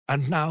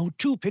And now,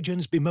 two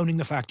pigeons bemoaning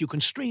the fact you can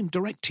stream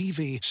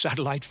DirecTV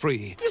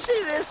satellite-free. You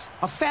see this?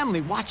 A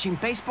family watching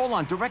baseball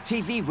on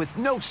DirecTV with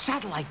no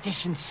satellite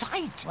dish in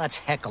sight. Let's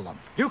heckle them.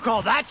 You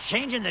call that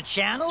changing the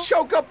channel?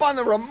 Choke up on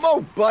the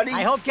remote, buddy.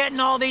 I hope getting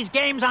all these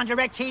games on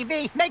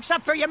DirecTV makes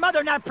up for your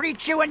mother not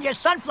pre-chewing your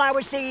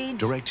sunflower seeds.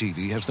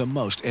 DirecTV has the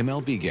most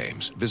MLB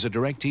games. Visit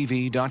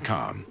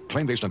DirecTV.com.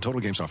 Claim based on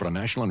total games offered on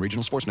national and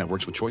regional sports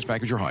networks with choice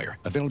package or higher.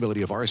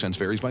 Availability of RSNs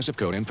varies by zip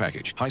code and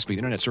package. High-speed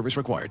internet service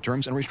required.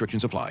 Terms and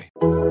restrictions apply. Hear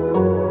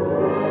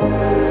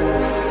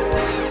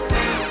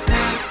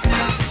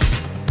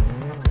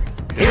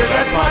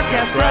that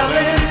podcast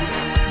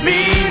growling,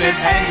 mean and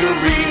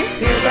angry.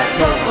 Hear that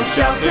couple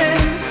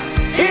shouting,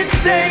 it's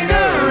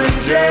Dana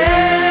and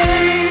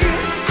Jay.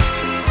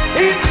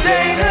 It's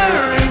Dana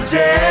and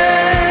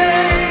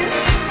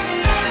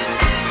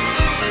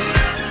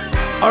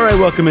Jay. All right,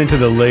 welcome into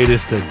the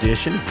latest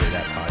edition. Hear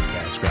that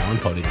podcast growling.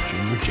 Paul Dana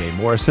Jr., Jay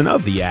Morrison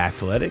of The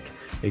Athletic.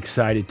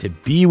 Excited to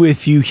be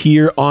with you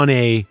here on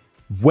a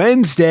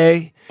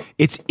Wednesday.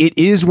 It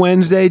is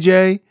Wednesday,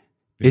 Jay.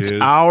 It's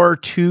our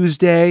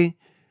Tuesday,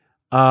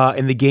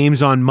 and the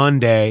game's on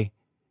Monday,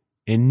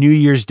 and New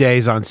Year's Day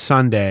is on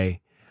Sunday.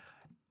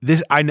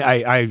 This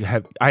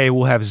I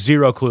will have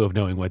zero clue of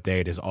knowing what day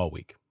it is all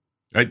week.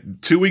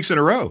 2 weeks in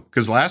a row,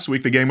 because last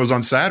week the game was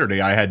on Saturday.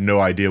 I had no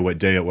idea what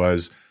day it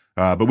was,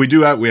 but we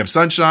have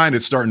sunshine.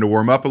 It's starting to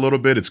warm up a little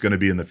bit. It's going to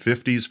be in the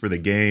 50s for the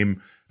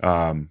game.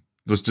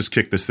 Let's just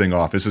kick this thing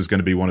off. This is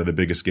going to be one of the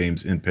biggest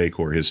games in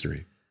Paycor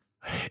history.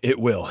 It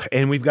will.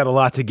 And we've got a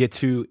lot to get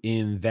to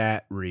in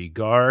that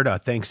regard.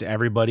 Thanks to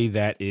everybody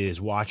that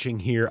is watching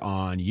here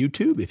on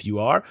YouTube. If you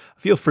are,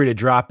 feel free to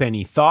drop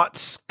any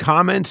thoughts,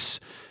 comments,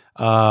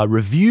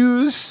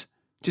 reviews.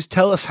 Just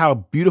tell us how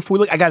beautiful we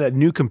look. I got a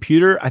new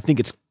computer. I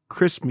think it's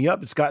crisped me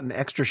up. It's got an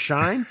extra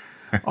shine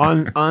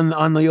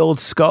on the old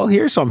skull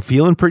here, so I'm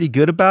feeling pretty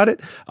good about it.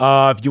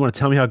 If you want to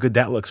tell me how good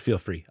that looks, feel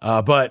free.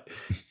 But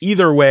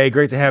either way,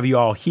 great to have you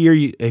all here.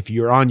 If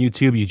you're on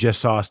YouTube, you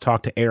just saw us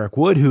talk to Eric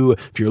Wood, who,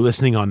 if you're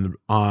listening on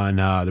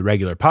the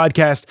regular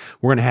podcast,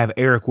 we're going to have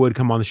Eric Wood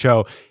come on the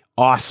show.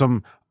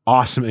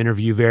 Awesome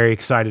interview. Very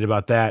excited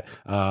about that.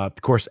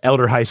 Of course,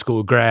 Elder High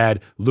School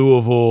grad,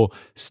 Louisville,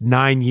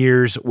 9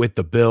 years with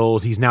the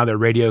Bills. He's now their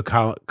radio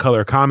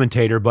color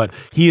commentator, but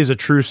he is a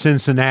true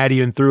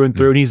Cincinnatian through and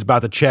through, and he's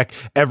about to check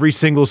every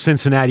single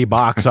Cincinnati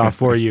box off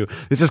for you.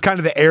 This is kind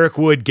of the Eric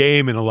Wood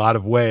game in a lot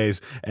of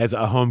ways as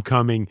a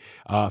homecoming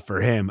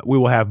for him. We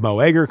will have Mo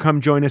Egger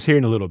come join us here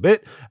in a little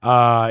bit.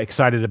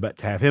 Excited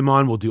to have him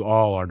on. We'll do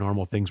all our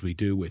normal things we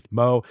do with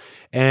Mo.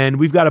 And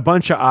we've got a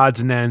bunch of odds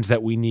and ends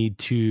that we need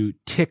to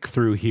tick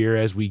through here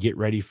as we get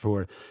ready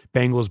for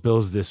Bengals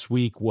Bills this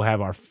week. We'll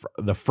have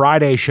the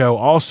Friday show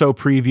also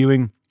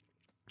previewing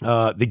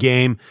the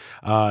game.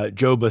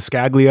 Joe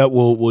Buscaglia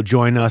will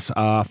join us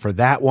for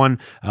that one.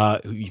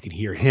 You can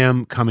hear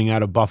him coming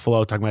out of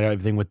Buffalo, talking about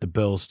everything with the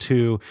Bills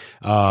too.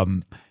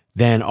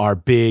 Then our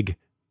big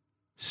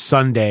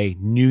Sunday,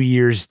 New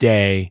Year's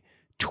Day,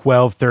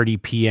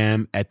 12:30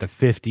 p.m. at the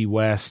 50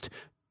 West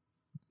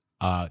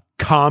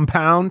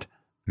compound,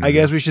 I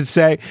guess we should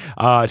say.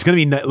 It's going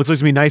to be, looks like it's going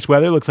to be nice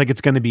weather. Looks like it's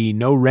going to be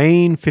no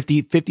rain,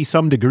 50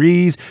 some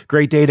degrees.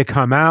 Great day to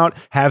come out,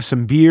 have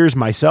some beers.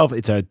 Myself,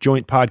 it's a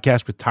joint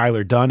podcast with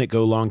Tyler Dunn at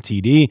Go Long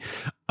TD.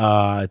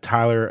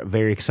 Tyler,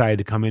 very excited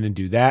to come in and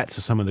do that.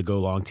 So some of the Go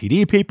Long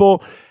TD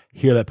people,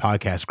 Hear That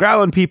Podcast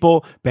growling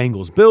people,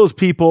 Bengals Bills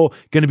people.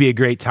 Going to be a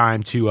great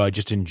time to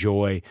just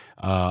enjoy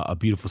a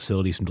beautiful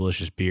facility, some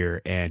delicious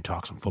beer, and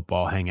talk some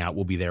football, hang out.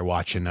 We'll be there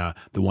watching the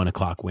 1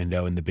 o'clock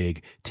window in the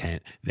big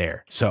tent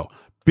there. So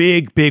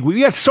big. We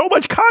got so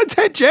much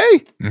content,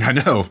 Jay. I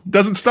know.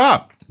 Doesn't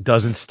stop.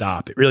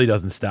 It really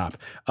doesn't stop.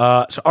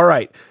 So all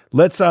right,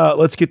 let's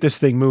get this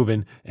thing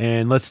moving,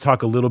 and let's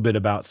talk a little bit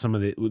about some of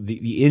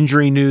the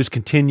injury news.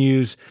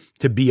 Continues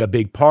to be a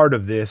big part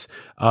of this.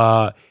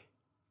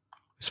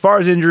 As far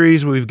as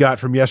injuries we've got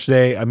from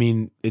yesterday, I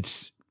mean,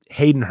 it's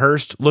Hayden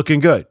Hurst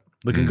looking good.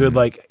 Good,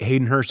 like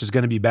Hayden Hurst is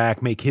going to be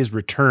back, make his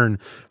return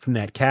from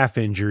that calf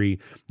injury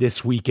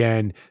this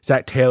weekend.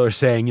 Zach Taylor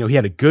saying, he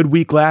had a good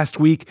week last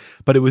week,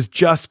 but it was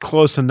just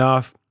close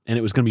enough, and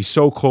it was going to be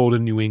so cold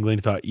in New England.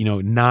 He thought,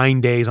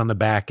 9 days on the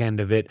back end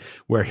of it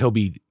where he'll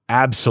be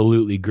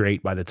absolutely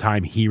great by the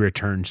time he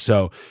returns.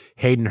 So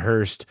Hayden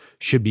Hurst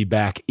should be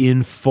back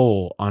in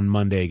full on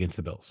Monday against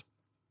the Bills.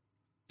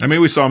 I mean,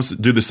 we saw him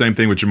do the same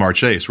thing with Jamar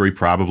Chase, where he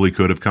probably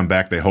could have come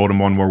back. They hold him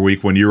one more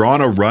week. When you're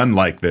on a run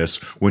like this,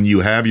 when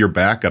you have your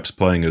backups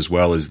playing as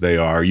well as they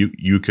are,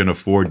 you can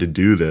afford to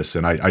do this.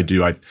 And I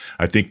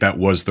think that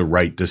was the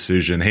right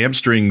decision.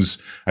 Hamstrings,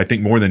 I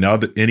think more than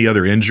any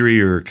other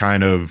injury, are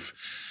kind of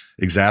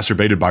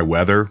exacerbated by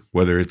weather,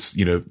 whether it's,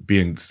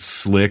 being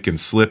slick and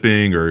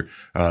slipping or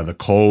the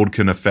cold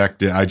can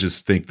affect it. I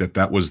just think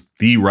that was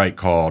the right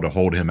call to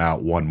hold him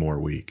out one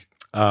more week.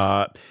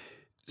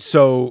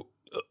 So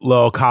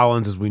La'el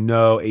Collins, as we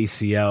know,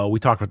 ACL. We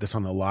talked about this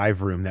on the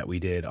live room that we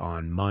did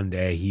on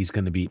Monday. He's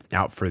going to be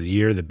out for the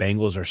year. The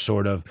Bengals are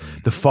sort of,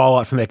 the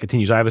fallout from that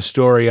continues. I have a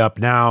story up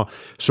now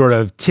sort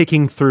of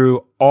ticking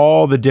through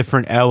all the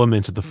different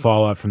elements of the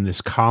fallout from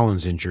this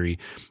Collins injury.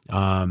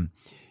 Hakeem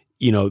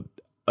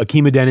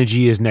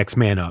Adeniji is next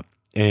man up.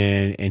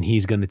 And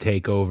he's going to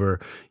take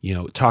over.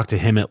 Talked to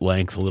him at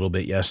length a little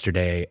bit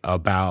yesterday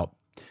about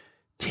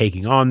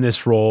taking on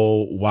this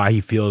role, why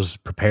he feels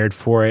prepared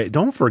for it.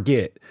 Don't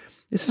forget,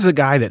 this is a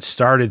guy that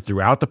started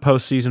throughout the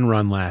postseason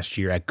run last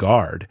year at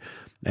guard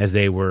as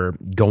they were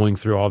going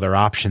through all their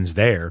options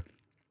there.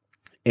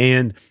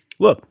 And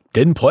look,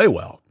 didn't play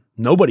well.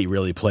 Nobody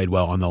really played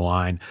well on the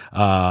line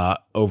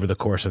over the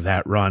course of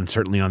that run,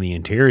 certainly on the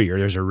interior.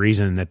 There's a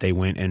reason that they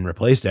went and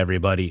replaced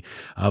everybody.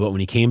 But when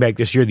he came back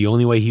this year, the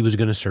only way he was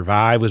going to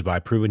survive was by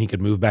proving he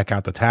could move back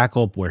out the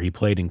tackle where he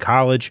played in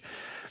college.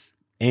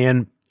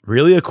 And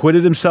really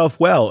acquitted himself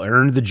well,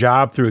 earned the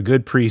job through a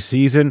good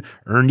preseason,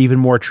 earned even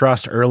more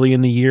trust early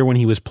in the year when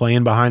he was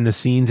playing behind the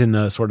scenes in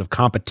the sort of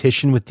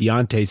competition with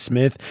Deontay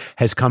Smith,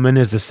 has come in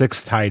as the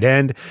sixth tight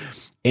end.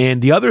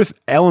 And the other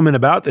element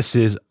about this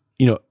is,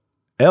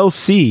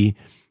 LC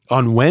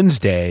on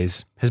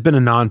Wednesdays has been a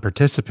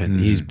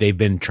non-participant. They've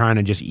been trying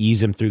to just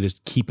ease him through this,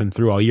 keep him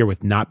through all year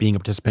with not being a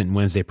participant in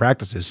Wednesday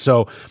practices.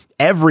 So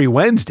every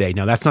Wednesday,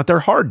 now that's not their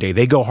hard day.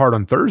 They go hard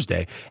on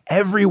Thursday.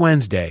 Every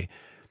Wednesday,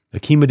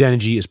 Hakeem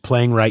Adeniji is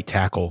playing right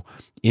tackle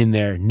in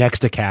there next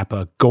to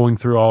Kappa, going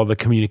through all the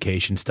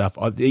communication stuff.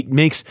 It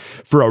makes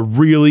for a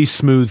really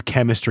smooth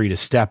chemistry to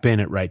step in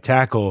at right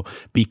tackle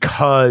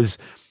because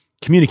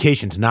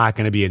communication's not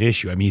going to be an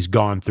issue. I mean, he's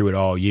gone through it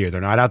all year. They're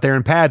not out there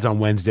in pads on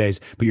Wednesdays,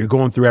 but you're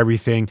going through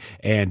everything.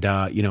 And,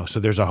 so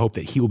there's a hope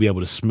that he will be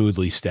able to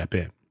smoothly step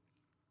in.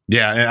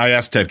 Yeah, and I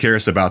asked Ted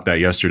Karras about that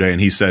yesterday,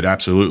 and he said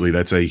absolutely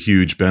that's a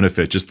huge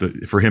benefit just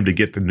for him to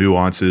get the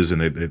nuances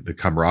and the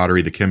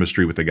camaraderie, the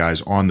chemistry with the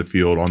guys on the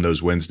field on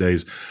those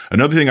Wednesdays.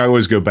 Another thing I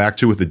always go back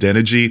to with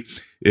Adeniji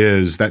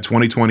is that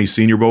 2020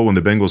 Senior Bowl when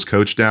the Bengals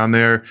coached down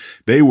there.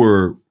 They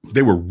were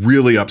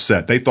really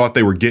upset. They thought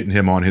they were getting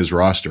him on his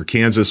roster.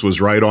 Kansas was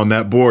right on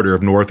that border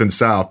of North and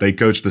South. They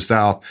coached the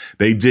South.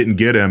 They didn't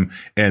get him,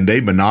 and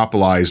they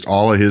monopolized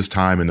all of his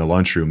time in the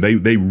lunchroom.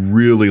 They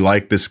really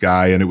liked this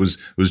guy, and it was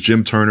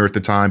Jim Turner at the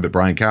time, but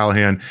Brian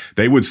Callahan.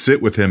 They would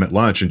sit with him at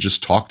lunch and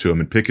just talk to him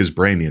and pick his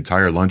brain the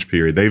entire lunch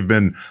period. They've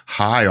been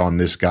high on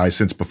this guy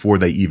since before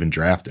they even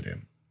drafted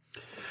him.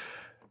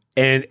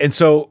 And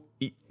so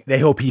they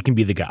hope he can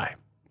be the guy.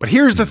 But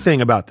here's the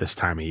thing about this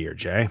time of year,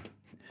 Jay.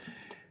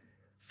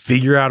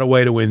 Figure out a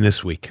way to win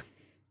this week.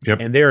 Yep.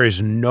 And there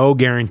is no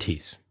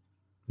guarantees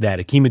that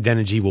Hakeem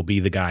Adeniji will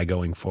be the guy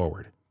going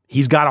forward.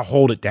 He's got to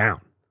hold it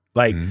down.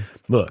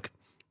 Look,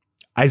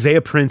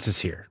 Isaiah Prince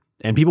is here,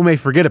 and people may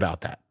forget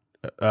about that.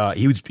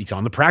 He's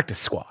on the practice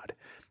squad.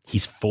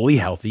 He's fully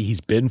healthy.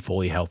 He's been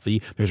fully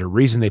healthy. There's a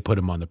reason they put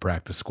him on the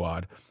practice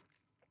squad.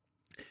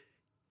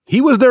 He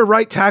was their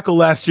right tackle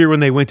last year when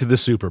they went to the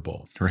Super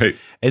Bowl. Right.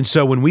 And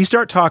so when we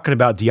start talking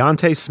about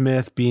Deontay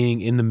Smith being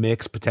in the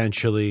mix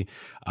potentially,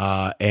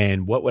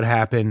 and what would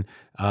happen,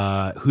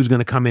 who's going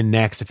to come in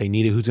next if they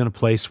need it, who's going to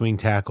play swing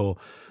tackle,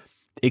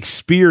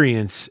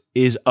 experience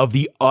is of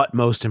the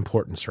utmost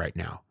importance right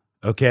now.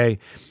 Okay?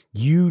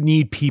 You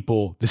need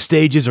people. The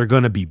stages are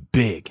going to be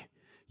big.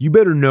 You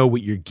better know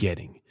what you're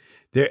getting.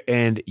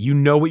 And you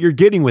know what you're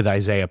getting with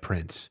Isaiah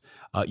Prince.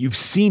 You've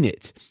seen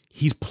it.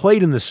 He's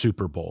played in the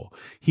Super Bowl.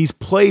 He's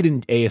played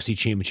in AFC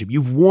Championship.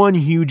 You've won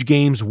huge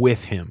games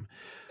with him.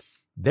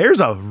 There's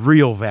a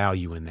real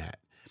value in that.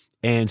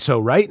 And so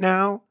right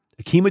now,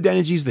 Hakeem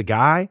Adeniji's the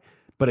guy,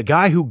 but a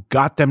guy who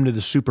got them to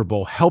the Super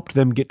Bowl, helped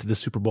them get to the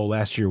Super Bowl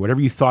last year,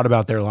 whatever you thought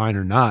about their line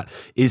or not,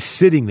 is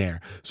sitting there.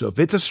 So if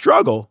it's a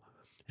struggle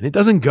and it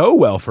doesn't go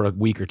well for a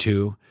week or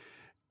two,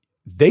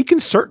 they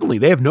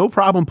have no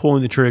problem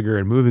pulling the trigger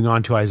and moving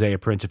on to Isaiah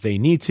Prince if they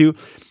need to.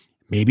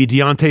 Maybe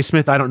Deontay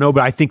Smith, I don't know,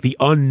 but I think the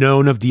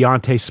unknown of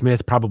Deontay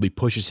Smith probably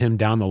pushes him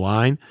down the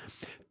line.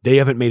 They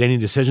haven't made any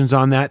decisions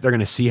on that. They're going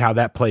to see how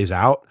that plays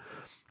out.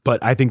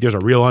 But I think there's a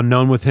real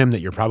unknown with him that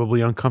you're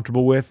probably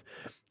uncomfortable with.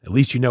 At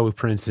least you know who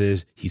Prince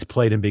is. He's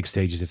played in big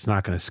stages. It's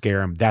not going to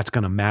scare him. That's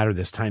going to matter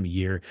this time of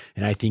year.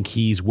 And I think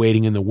he's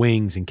waiting in the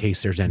wings in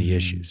case there's any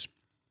issues.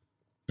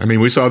 I mean,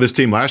 we saw this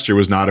team last year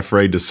was not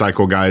afraid to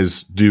cycle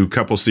guys, do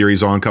couple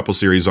series on, couple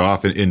series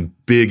off in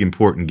big,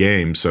 important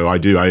games. So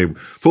I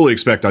fully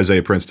expect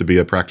Isaiah Prince to be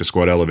a practice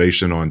squad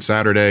elevation on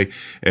Saturday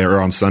or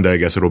on Sunday. I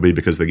guess it'll be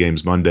because the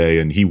game's Monday,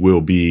 and he will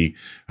be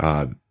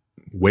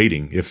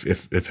waiting.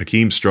 If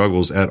Hakeem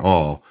struggles at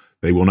all,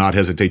 they will not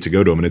hesitate to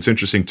go to him. And it's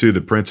interesting too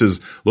that Prince is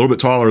a little bit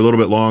taller, a little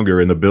bit longer,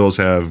 and the Bills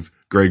have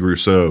Greg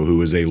Rousseau, who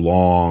is a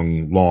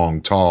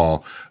long,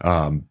 tall,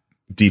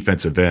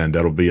 defensive end.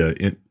 That'll be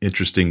an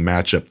interesting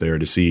matchup there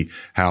to see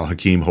how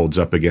Hakeem holds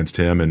up against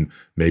him, and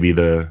maybe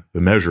the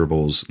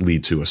measurables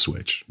lead to a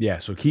switch. Yeah,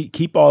 so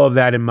keep all of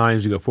that in mind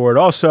as we go forward.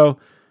 Also,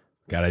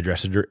 got to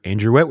address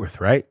Andrew Whitworth,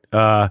 right?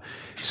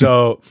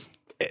 So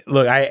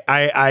look,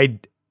 I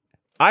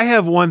I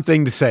have one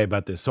thing to say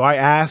about this. So I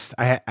asked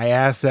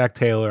Zach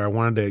Taylor. I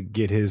wanted to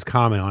get his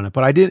comment on it,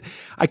 but I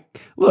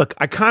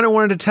kind of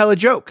wanted to tell a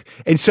joke,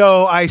 and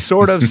so I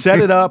sort of set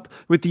it up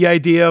with the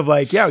idea of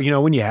like, yeah,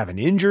 when you have an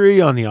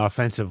injury on the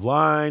offensive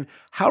line,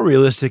 how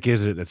realistic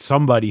is it that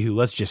somebody who,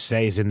 let's just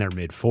say, is in their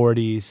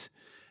mid-40s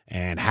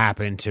and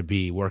happen to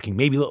be working,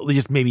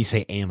 maybe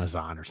say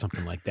Amazon or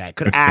something like that,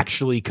 could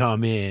actually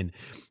come in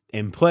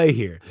and play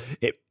here?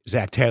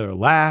 Zach Taylor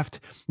laughed.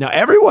 Now,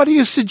 everybody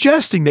is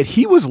suggesting that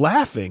he was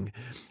laughing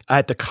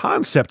at the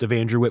concept of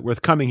Andrew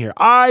Whitworth coming here.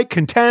 I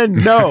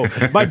contend, no.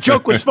 My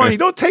joke was funny.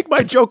 Don't take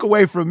my joke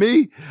away from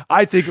me.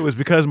 I think it was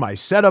because my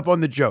setup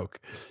on the joke.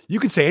 You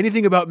can say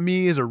anything about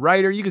me as a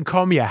writer. You can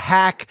call me a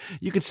hack.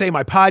 You can say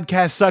my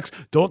podcast sucks.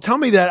 Don't tell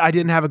me that I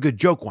didn't have a good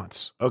joke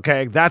once,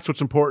 okay? That's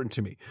what's important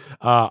to me.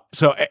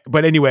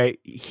 But anyway,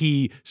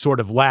 he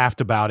sort of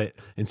laughed about it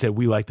and said,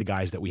 we like the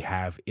guys that we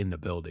have in the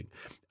building.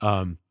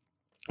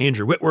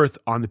 Andrew Whitworth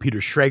on the Peter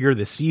Schrager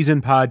This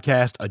Season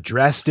podcast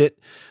addressed it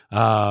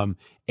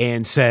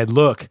and said,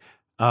 look,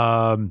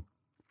 never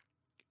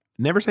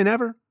say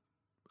never.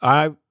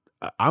 I'm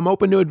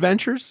open to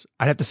adventures.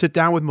 I'd have to sit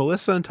down with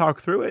Melissa and talk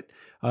through it.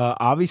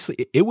 Obviously,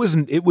 it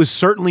was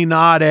certainly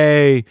not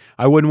I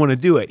wouldn't want to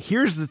do it.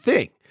 Here's the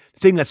thing. The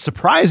thing that's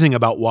surprising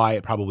about why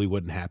it probably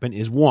wouldn't happen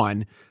is,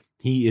 one,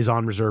 he is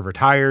on reserve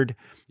retired,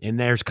 and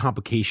there's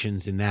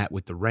complications in that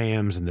with the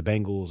Rams and the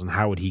Bengals, and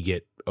how would he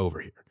get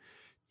over here?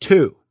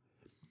 2,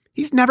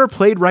 he's never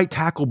played right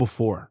tackle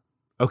before,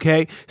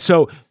 okay?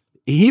 So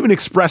he even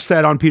expressed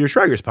that on Peter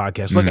Schrager's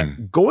podcast.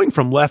 Look, going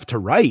from left to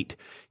right,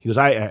 he goes,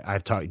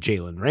 I've talked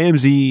Jalen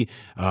Ramsey,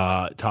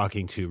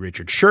 talking to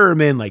Richard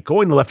Sherman, like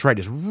going to left to right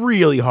is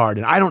really hard,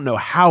 and I don't know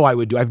how I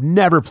would do. I've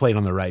never played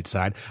on the right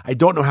side. I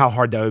don't know how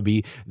hard that would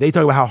be. They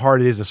talk about how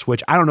hard it is to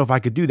switch. I don't know if I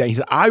could do that. He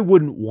said, I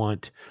wouldn't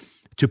want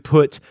to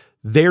put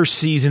their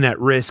season at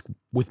risk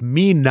with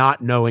me not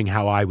knowing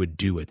how I would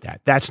do with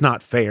that. That's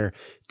not fair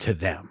to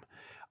them.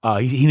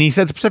 He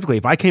said specifically,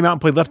 if I came out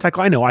and played left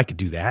tackle, I know I could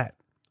do that.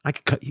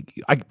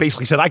 I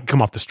basically said I could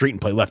come off the street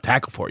and play left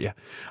tackle for you.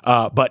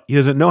 But he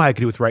doesn't know how I could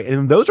do with right.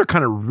 And those are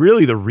kind of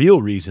really the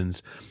real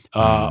reasons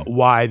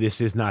why this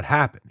is not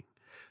happening.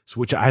 So,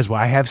 which is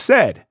why I have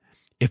said,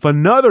 if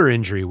another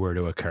injury were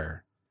to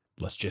occur,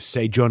 let's just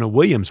say Jonah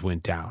Williams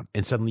went down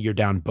and suddenly you're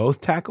down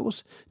both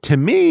tackles. To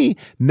me,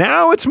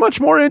 now it's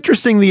much more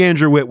interesting, the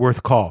Andrew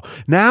Whitworth call.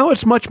 Now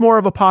it's much more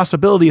of a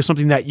possibility of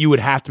something that you would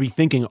have to be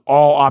thinking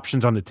all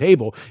options on the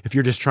table if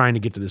you're just trying to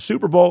get to the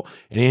Super Bowl.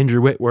 And Andrew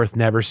Whitworth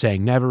never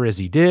saying never as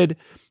he did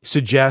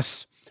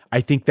suggests,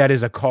 I think that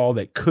is a call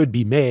that could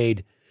be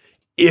made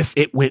if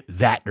it went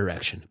that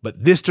direction.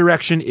 But this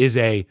direction is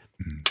we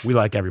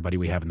like everybody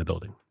we have in the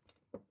building.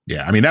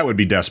 Yeah, I mean, that would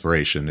be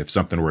desperation if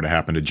something were to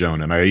happen to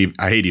Jonah. And I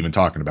hate even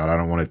talking about it. I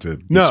don't want it to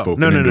be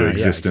spoken into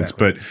existence.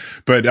 Yeah,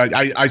 exactly. But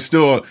I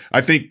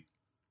think,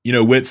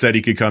 Witt said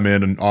he could come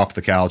in and off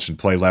the couch and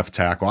play left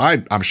tackle.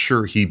 I'm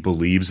sure he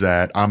believes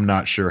that. I'm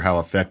not sure how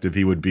effective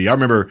he would be. I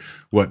remember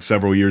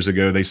several years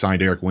ago, they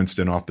signed Eric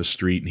Winston off the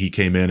street and he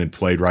came in and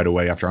played right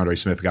away after Andre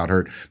Smith got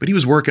hurt, but he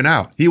was working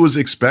out. He was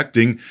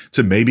expecting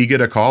to maybe get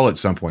a call at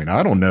some point.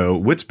 I don't know.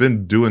 Witt's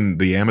been doing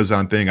the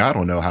Amazon thing. I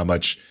don't know how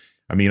much.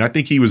 I mean, I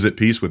think he was at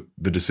peace with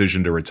the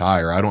decision to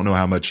retire. I don't know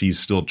how much he's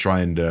still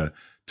trying to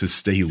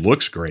stay. He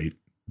looks great,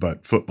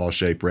 but football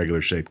shape, regular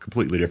shape,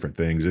 completely different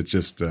things. It's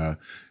just, it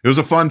was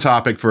a fun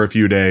topic for a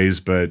few days,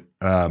 but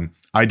I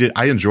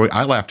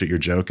laughed at your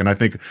joke. And I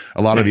think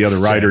a lot of the other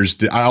writers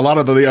did. A lot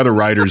of the other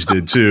writers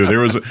did too.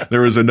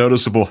 There was a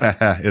noticeable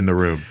in the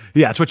room.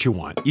 Yeah, that's what you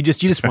want. You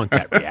just want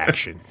that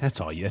reaction. That's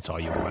all you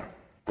want.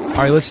 All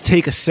right, let's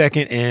take a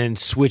second and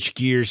switch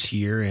gears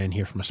here and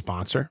hear from a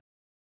sponsor.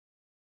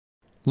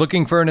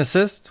 Looking for an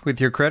assist with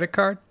your credit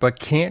card, but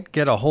can't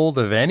get a hold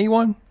of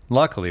anyone?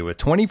 Luckily, with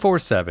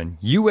 24/7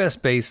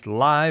 U.S.-based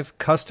live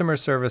customer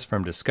service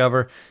from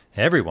Discover,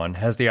 everyone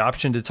has the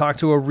option to talk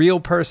to a real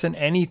person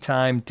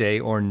anytime, day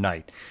or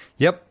night.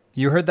 Yep,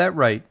 you heard that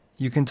right.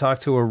 You can talk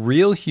to a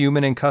real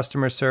human in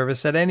customer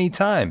service at any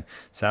time.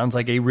 Sounds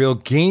like a real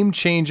game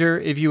changer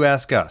if you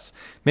ask us.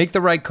 Make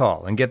the right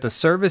call and get the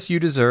service you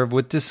deserve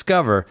with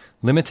Discover.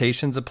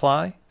 Limitations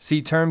apply.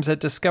 See terms at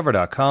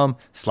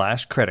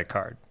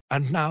discover.com/creditcard.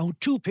 And now,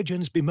 2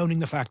 pigeons bemoaning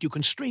the fact you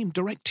can stream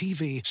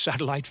DirecTV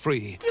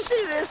satellite-free. You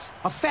see this?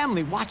 A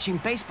family watching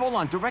baseball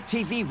on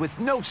DirecTV with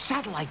no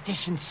satellite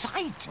dish in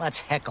sight. Let's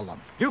heckle them.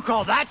 You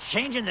call that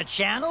changing the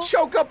channel?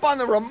 Choke up on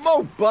the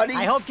remote, buddy.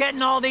 I hope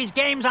getting all these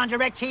games on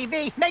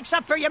DirecTV makes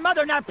up for your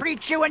mother not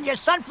pre-chewing your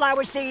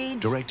sunflower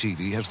seeds.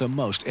 DirecTV has the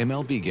most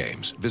MLB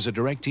games. Visit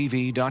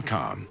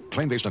DirecTV.com.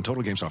 Claim based on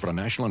total games offered on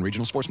national and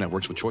regional sports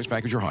networks with choice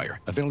package or higher.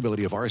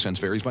 Availability of RSNs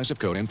varies by zip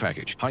code and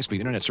package. High-speed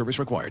internet service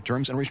required.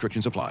 Terms and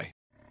restrictions apply.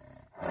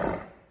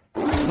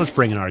 Let's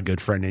bring in our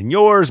good friend and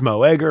yours,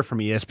 Mo Egger from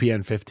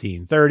ESPN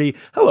 1530.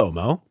 Hello,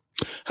 Mo.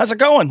 How's it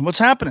going? What's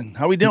happening?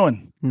 How we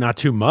doing? Not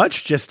too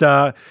much. Just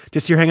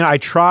here hanging out. I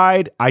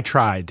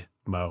tried,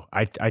 Mo.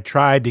 I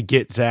tried to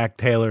get Zach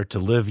Taylor to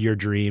live your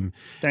dream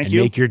and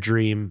make your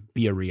dream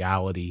be a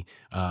reality.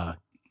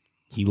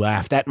 He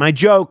laughed at my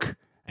joke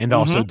and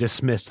also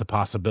dismissed the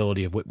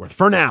possibility of Whitworth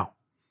for now.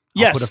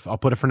 Yes. I'll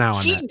put it for now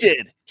on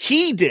that.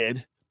 He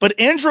did. But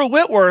Andrew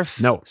Whitworth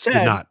did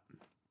not.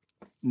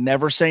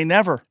 Never say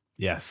never.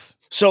 Yes.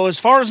 So as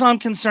far as I'm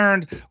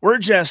concerned, we're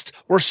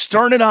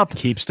stirring it up.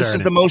 Keep stirring This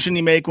is it. the motion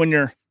you make when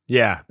you're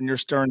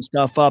stirring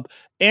stuff up.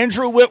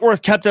 Andrew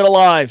Whitworth kept it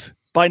alive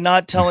by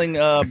not telling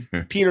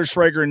Peter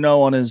Schrager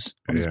no on his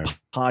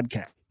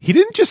podcast. He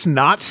didn't just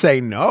not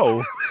say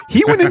no.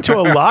 He went into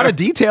a lot of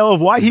detail of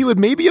why he would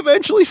maybe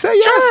eventually say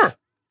yes.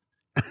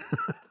 Sure.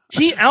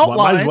 He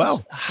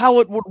outlined how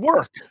it would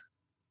work.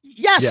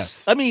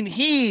 Yes. I mean,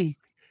 he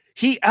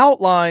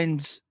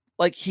outlined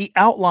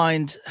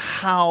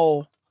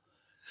how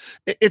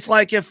it's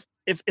like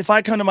if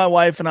I come to my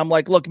wife and I'm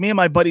like, look, me and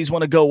my buddies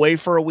want to go away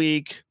for a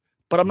week,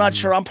 but I'm not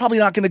sure. I'm probably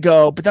not going to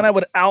go. But then I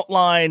would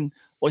outline,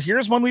 well,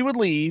 here's when we would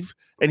leave,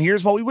 and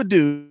here's what we would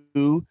do,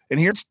 and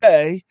here's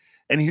stay,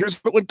 and here's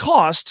what it would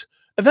cost.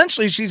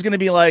 Eventually, she's going to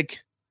be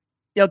like,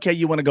 yeah, okay,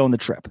 you want to go on the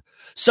trip.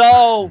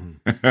 So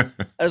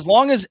as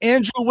long as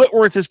Andrew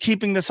Whitworth is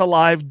keeping this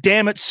alive,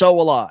 damn it, so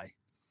will I.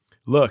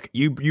 Look,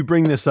 you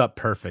bring this up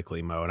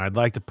perfectly, Mo, and I'd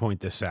like to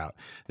point this out,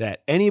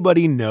 that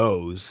anybody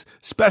knows,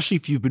 especially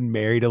if you've been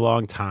married a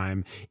long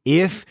time,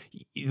 if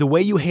the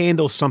way you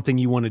handle something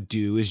you want to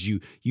do is you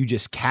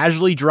just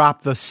casually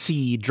drop the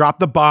seed, drop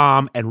the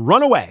bomb, and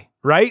run away,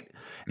 right?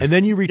 And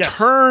then you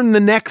return the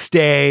next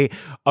day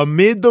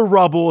amid the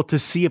rubble to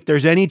see if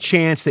there's any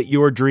chance that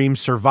your dream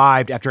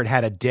survived after it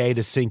had a day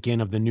to sink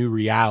in of the new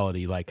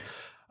reality. Like,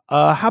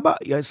 how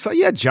about,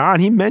 John,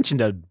 he mentioned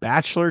a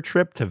bachelor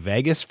trip to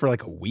Vegas for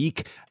like a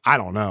week. I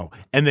don't know.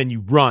 And then you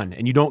run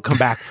and you don't come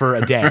back for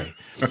a day.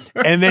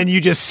 And then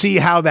you just see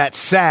how that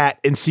sat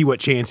and see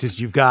what chances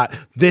you've got.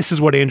 This is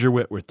what Andrew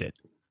Whitworth did.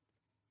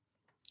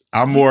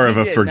 I'm more of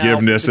a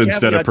forgiveness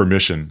instead of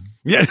permission.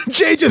 Yeah,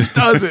 Jay just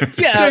does it.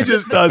 Jay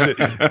just does it.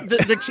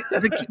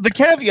 The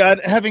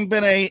caveat, having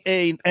been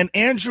an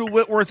Andrew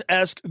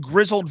Whitworth-esque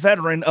grizzled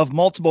veteran of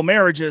multiple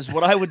marriages,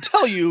 what I would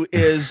tell you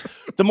is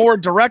the more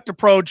direct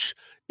approach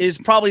is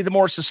probably the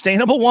more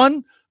sustainable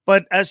one.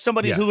 But as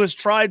somebody who has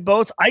tried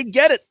both, I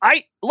get it.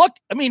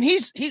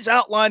 He's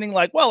outlining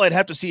like, well, I'd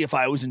have to see if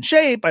I was in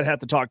shape. I'd have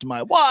to talk to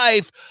my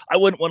wife. I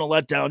wouldn't want to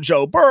let down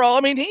Joe Burrow. I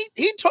mean,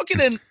 he took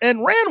it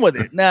and ran with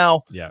it.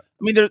 Now,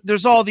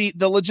 there's all the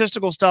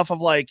logistical stuff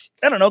of like,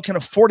 I don't know, can a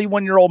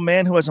 41-year-old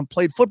man who hasn't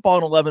played football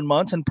in 11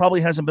 months and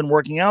probably hasn't been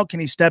working out, can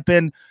he step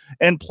in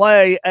and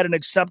play at an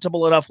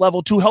acceptable enough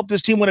level to help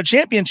this team win a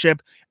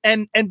championship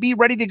and be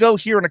ready to go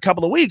here in a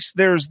couple of weeks?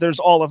 There's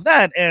all of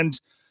that. And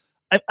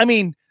I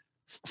mean,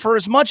 for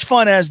as much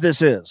fun as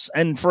this is,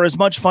 and for as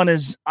much fun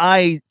as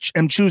I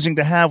am choosing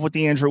to have with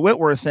the Andrew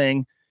Whitworth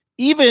thing,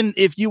 even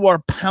if you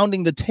are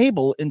pounding the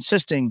table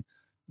insisting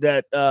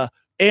that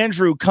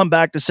Andrew come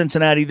back to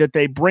Cincinnati, that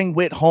they bring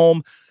Whit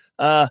home.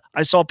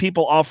 I saw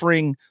people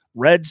offering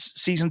Reds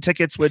season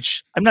tickets,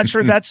 which I'm not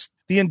sure that's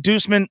the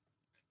inducement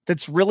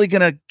that's really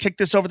going to kick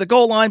this over the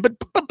goal line, but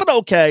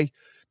okay.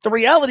 The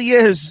reality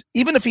is,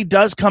 even if he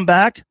does come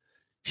back,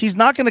 he's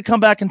not going to come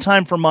back in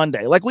time for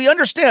Monday. Like, we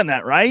understand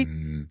that, right?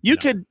 You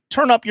could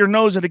turn up your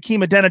nose at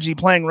Akeem Adeniji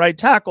playing right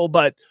tackle,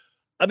 but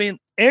I mean,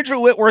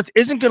 Andrew Whitworth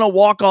isn't going to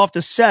walk off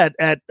the set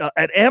at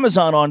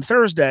Amazon on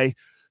Thursday,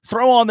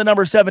 throw on the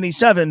number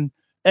 77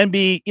 and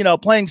be,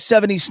 playing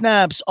 70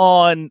 snaps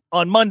on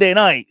Monday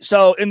night.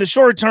 So in the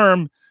short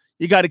term,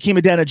 you got Akeem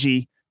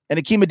Adeniji, and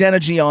Akeem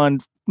Adeniji on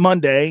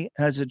Monday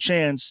has a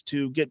chance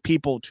to get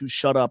people to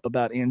shut up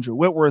about Andrew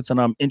Whitworth,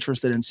 and I'm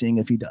interested in seeing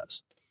if he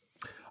does.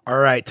 All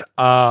right.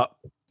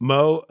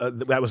 Mo,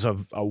 that was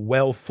a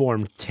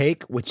well-formed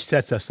take, which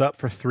sets us up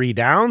for 3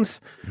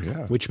 downs,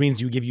 which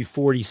means we give you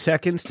 40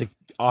 seconds to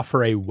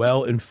offer a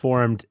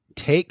well-informed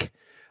take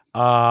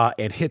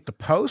and hit the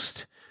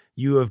post.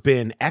 You have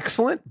been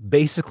excellent,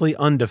 basically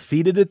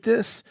undefeated at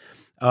this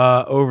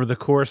over the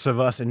course of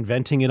us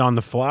inventing it on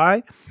the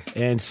fly.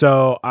 And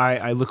so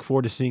I look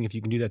forward to seeing if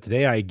you can do that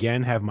today. I,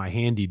 again, have my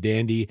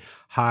handy-dandy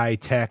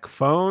high-tech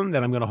phone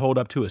that I'm going to hold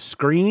up to a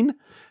screen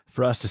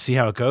for us to see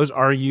how it goes.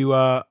 Are you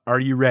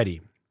ready?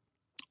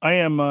 I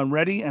am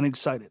ready and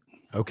excited.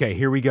 Okay,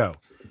 here we go.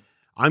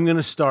 I'm going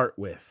to start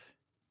with,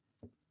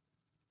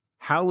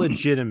 how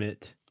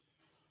legitimate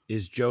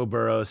is Joe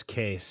Burrow's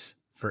case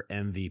for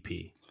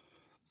MVP?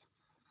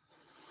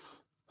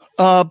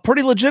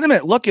 Pretty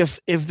legitimate. Look,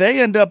 if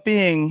they end up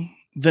being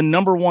the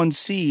number 1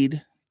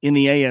 seed in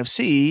the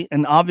AFC,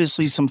 and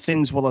obviously some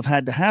things will have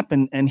had to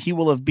happen, and he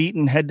will have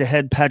beaten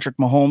head-to-head Patrick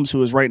Mahomes,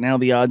 who is right now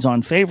the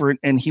odds-on favorite,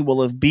 and he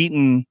will have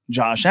beaten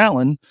Josh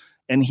Allen,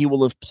 and he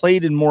will have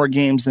played in more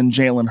games than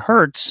Jalen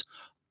Hurts.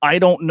 I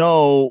don't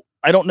know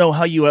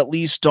how you at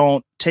least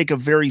don't take a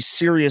very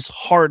serious,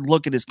 hard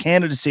look at his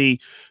candidacy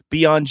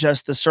beyond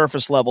just the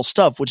surface level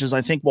stuff, which is,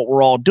 I think, what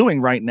we're all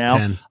doing right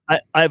now.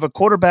 I have a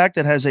quarterback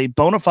that has a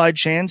bona fide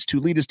chance to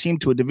lead his team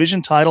to a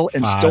division title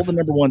and still the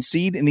number 1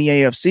 seed in the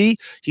AFC.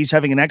 He's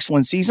having an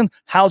excellent season.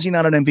 How's he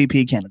not an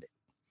MVP candidate?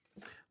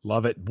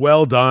 Love it.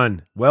 Well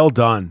done. Well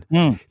done.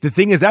 The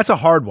thing is, that's a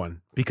hard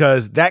one,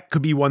 because that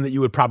could be one that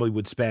you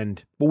would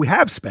spend, well, we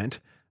have spent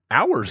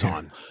hours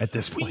on at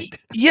this point.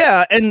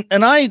 Yeah, and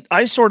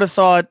I sort of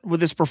thought with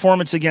this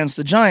performance against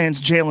the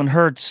Giants, Jalen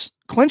Hurts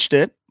clinched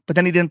it, but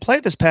then he didn't play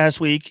this past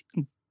week.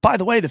 By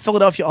the way, the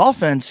Philadelphia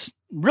offense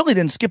really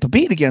didn't skip a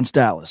beat against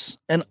Dallas,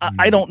 and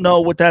I don't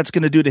know what that's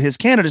going to do to his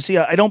candidacy.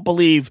 I don't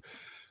believe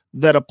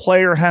that a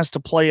player has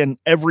to play in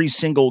every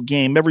single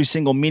game, every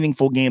single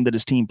meaningful game that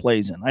his team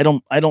plays in.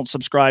 I don't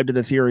subscribe to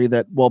the theory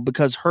that, well,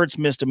 because Hurts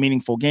missed a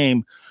meaningful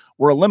game,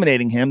 we're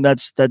eliminating him.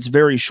 That's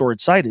very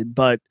short-sighted.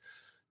 But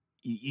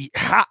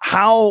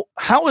how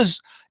is,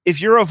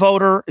 if you're a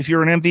voter, if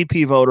you're an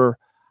MVP voter,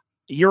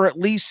 you're at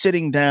least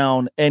sitting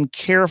down and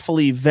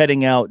carefully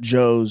vetting out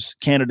Joe's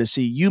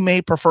candidacy. You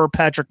may prefer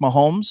Patrick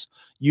Mahomes.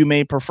 You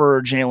may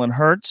prefer Jalen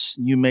Hurts.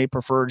 You may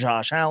prefer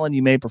Josh Allen.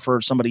 You may prefer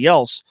somebody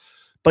else.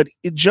 But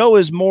Joe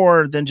is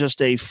more than just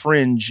a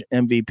fringe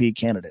MVP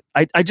candidate.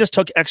 I just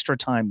took extra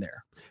time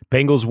there.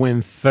 Bengals win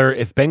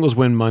if Bengals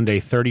win Monday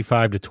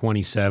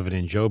 35-27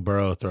 and Joe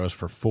Burrow throws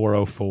for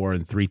 404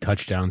 and 3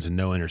 touchdowns and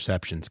no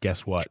interceptions,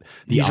 guess what?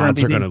 The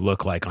odds are going to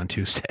look like on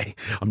Tuesday.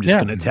 I'm just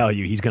going to tell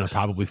you, he's going to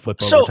probably flip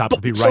over top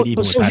to be right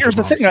even with Patrick here's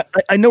the Mahomes.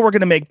 thing. I know we're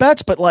going to make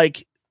bets, but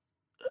like,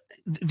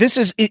 this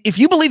is, if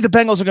you believe the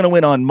Bengals are going to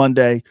win on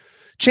Monday,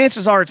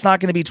 chances are it's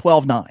not going to be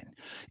 12-9.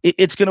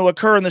 It's going to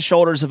occur in the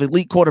shoulders of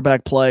elite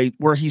quarterback play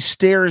where he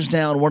stares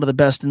down one of the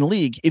best in the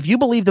league. If you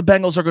believe the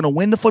Bengals are going to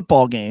win the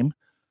football game,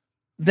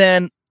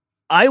 then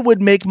I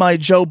would make my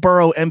Joe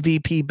Burrow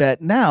MVP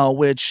bet now,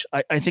 which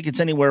I think it's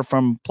anywhere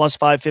from plus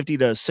 550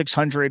 to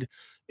 600.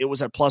 It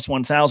was at plus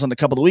 1,000 a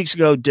couple of weeks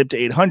ago, dipped to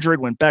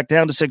 800, went back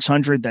down to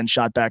 600, then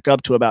shot back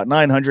up to about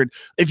 900.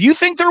 If you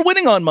think they're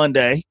winning on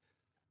Monday,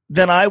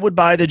 then I would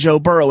buy the Joe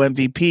Burrow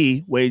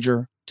MVP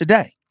wager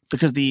today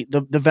because the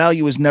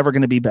value is never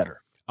going to be better.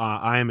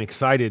 I am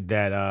excited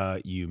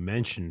that you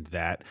mentioned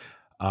that.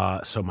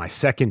 So my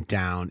second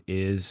down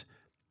is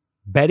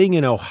betting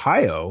in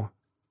Ohio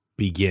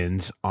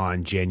begins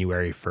on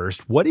January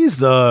 1st. What is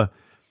the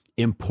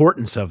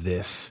importance of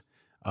this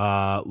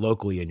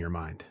locally in your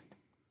mind?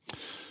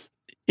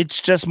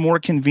 It's just more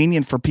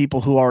convenient for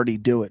people who already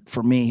do it.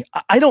 For me,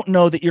 I don't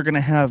know that you're going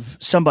to have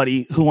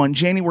somebody who on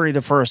January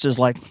the 1st is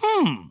like,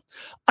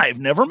 I've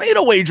never made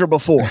a wager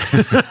before.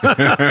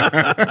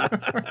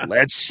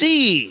 Let's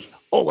see.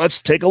 Oh,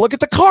 let's take a look at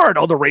the card.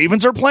 Oh, the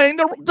Ravens are playing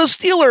the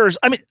Steelers.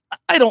 I mean,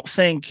 I don't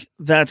think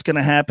that's going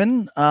to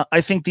happen.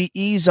 I think the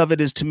ease of it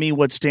is, to me,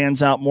 what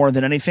stands out more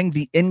than anything.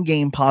 The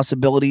in-game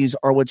possibilities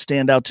are what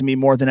stand out to me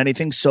more than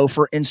anything. So,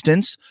 for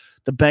instance,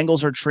 the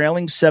Bengals are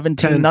trailing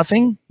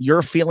 17-0.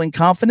 You're feeling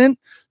confident.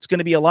 It's going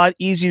to be a lot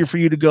easier for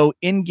you to go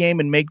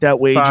in-game and make that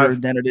wager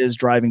than it is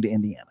driving to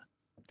Indiana.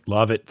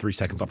 Love it. 3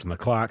 seconds left on the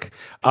clock.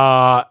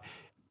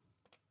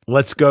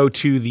 Let's go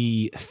to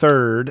the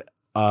third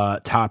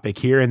topic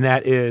here, and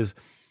that is,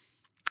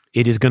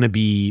 it is going to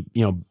be,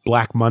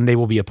 Black Monday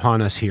will be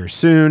upon us here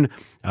soon.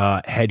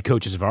 Head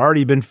coaches have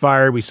already been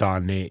fired. We saw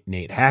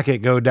Nate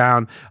Hackett go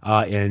down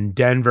in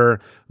Denver.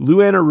 Lou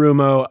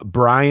Anarumo,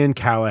 Brian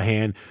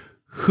Callahan.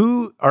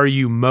 Who are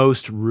you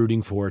most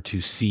rooting for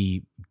to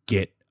see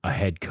get a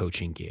head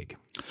coaching gig?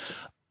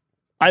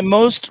 I'm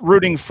most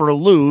rooting for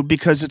Lou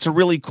because it's a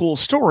really cool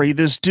story.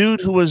 This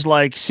dude who was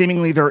like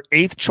seemingly their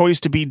 8th choice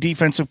to be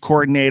defensive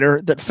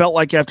coordinator, that felt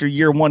like after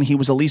year 1 he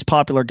was the least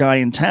popular guy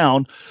in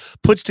town,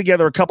 puts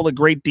together a couple of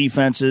great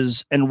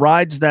defenses and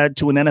rides that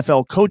to an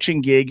NFL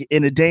coaching gig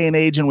in a day and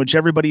age in which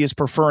everybody is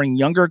preferring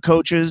younger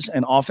coaches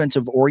and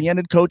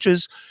offensive-oriented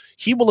coaches.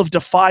 He will have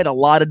defied a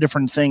lot of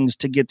different things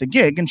to get the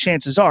gig, and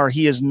chances are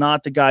he is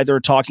not the guy they're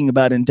talking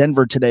about in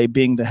Denver today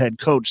being the head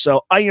coach.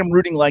 So I am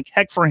rooting like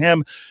heck for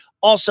him.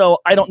 Also,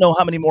 I don't know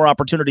how many more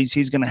opportunities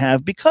he's going to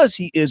have because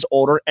he is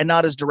older and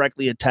not as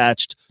directly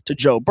attached to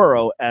Joe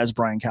Burrow as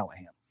Brian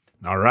Callahan.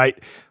 All right.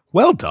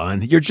 Well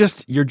done. You're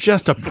just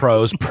a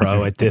pro's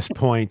pro at this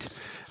point.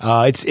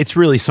 It's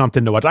really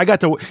something to watch. I got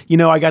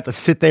to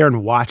sit there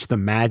and watch the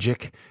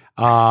Magic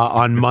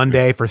on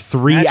Monday for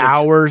 3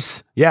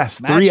 hours. Yes,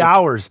 3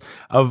 hours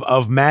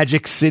of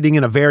Magic sitting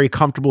in a very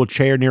comfortable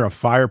chair near a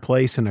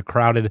fireplace in a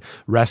crowded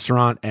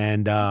restaurant,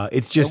 and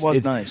it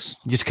was nice.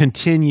 Just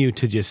continue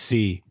to just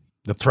see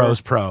the pro's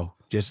pro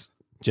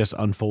just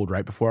unfold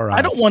right before our eyes.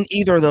 I don't want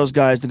either of those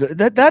guys to go.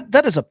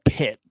 That is a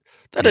pit.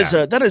 That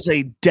is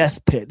a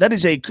death pit. That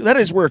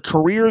is where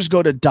careers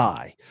go to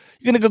die.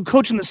 You're going to go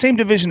coach in the same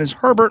division as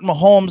Herbert and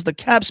Mahomes. The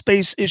cap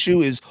space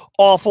issue is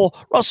awful.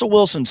 Russell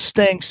Wilson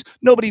stinks.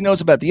 Nobody knows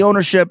about the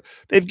ownership.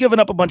 They've given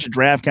up a bunch of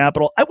draft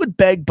capital. I would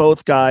beg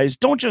both guys,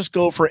 don't just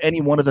go for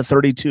any one of the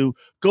 32.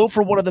 Go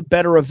for one of the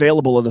better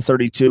available of the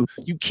 32.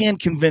 You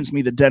can't convince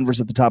me that Denver's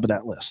at the top of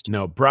that list.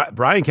 No,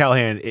 Brian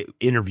Callahan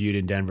interviewed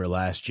in Denver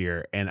last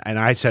year, and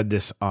I said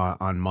this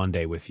on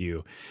Monday with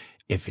you.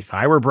 If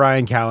I were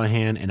Brian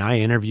Callahan and I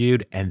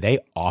interviewed and they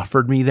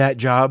offered me that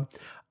job,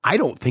 I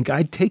don't think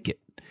I'd take it.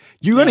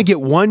 You're going to get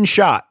one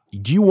shot.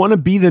 Do you want to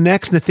be the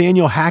next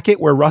Nathaniel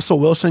Hackett where Russell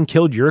Wilson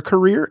killed your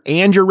career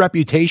and your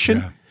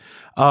reputation?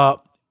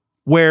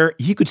 where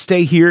he could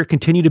stay here,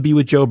 continue to be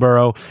with Joe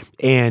Burrow,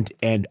 and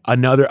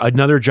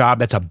another job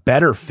that's a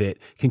better fit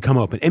can come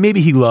open. And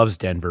maybe he loves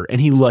Denver,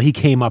 and he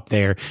came up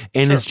there,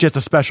 and it's just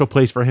a special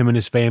place for him and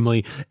his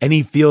family, and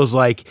he feels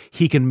like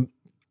he can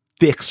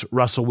fix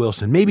Russell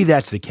Wilson. Maybe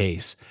that's the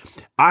case.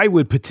 I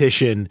would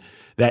petition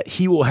that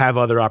he will have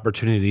other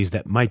opportunities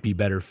that might be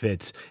better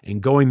fits,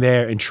 and going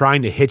there and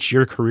trying to hitch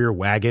your career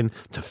wagon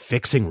to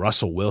fixing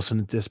Russell Wilson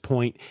at this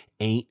point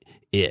ain't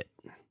it.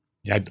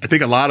 Yeah, I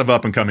think a lot of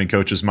up-and-coming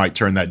coaches might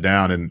turn that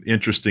down. An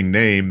interesting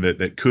name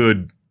that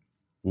could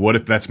 – what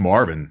if that's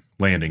Marvin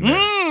landing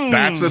there?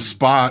 That's a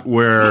spot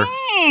where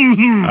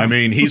I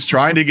mean, he's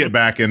trying to get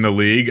back in the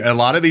league. A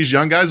lot of these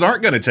young guys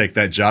aren't going to take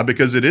that job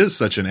because it is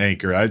such an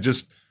anchor. I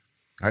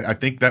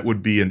think that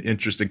would be an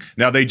interesting –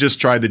 now, they just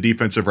tried the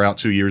defensive route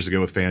 2 years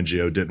ago with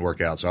Fangio. Didn't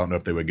work out, so I don't know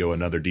if they would go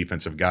another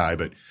defensive guy.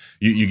 But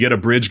you get a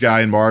bridge guy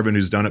in Marvin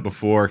who's done it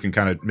before, can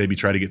kind of maybe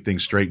try to get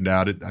things straightened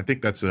out. I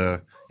think that's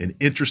an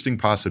interesting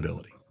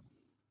possibility.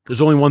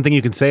 There's only one thing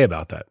you can say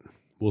about that.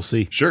 We'll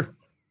see. Sure.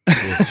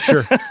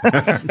 Sure.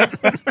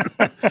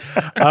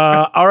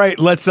 All right,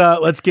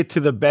 let's get to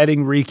the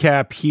betting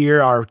recap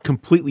here. Our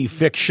completely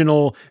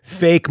fictional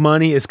fake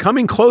money is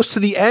coming close to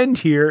the end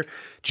here.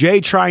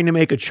 Jay trying to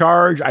make a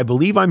charge. I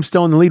believe I'm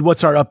still in the lead.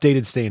 What's our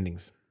updated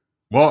standings?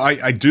 Well,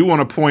 I do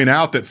want to point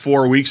out that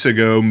 4 weeks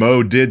ago,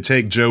 Mo did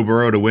take Joe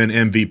Burrow to win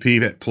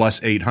MVP at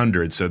plus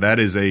 800. So that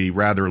is a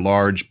rather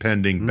large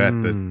pending bet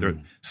that they're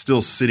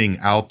still sitting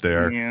out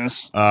there.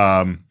 Yes.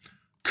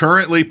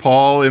 Currently,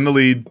 Paul in the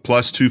lead,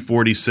 plus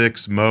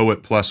 246. Mo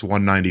at plus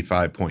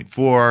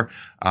 195.4.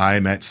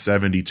 I'm at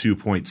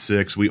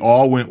 72.6. We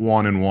all went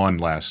 1-1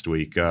 last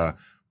week.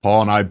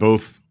 Paul and I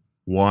both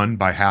won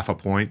by half a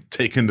point,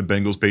 taking the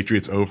Bengals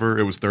Patriots over.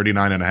 It was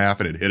 39.5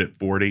 and it hit at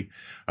 40.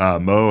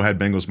 Mo had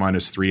Bengals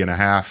minus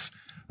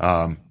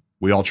 3.5.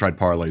 We all tried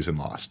parlays and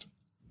lost.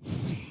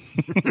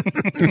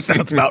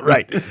 Sounds about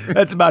right.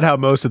 That's about how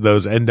most of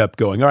those end up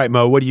going. All right,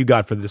 Mo, what do you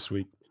got for this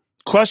week?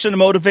 Question of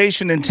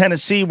motivation in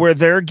Tennessee, where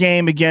their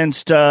game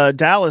against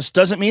Dallas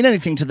doesn't mean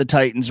anything to the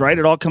Titans, right?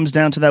 It all comes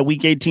down to that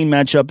Week 18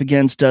 matchup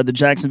against the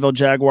Jacksonville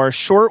Jaguars.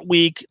 Short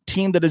week,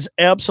 team that has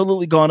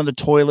absolutely gone to the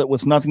toilet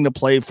with nothing to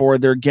play for.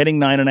 They're getting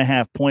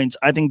 9.5 points.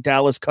 I think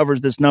Dallas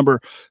covers this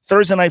number.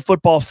 Thursday Night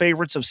Football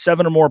favorites of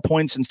 7 or more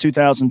points since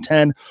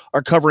 2010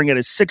 are covering at a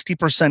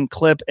 60%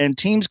 clip, and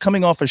teams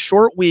coming off a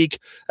short week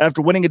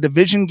after winning a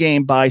division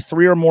game by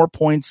 3 or more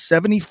points,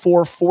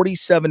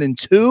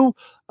 74-47-2.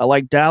 I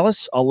like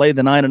Dallas. I'll lay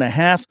the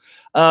 9.5.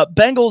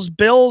 Bengals,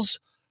 Bills.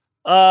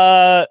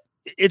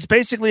 It's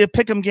basically a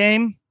pick'em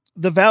game.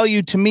 The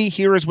value to me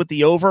here is with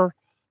the over.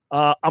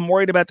 I'm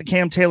worried about the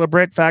Cam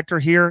Taylor-Britt factor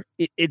here.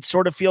 It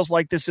sort of feels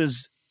like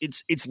it's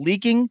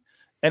leaking,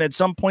 and at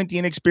some point the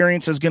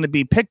inexperience is going to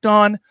be picked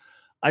on.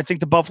 I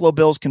think the Buffalo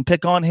Bills can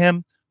pick on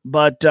him,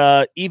 but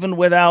even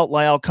without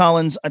Lyle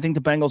Collins, I think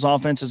the Bengals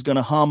offense is going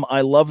to hum.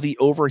 I love the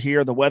over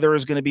here. The weather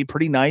is going to be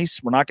pretty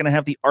nice. We're not going to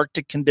have the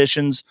Arctic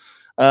conditions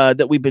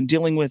that we've been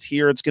dealing with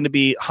here. It's going to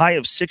be high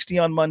of 60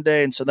 on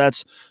Monday, and so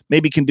that's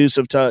maybe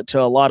conducive to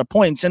a lot of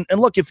points. And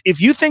look,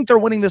 if you think they're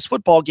winning this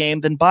football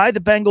game, then buy the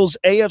Bengals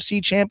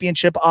AFC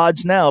Championship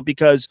odds now,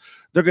 because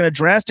they're going to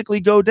drastically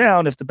go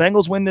down. If the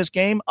Bengals win this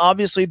game,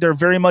 obviously they're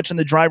very much in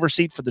the driver's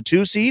seat for the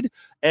 2 seed,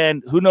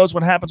 and who knows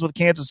what happens with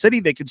Kansas City.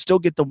 They could still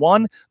get the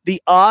 1.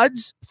 The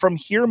odds from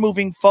here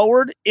moving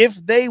forward, if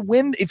they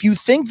win, if you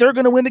think they're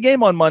going to win the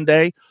game on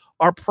Monday,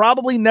 are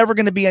probably never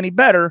going to be any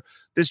better.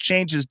 This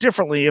changes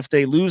differently if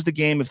they lose the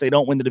game, if they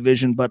don't win the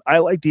division, but I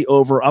like the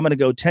over. I'm going to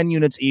go 10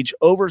 units each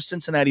over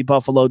Cincinnati,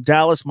 Buffalo,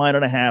 Dallas,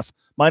 minus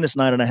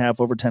 9.5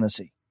 over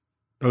Tennessee.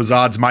 Those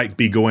odds might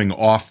be going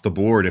off the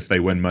board if they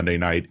win Monday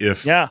night.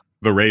 If the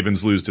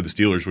Ravens lose to the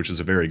Steelers, which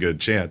is a very good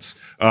chance.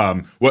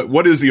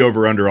 What is the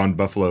over-under on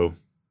Buffalo,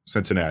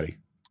 Cincinnati?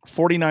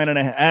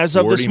 49.5. As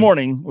of this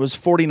morning, was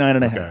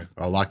 49.5. Okay,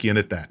 I'll lock you in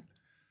at that.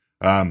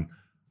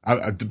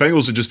 The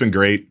Bengals have just been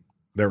great.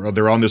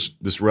 They're on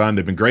this run.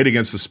 They've been great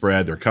against the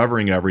spread. They're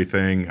covering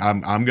everything.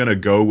 I'm going to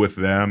go with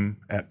them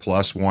at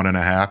plus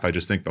 1.5. I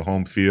just think the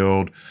home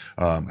field.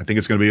 I think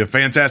it's going to be a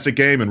fantastic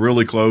game and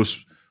really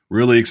close,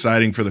 really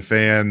exciting for the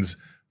fans.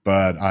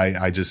 But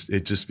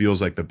it just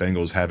feels like the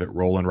Bengals have it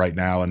rolling right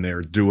now, and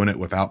they're doing it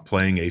without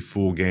playing a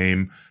full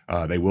game.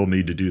 They will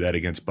need to do that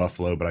against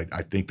Buffalo, but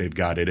I think they've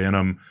got it in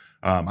them.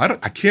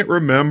 I can't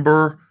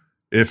remember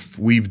if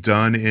we've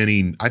done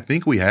any. I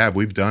think we have.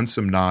 We've done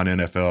some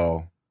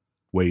non-NFL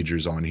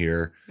wagers on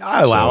here.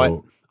 I'll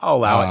allow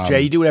it. Jay,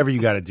 you do whatever you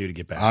got to do to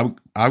get back.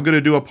 I'm going to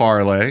do a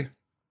parlay,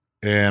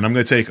 and I'm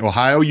going to take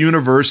Ohio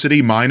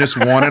University minus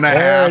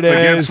 1.5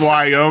 against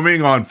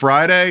Wyoming on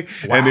Friday,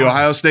 and the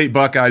Ohio State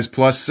Buckeyes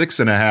plus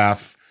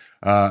 6.5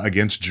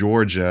 against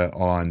Georgia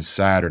on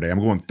Saturday. I'm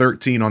going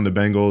 13 on the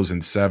Bengals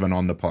and 7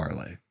 on the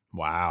parlay.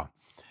 Wow.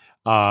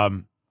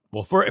 Well,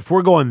 if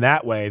we're going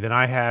that way, then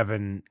I have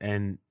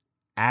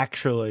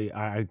actually,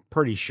 I'm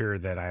pretty sure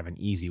that I have an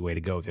easy way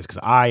to go with this, because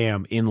I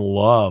am in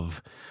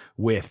love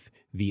with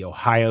the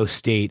Ohio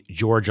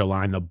State-Georgia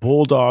line. The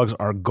Bulldogs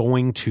are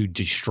going to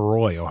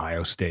destroy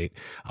Ohio State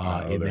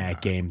in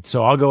that game.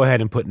 So I'll go ahead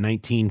and put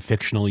 19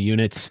 fictional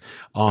units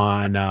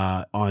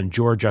on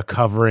Georgia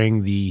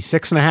covering the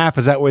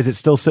 6.5. Is it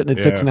still sitting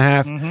at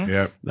 6.5? Mm-hmm.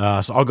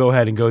 Yep. So I'll go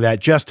ahead and go that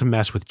just to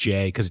mess with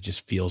Jay because it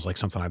just feels like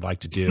something I'd like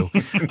to do.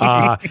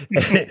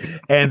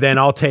 And then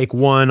I'll take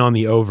 1 on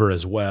the over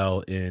as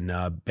well in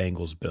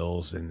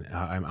Bengals-Bills. And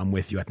I'm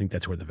with you. I think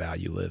that's where the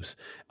value lives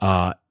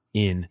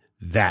in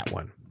that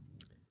one.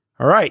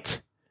 All right.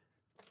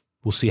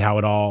 We'll see how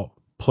it all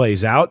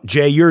plays out.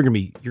 Jay, you're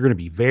gonna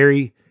be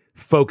very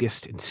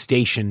focused and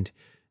stationed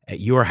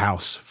at your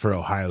house for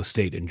Ohio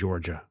State and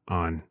Georgia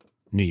on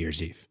New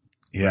Year's Eve.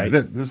 Yeah, right?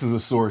 This is a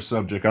sore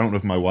subject. I don't know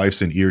if my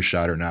wife's in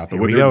earshot or not. But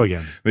Here we go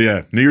again.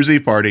 Yeah, New Year's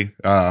Eve party.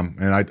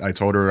 And I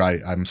told her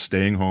I'm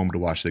staying home to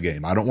watch the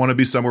game. I don't want to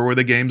be somewhere where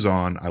the game's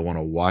on. I want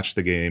to watch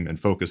the game and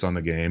focus on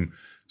the game.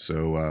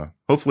 So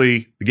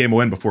hopefully the game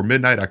will end before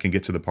midnight. I can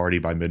get to the party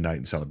by midnight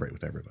and celebrate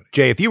with everybody.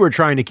 Jay, if you were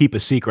trying to keep a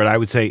secret, I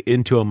would say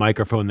into a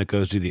microphone that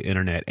goes to the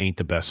internet ain't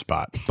the best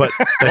spot. But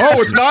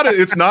it's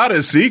not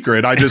a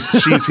secret.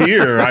 She's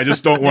here. I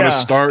just don't want to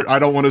start. I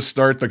don't want to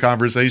start the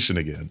conversation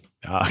again.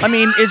 I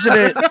mean, is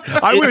it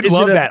I would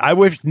love that. I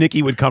wish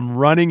Nikki would come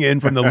running in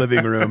from the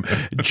living room,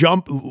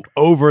 jump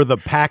over the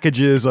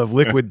packages of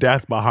liquid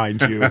death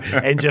behind you,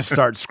 and just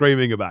start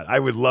screaming about it. I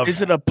would love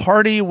Is it a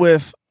party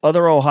with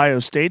other Ohio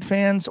State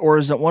fans, or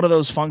is it one of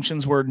those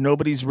functions where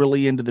nobody's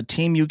really into the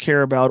team you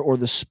care about or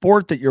the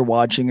sport that you're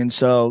watching? And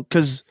so,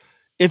 because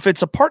if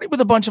it's a party with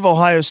a bunch of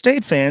Ohio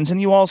State fans and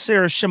you all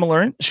share a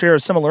similar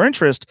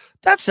interest,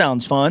 that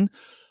sounds fun.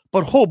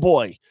 But oh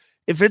boy,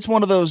 if it's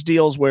one of those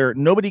deals where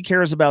nobody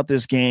cares about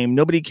this game,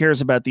 nobody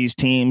cares about these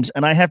teams,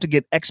 and I have to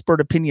get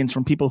expert opinions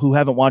from people who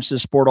haven't watched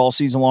this sport all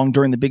season long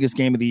during the biggest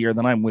game of the year,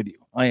 then I'm with you.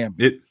 I am.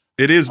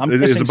 It is a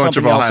bunch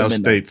of Ohio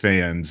State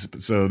fans,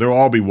 so they'll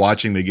all be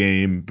watching the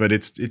game, but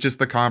it's just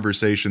the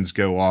conversations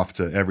go off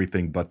to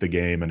everything but the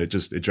game, and it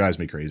drives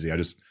me crazy. I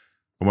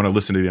want to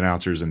listen to the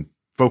announcers and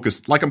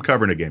focus like I'm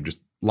covering a game, just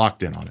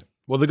locked in on it.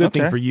 Well, the good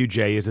thing for you,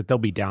 Jay, is that they'll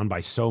be down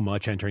by so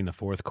much entering the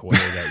fourth quarter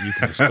that you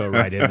can just go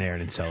right in there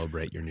and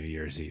celebrate your New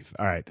Year's Eve.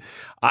 All right,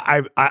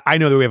 I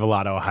know that we have a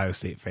lot of Ohio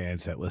State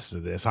fans that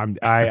listen to this.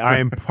 I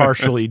am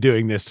partially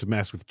doing this to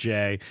mess with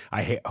Jay.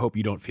 I hope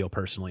you don't feel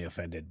personally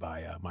offended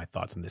by my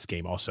thoughts on this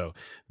game. Also,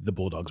 the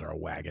Bulldogs are a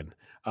wagon.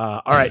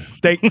 All right,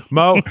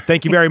 Mo.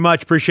 Thank you very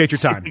much. Appreciate your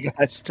time. See you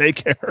guys, take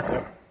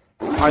care.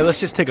 All right,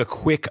 let's just take a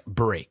quick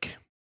break.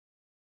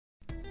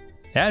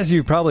 As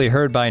you've probably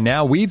heard by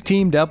now, we've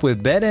teamed up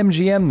with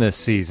BetMGM this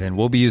season.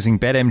 We'll be using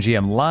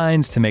BetMGM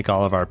lines to make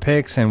all of our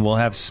picks, and we'll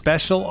have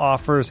special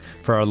offers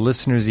for our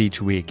listeners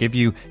each week. If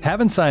you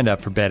haven't signed up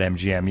for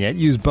BetMGM yet,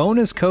 use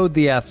bonus code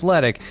The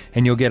Athletic,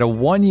 and you'll get a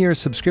 1-year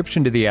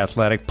subscription to The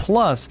Athletic,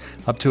 plus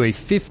up to a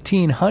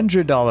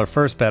 $1,500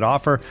 first bet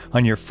offer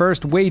on your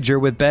first wager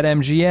with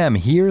BetMGM.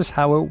 Here's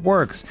how it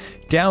works.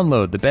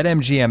 Download the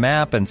BetMGM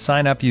app and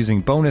sign up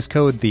using bonus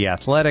code The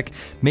Athletic.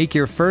 Make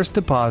your first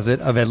deposit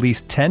of at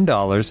least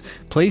 $10.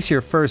 Place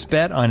your first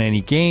bet on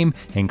any game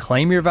and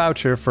claim your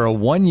voucher for a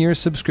 1-year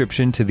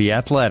subscription to The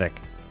Athletic.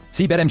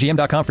 See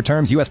BetMGM.com for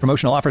terms. U.S.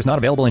 promotional offers not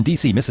available in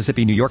D.C.,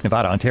 Mississippi, New York,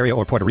 Nevada, Ontario,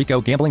 or Puerto Rico.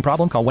 Gambling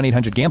problem? Call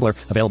 1-800-GAMBLER.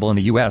 Available in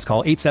the U.S.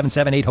 Call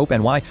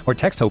 877-8-HOPE-NY or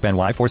text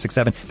HOPE-NY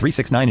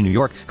 467-369 in New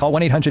York. Call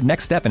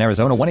 1-800-NEXT-STEP in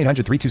Arizona.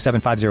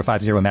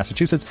 1-800-327-5050 in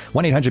Massachusetts.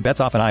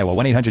 1-800-BETS-OFF in Iowa.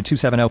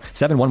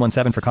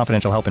 1-800-270-7117 for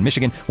confidential help in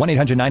Michigan.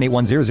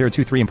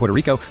 1-800-981-0023 in Puerto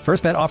Rico.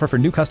 First bet offer for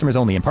new customers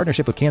only in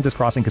partnership with Kansas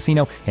Crossing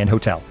Casino and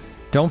Hotel.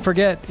 Don't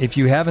forget, if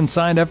you haven't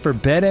signed up for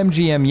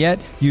BetMGM yet,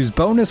 use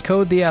bonus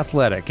code The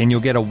Athletic, and you'll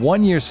get a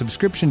 1-year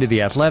subscription to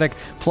The Athletic,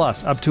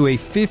 plus up to a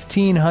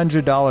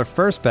 $1,500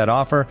 first bet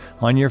offer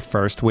on your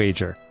first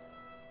wager.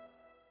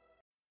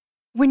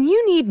 When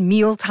you need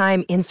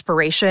mealtime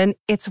inspiration,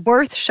 it's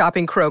worth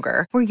shopping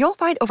Kroger, where you'll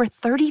find over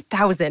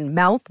 30,000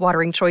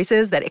 mouth-watering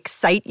choices that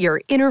excite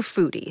your inner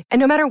foodie. And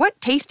no matter what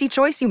tasty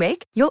choice you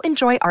make, you'll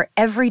enjoy our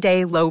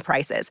everyday low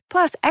prices,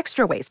 plus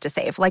extra ways to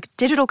save, like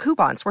digital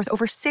coupons worth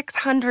over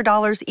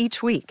 $600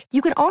 each week.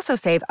 You can also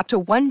save up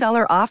to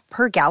 $1 off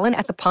per gallon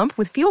at the pump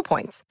with fuel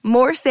points.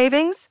 More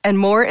savings and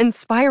more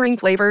inspiring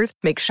flavors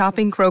make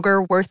shopping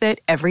Kroger worth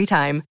it every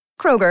time.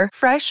 Kroger,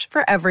 fresh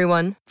for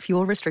everyone.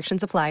 Fuel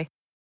restrictions apply.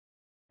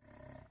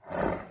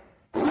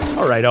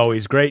 All right,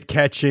 always great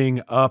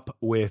catching up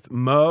with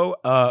Mo.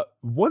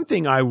 One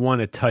thing I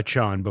want to touch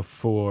on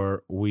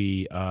before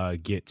we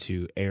get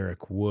to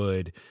Eric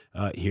Wood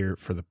here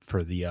for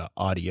the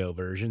audio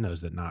version,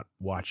 those that are not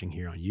watching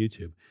here on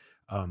YouTube.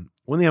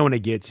 One thing I want to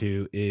get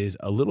to is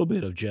a little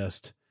bit of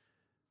just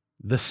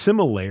the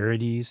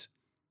similarities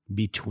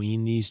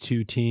between these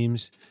two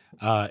teams.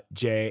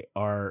 Jay,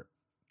 are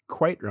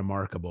quite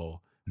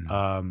remarkable.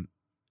 I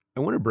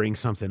want to bring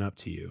something up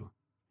to you.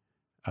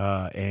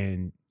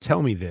 And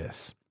tell me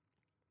this.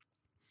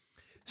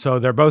 So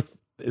the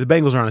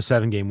Bengals are on a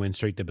 7-game win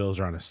streak. The Bills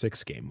are on a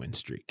 6-game win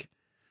streak.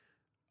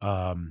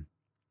 I'm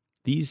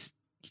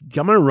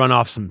going to run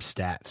off some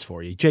stats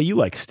for you. Jay, you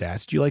like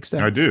stats. Do you like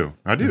stats? I do.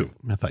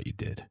 I thought you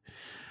did.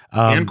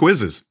 And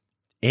quizzes.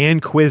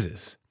 And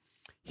quizzes.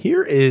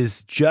 Here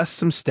is just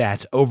some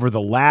stats over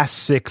the last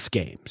 6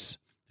 games,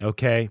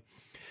 okay?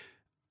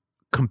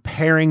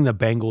 Comparing the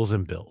Bengals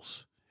and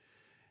Bills.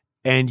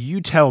 And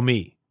you tell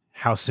me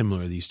how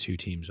similar these two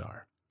teams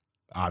are.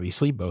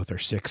 Obviously, both are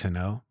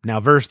 6-0. Now,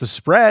 versus the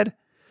spread,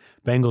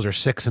 Bengals are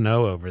 6-0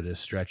 over this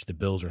stretch. The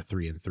Bills are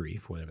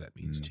 3-3, for whatever that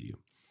means to you.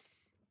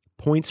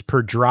 Points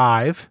per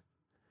drive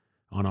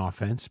on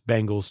offense,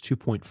 Bengals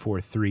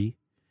 2.43,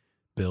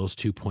 Bills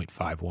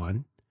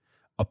 2.51.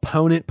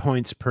 Opponent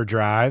points per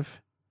drive,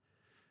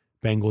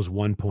 Bengals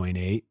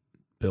 1.8,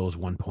 Bills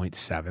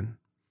 1.7.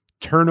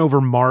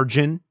 Turnover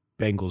margin,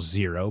 Bengals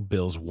 0,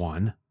 Bills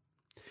 1.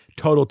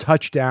 Total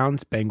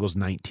touchdowns, Bengals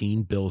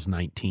 19, Bills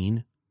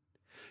 19.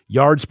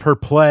 Yards per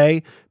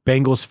play,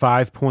 Bengals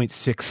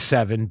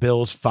 5.67,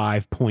 Bills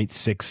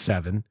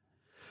 5.67.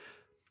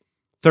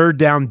 Third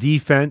down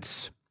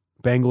defense,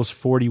 Bengals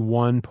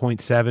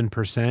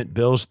 41.7%,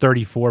 Bills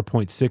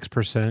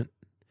 34.6%.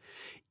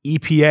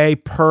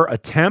 EPA per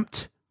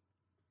attempt,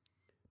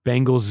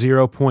 Bengals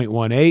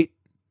 0.18,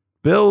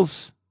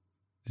 Bills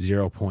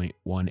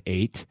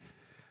 0.18.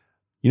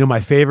 You know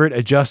my favorite,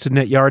 adjusted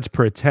net yards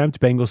per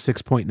attempt, Bengals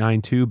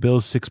 6.92,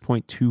 Bills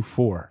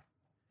 6.24.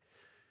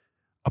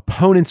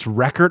 Opponents'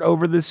 record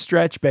over this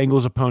stretch,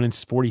 Bengals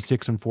opponents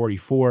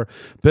 46-44,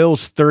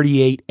 Bills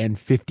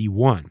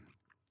 38-51.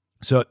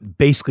 So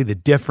basically the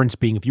difference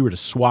being if you were to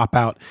swap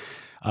out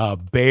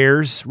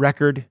Bears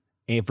record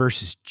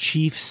versus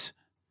Chiefs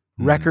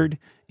record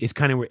is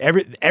kind of where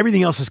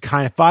everything else is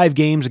kind of 5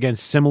 games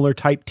against similar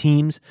type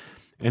teams.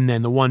 And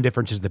then the one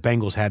difference is the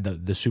Bengals had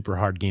the super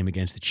hard game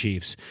against the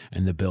Chiefs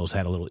and the Bills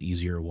had a little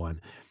easier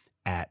one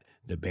at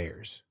the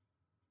Bears.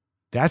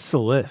 That's the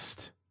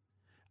list.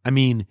 I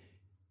mean,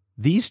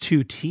 these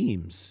two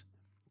teams,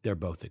 they're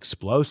both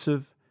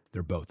explosive.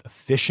 They're both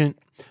efficient.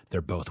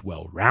 They're both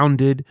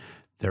well-rounded.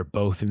 They're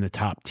both in the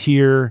top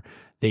tier.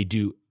 They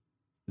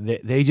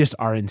just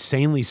are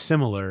insanely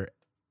similar.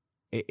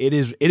 It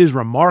is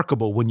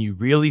remarkable when you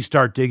really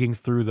start digging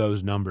through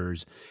those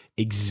numbers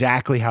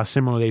exactly how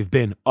similar they've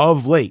been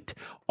of late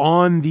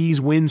on these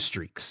win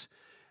streaks.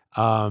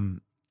 There's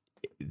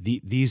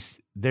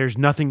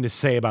nothing to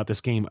say about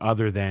this game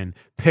other than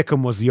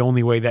Pick'em was the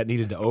only way that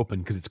needed to open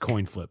because it's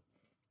coin flip.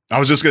 I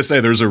was just going to say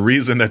there's a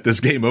reason that this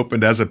game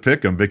opened as a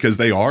Pick'em because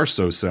they are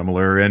so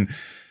similar. And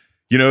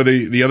you know,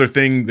 the other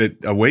thing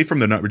that away from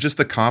the number, just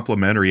the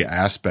complementary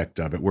aspect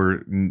of it,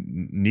 where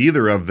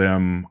neither of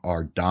them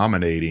are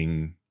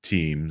dominating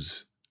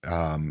teams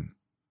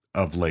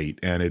of late.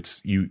 And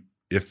it's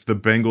if the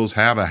Bengals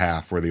have a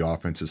half where the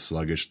offense is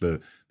sluggish,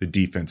 the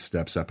defense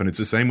steps up. And it's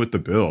the same with the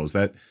Bills,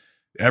 that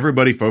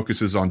everybody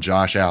focuses on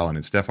Josh Allen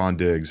and Stephon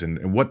Diggs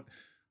and what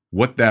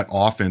that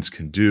offense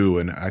can do.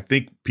 And I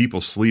think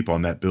people sleep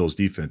on that Bills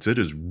defense. It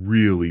is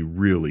really,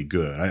 really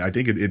good. I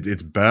think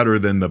it's better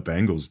than the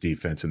Bengals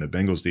defense, and the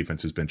Bengals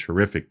defense has been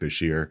terrific this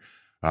year.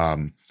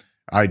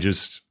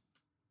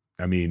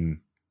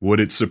 Would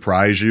it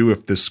surprise you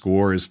if the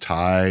score is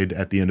tied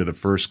at the end of the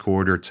first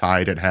quarter,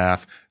 tied at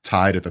half,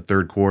 tied at the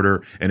third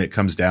quarter, and it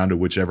comes down to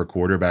whichever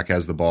quarterback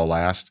has the ball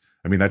last?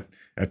 I mean, that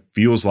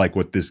feels like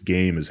what this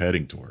game is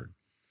heading toward.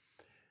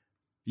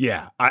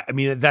 Yeah.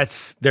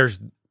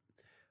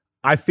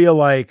 I feel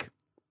like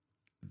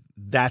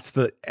that's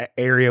the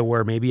area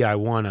where maybe I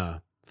want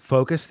to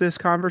focus this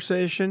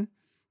conversation,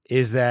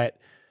 is that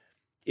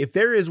if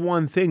there is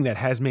one thing that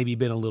has maybe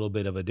been a little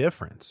bit of a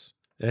difference,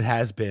 it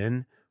has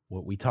been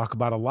what we talk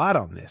about a lot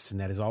on this, and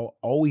that is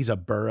always a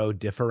Burrow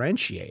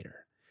differentiator.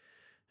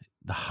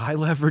 The high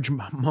leverage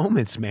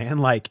moments, man,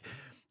 like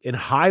in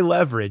high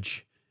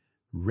leverage,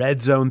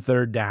 red zone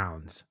third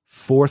downs,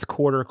 fourth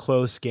quarter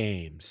close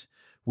games,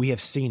 we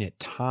have seen it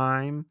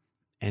time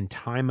and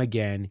time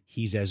again.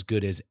 He's as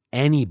good as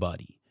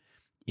anybody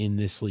in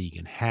this league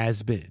and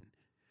has been.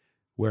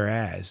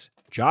 Whereas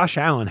Josh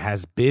Allen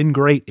has been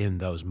great in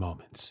those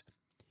moments.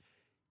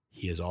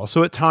 He has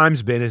also at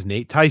times been, as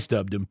Nate Tice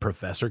dubbed him,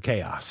 Professor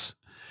Chaos.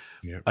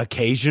 Yep.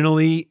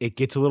 Occasionally it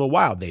gets a little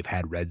wild. They've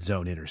had red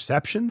zone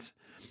interceptions.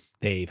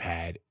 They've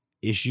had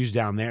issues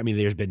down there. I mean,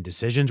 there's been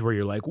decisions where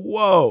you're like,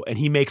 whoa, and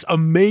he makes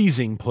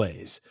amazing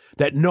plays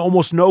that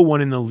almost no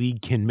one in the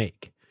league can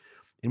make.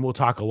 And we'll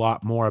talk a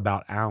lot more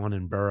about Allen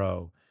and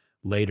Burrow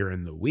later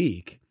in the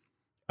week.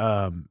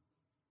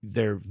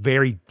 They're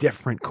very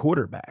different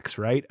quarterbacks,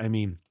 right? I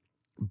mean,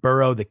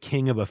 Burrow, the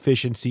king of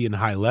efficiency and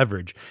high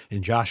leverage,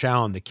 and Josh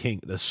Allen, the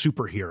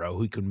superhero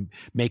who can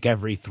make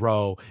every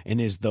throw and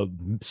is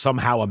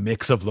somehow a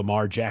mix of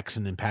Lamar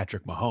Jackson and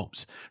Patrick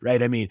Mahomes,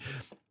 right? I mean,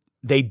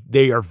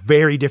 they are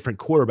very different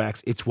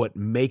quarterbacks. It's what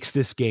makes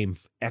this game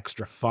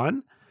extra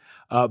fun.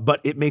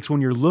 But it makes,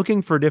 when you're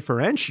looking for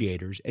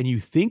differentiators and you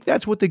think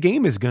that's what the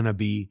game is going to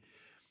be,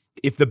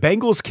 if the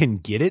Bengals can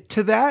get it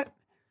to that,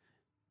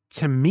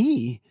 to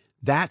me,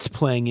 that's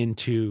playing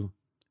into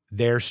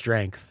their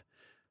strength,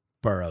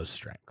 Burrow's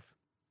strength.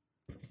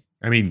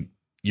 I mean,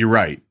 you're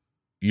right.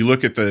 You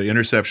look at the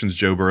interceptions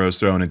Joe Burrow's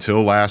thrown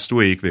until last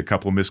week, the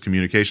couple of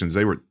miscommunications,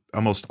 they were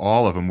almost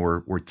all of them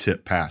were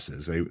tip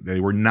passes. They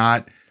were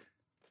not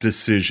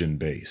decision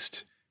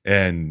based.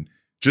 And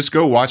just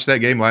go watch that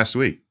game last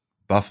week,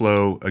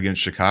 Buffalo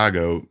against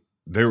Chicago.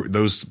 There,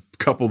 those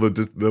couple of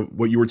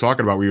what you were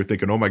talking about, where you're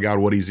thinking, oh my God,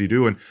 what is he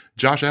doing?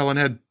 Josh Allen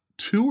had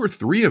 2 or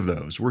 3 of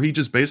those where he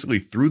just basically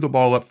threw the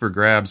ball up for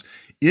grabs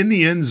in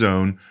the end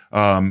zone.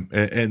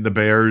 And the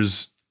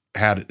Bears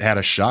had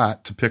a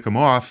shot to pick him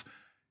off.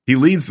 He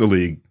leads the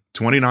league,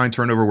 29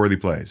 turnover worthy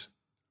plays,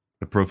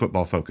 the Pro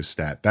Football Focus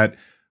stat. That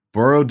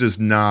Burrow does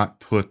not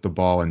put the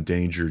ball in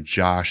danger.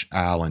 Josh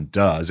Allen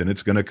does. And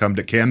it's going to come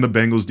to, can the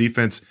Bengals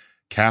defense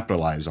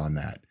capitalize on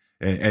that?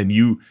 And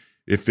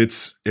if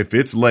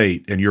it's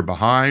late and you're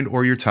behind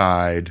or you're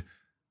tied,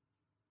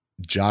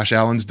 Josh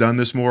Allen's done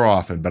this more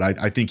often, but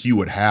I think you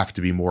would have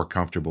to be more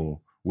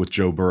comfortable with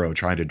Joe Burrow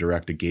trying to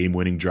direct a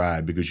game-winning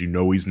drive, because you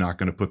know he's not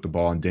going to put the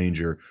ball in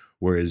danger,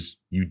 whereas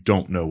you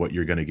don't know what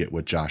you're going to get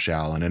with Josh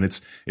Allen. And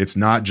it's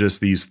not just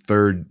these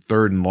third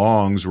and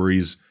longs where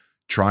he's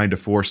trying to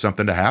force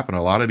something to happen.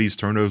 A lot of these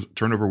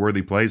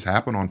turnover-worthy plays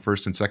happen on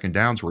first and second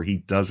downs where he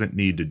doesn't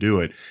need to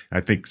do it. And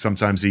I think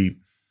sometimes he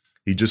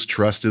just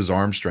trusts his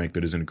arm strength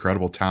and his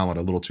incredible talent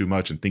a little too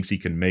much and thinks he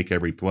can make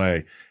every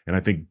play. And I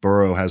think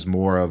Burrow has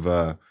more of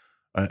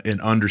an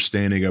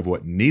understanding of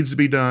what needs to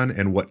be done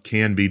and what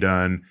can be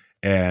done.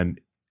 And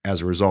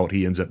as a result,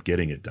 he ends up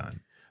getting it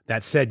done.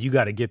 That said, you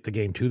got to get the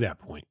game to that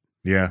point.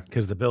 Yeah.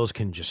 Because the Bills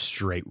can just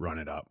straight run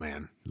it up,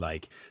 man.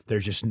 Like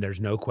there's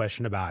no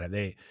question about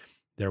it.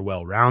 They're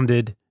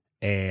well-rounded,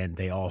 and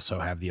they also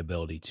have the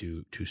ability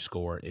to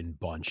score in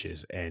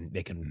bunches, and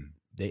they can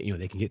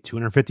get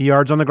 250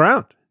 yards on the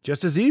ground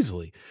just as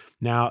easily.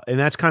 Now, and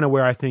that's kind of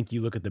where I think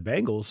you look at the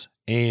Bengals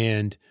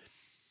and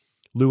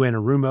Lou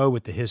Anarumo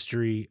with the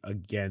history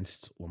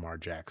against Lamar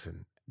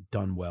Jackson,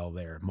 done well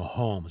there.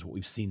 Mahomes, what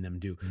we've seen them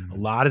do. A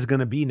lot is going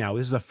to be now.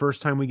 This is the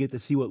first time we get to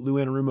see what Lou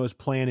Anarumo's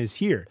plan is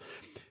here.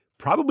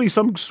 Probably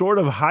some sort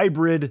of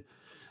hybrid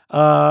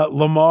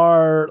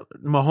Lamar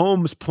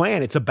Mahomes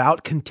plan. It's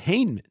about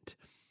containment.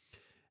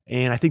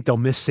 And I think they'll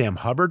miss Sam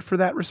Hubbard for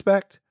that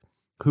respect,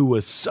 who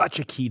was such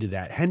a key to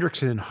that.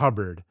 Hendrickson and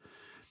Hubbard,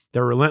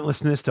 their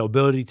relentlessness, their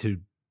ability to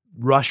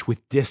rush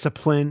with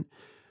discipline,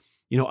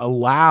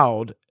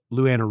 allowed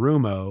Lou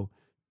Anarumo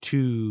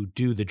to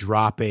do the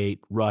drop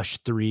 8, rush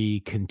 3,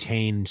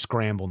 contain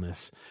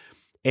scrambleness.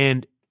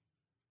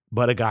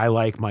 But a guy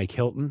like Mike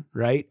Hilton,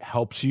 right,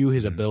 helps you,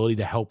 his ability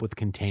to help with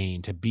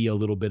contain, to be a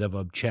little bit of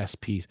a chess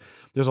piece.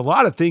 There's a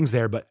lot of things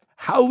there, but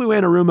how Lou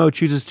Anarumo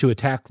chooses to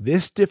attack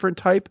this different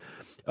type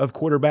of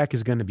quarterback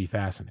is going to be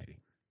fascinating.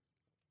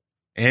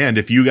 And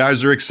if you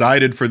guys are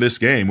excited for this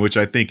game, which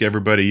I think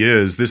everybody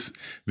is,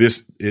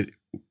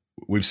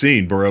 we've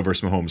seen Burrow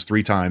versus Mahomes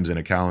 3 times in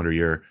a calendar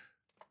year.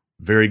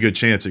 Very good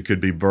chance it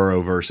could be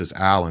Burrow versus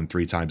Allen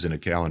 3 times in a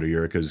calendar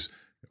year, because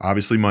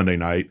obviously Monday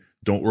night,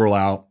 don't rule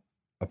out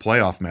a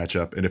playoff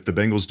matchup. And if the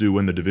Bengals do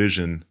win the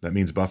division, that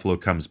means Buffalo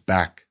comes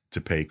back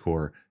to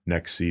Paycor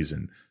next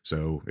season.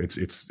 So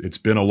it's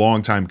been a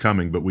long time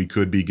coming, but we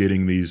could be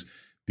getting these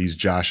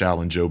Josh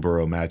Allen, Joe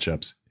Burrow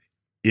matchups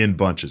in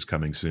bunches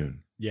coming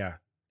soon. Yeah.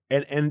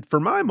 And for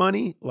my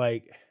money,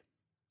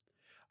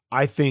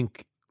 I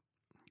think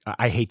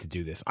I hate to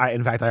do this.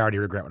 In fact, I already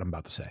regret what I'm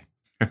about to say.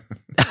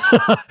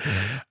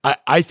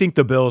 I think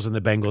the Bills and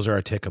the Bengals are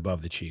a tick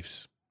above the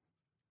Chiefs.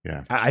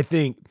 Yeah. I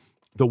think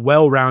the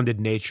well-rounded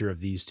nature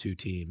of these two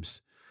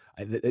teams,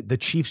 the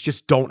Chiefs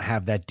just don't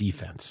have that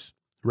defense,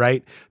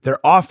 right? Their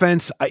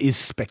offense is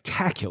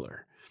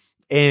spectacular.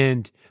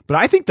 But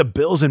I think the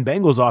Bills and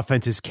Bengals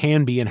offenses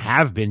can be and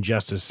have been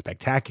just as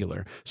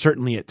spectacular,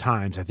 certainly at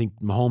times. I think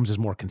Mahomes is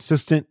more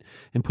consistent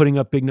in putting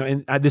up big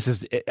numbers. I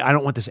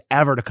don't want this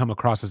ever to come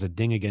across as a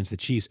ding against the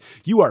Chiefs.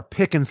 You are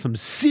picking some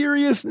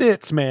serious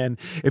nits, man,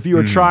 if you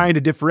are trying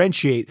to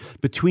differentiate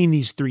between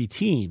these 3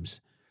 teams.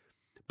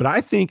 But I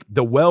think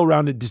the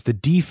well-rounded, just the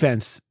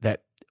defense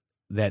that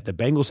the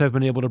Bengals have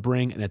been able to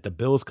bring and that the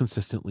Bills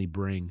consistently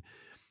bring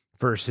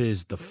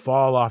versus the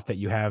fall off that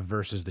you have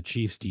versus the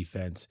Chiefs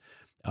defense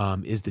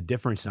is the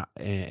difference.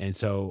 And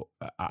so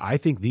I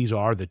think these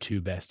are the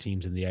 2 best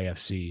teams in the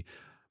AFC,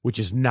 which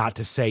is not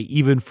to say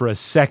even for a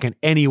second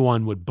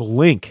anyone would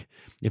blink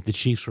if the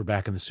Chiefs were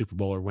back in the Super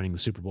Bowl or winning the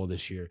Super Bowl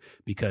this year,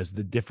 because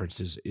the difference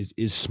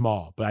is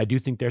small. But I do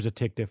think there's a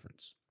tick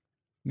difference.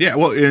 Yeah,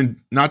 well,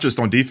 and not just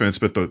on defense,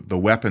 but the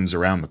weapons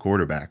around the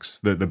quarterbacks.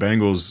 The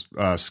Bengals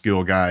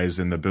skill guys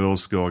and the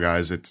Bills skill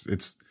guys.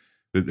 It's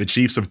the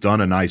Chiefs have done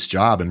a nice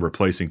job in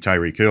replacing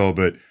Tyreek Hill,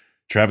 but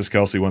Travis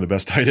Kelce, one of the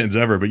best tight ends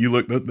ever. But you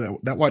look,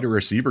 that wide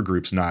receiver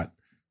group's not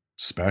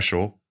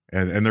special,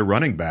 and their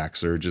running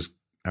backs are just.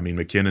 I mean,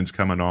 McKinnon's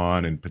coming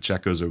on, and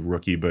Pacheco's a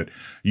rookie, but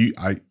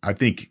I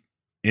think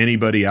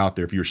anybody out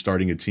there, if you're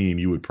starting a team,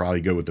 you would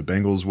probably go with the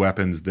Bengals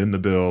weapons, then the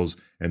Bills,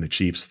 and the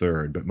Chiefs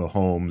third. But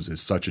Mahomes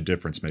is such a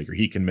difference maker.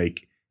 He can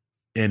make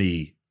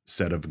any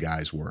set of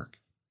guys work.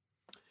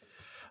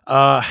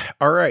 All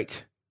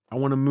right. I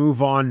want to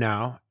move on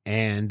now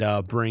and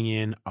bring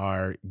in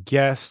our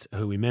guest,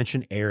 who we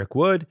mentioned, Eric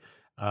Wood,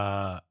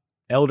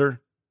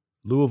 elder,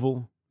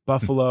 Louisville,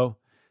 Buffalo,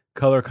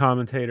 color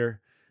commentator,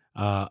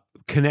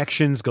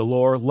 connections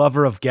galore,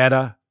 lover of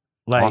Geta,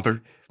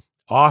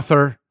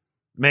 author.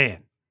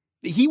 Man,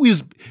 he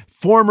was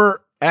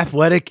former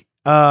athletic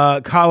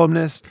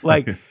columnist.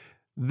 Like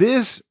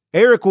this,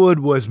 Eric Wood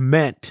was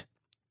meant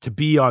to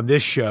be on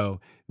this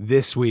show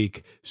this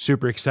week.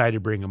 Super excited to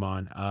bring him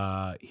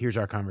on. Here's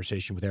our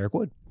conversation with Eric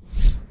Wood.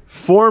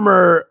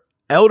 Former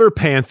Elder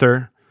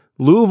Panther,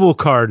 Louisville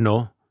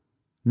Cardinal,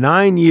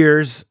 9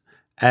 years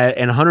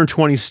and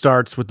 120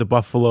 starts with the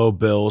Buffalo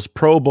Bills,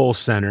 Pro Bowl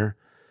center,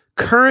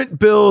 current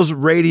Bills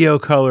radio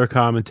color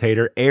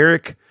commentator,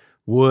 Eric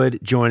Wood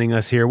joining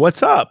us here.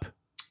 What's up?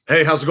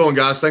 Hey, how's it going,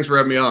 guys? Thanks for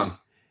having me on.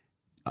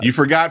 You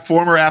forgot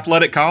former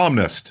athletic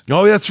columnist.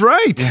 Oh, that's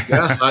right.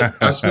 Yeah,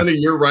 I spent a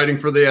year writing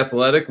for The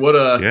Athletic. What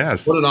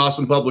an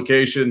awesome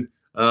publication.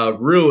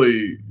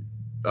 Really,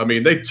 I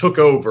mean, they took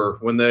over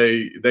when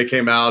they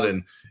came out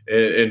and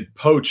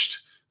poached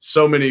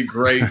so many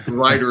great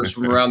writers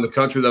from around the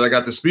country that I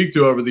got to speak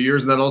to over the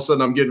years. And then all of a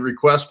sudden I'm getting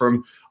requests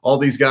from all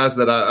these guys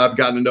that I've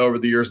gotten to know over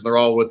the years, and they're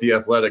all with The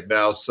Athletic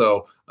now.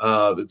 So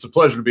it's a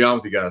pleasure to be on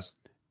with you guys.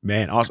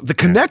 Man, awesome. The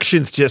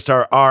connections just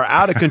are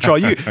out of control.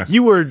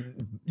 You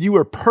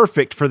were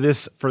perfect for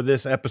this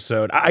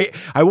episode.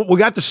 We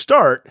got to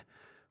start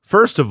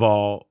first of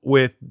all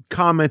with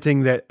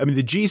commenting that, I mean,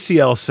 the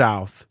GCL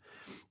South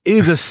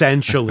is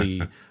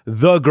essentially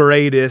the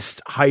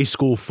greatest high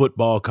school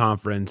football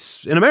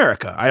conference in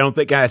America. I don't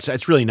think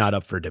that's really not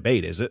up for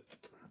debate, is it?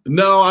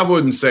 No, I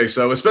wouldn't say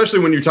so, especially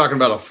when you're talking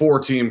about a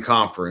 4-team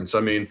conference.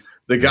 I mean,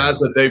 the guys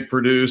that they've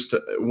produced,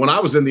 when I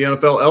was in the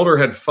NFL, Elder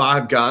had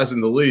 5 guys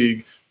in the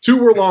league. 2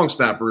 were long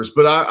snappers,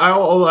 but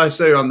all I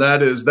say on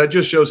that is that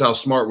just shows how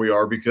smart we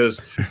are,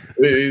 because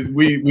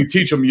we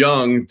teach them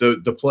young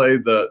to play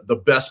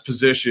the best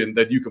position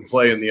that you can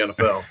play in the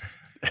NFL.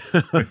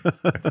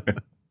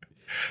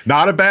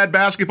 Not a bad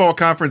basketball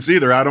conference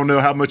either. I don't know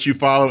how much you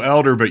follow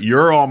Elder, but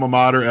your alma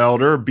mater,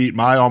 Elder, beat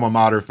my alma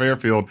mater,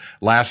 Fairfield,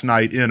 last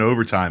night in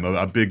overtime,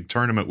 a big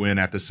tournament win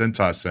at the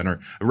Cintas Center,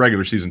 a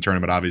regular season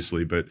tournament,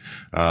 obviously. But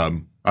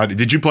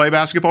did you play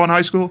basketball in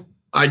high school?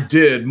 I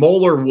did.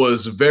 Moeller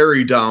was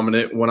very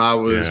dominant when I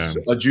was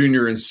a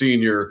junior and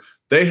senior.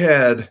 They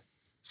had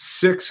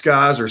 6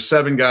 guys or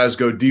 7 guys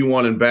go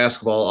D1 in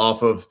basketball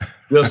off of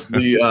just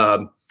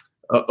the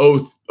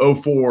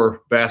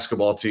 04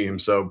 basketball team.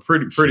 So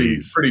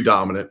pretty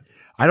dominant.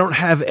 I don't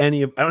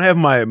have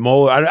my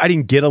Moeller. I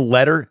didn't get a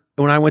letter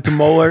when I went to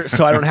Moeller,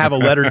 so I don't have a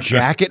letter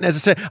jacket. And as I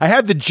said, I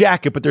have the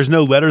jacket, but there's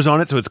no letters on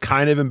it, so it's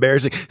kind of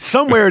embarrassing.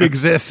 Somewhere it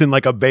exists in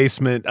like a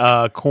basement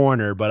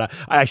corner, but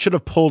I should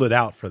have pulled it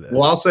out for this.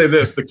 Well, I'll say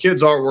this: the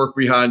kid's artwork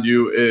behind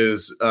you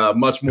is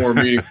much more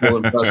meaningful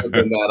and impressive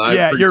than that.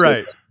 Yeah, you're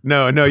right.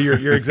 No,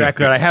 you're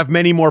exactly right. I have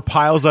many more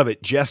piles of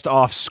it just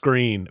off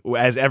screen,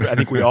 I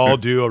think we all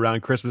do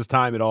around Christmas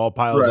time. It all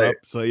piles up.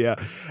 So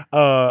yeah,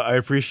 I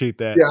appreciate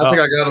that. Yeah, I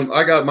think I got them.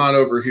 I got mine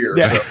over here.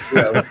 Yeah.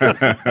 So,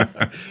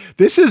 yeah.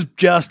 This is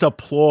just a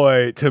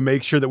ploy to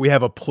make sure that we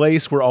have a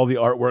place where all the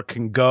artwork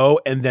can go,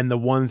 and then the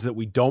ones that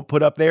we don't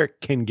put up there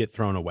can get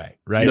thrown away,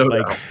 right? No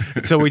doubt.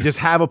 So we just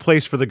have a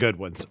place for the good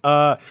ones.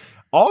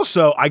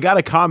 Also, I got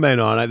a comment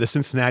on it. The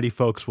Cincinnati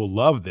folks will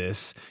love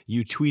this.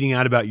 You tweeting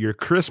out about your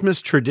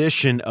Christmas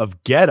tradition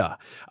of Geta.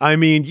 I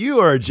mean, you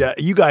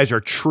guys are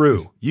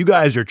true. You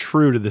guys are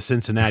true to the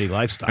Cincinnati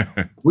lifestyle.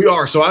 We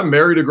are. So I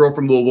married a girl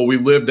from Louisville. We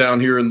live down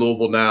here in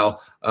Louisville now.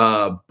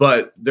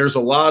 But there's a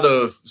lot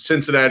of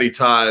Cincinnati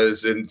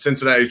ties and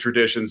Cincinnati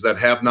traditions that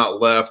have not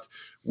left.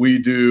 We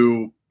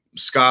do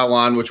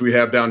skyline, which we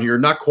have down here,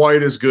 not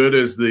quite as good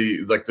as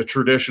the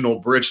traditional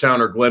Bridgetown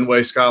or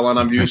Glenway skyline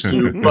I'm used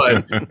to,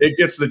 but it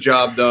gets the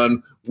job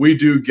done. We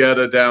do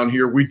Geta down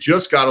here. We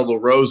just got a La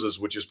Rosa's,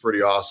 which is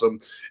pretty awesome.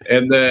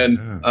 And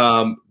then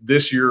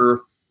this year,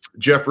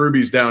 Jeff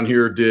Ruby's down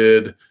here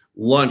did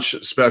lunch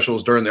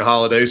specials during the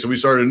holidays. So we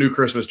started a new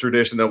Christmas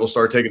tradition that we'll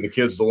start taking the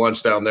kids to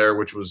lunch down there,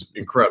 which was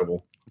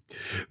incredible.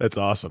 That's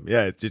awesome.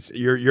 Yeah, it's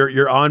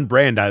you're on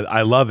brand.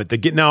 I love it.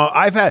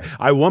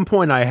 At one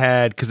point I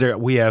had, because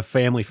we have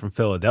family from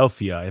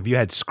Philadelphia. Have you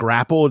had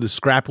Scrapple? Does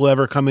Scrapple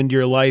ever come into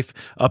your life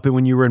up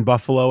when you were in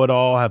Buffalo at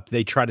all? Have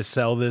they tried to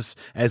sell this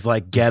as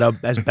like Geta,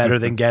 as better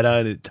than Geta,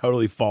 and it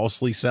totally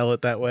falsely sell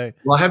it that way?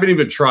 Well, I haven't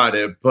even tried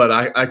it, but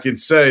I can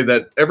say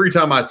that every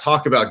time I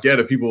talk about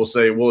Geta, people will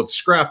say, well, it's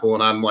Scrapple.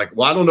 And I'm like,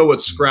 well, I don't know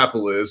what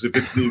Scrapple is. If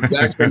it's the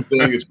exact same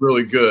thing, it's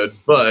really good.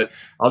 But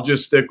I'll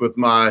just stick with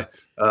my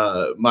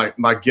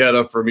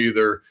Geta from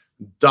either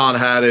Don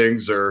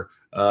Haddings or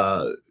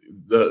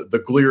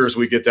the Glears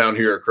we get down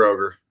here at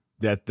Kroger.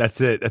 That's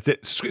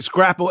it.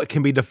 Scrapple, it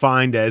can be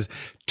defined as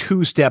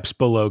 2 steps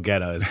below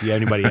Geta. If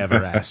anybody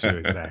ever asks you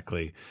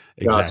exactly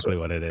Gotcha.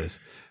 What it is.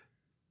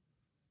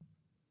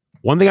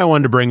 One thing I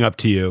wanted to bring up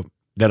to you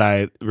that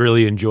I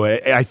really enjoy,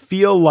 I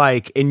feel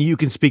like, and you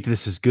can speak to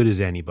this as good as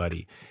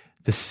anybody,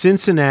 the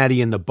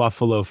Cincinnati and the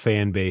Buffalo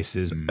fan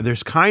bases,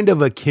 there's kind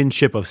of a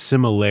kinship of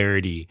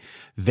similarity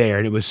there.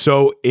 And it was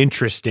so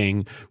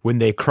interesting when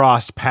they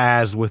crossed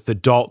paths with the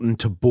Dalton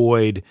to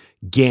Boyd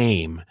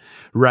game,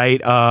 right?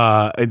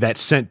 That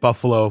sent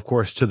Buffalo, of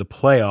course, to the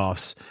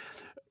playoffs.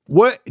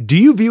 What do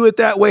you view it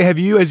that way? Have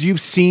you, as you've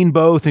seen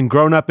both and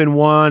grown up in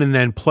one and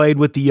then played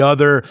with the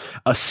other,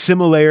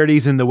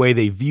 similarities in the way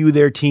they view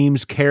their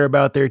teams, care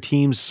about their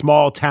teams,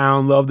 small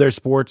town, love their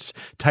sports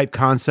type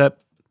concept?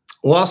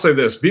 Well, I'll say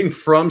this, being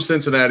from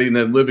Cincinnati and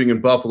then living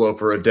in Buffalo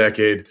for a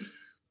decade,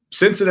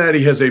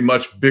 Cincinnati has a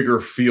much bigger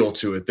feel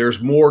to it. There's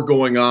more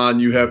going on.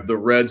 You have the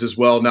Reds as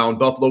well. Now in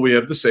Buffalo, we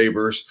have the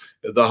Sabres,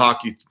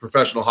 the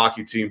professional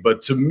hockey team.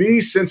 But to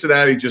me,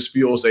 Cincinnati just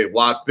feels a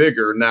lot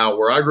bigger. Now,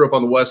 where I grew up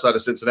on the west side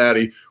of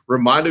Cincinnati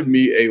reminded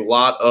me a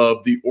lot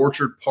of the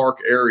Orchard Park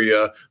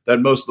area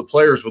that most of the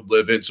players would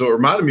live in. So it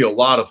reminded me a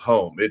lot of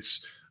home.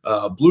 It's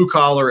a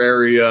blue-collar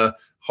area,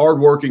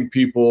 hardworking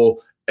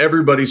people.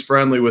 Everybody's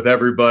friendly with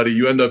everybody.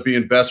 You end up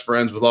being best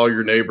friends with all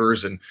your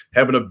neighbors and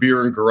having a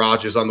beer in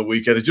garages on the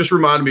weekend. It just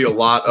reminded me a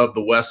lot of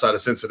the west side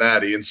of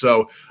Cincinnati. And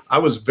so I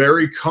was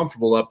very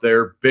comfortable up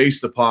there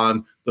based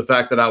upon the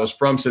fact that I was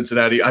from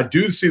Cincinnati. I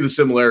do see the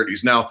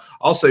similarities. Now,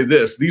 I'll say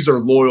this. These are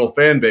loyal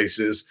fan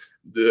bases.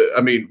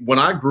 I mean, when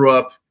I grew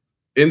up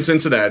in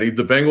Cincinnati,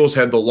 the Bengals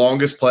had the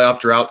longest playoff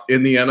drought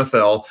in the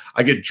NFL.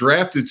 I get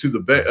drafted to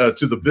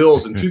the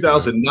Bills in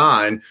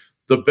 2009.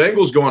 The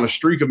Bengals go on a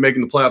streak of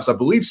making the playoffs, I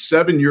believe,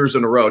 7 years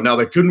in a row. Now,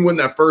 they couldn't win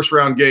that first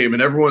round game,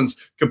 and everyone's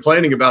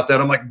complaining about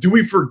that. I'm like, do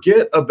we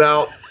forget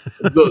about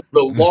the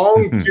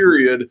long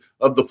period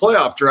of the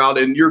playoff drought?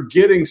 And you're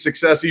getting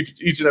success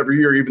each and every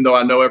year, even though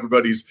I know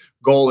everybody's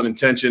goal and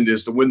intention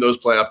is to win those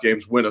playoff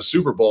games, win a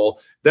Super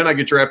Bowl. Then I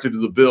get drafted to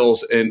the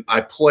Bills, and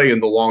I play in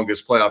the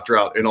longest playoff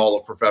drought in all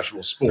of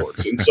professional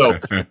sports. And so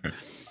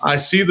I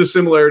see the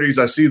similarities.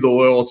 I see the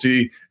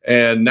loyalty.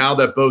 And now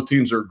that both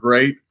teams are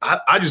great,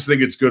 I just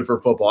think it's good for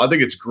football. I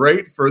think it's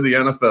great for the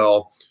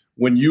NFL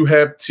when you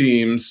have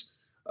teams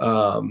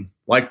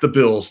like the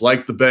Bills,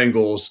 like the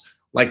Bengals,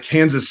 like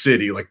Kansas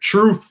City, like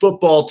true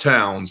football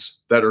towns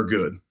that are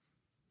good.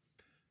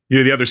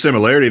 The other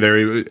similarity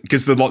there,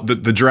 because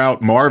the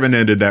drought, Marvin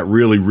ended that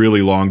really,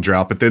 really long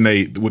drought, but then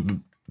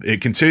it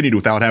continued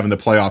without having the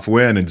playoff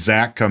win, and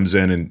Zach comes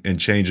in and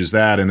changes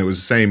that. And it was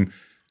the same.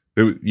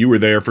 You were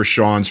there for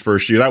Sean's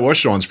first year. That was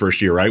Sean's first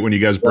year, right? When you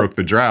guys broke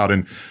the drought.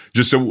 And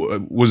just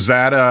was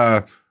that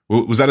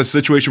a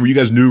situation where you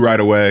guys knew right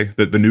away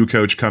that the new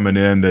coach coming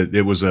in, that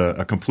it was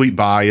a complete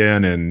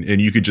buy-in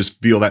and you could just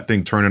feel that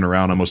thing turning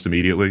around almost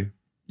immediately?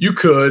 You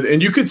could,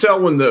 and you could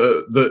tell when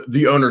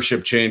the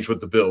ownership changed with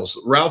the Bills.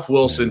 Ralph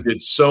Wilson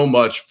did so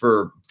much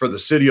for the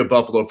city of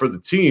Buffalo, for the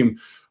team.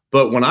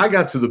 But when I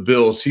got to the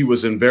Bills, he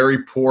was in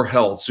very poor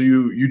health. So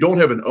you don't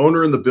have an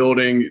owner in the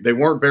building. They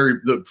weren't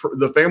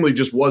the family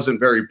just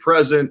wasn't very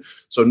present.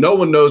 So no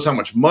one knows how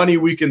much money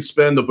we can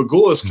spend. The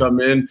Bagulas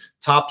come in,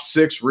 top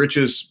 6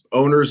 richest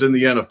owners in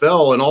the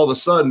NFL. And all of a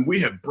sudden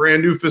we have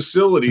brand new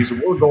facilities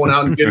and we're going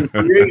out and getting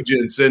free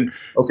agents. And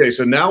okay,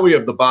 so now we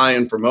have the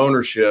buy-in from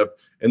ownership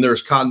and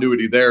there's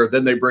continuity there.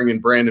 Then they bring in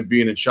Brandon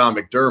Beane and Sean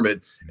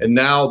McDermott. And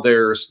now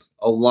there's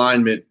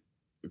alignment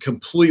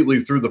completely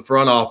through the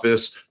front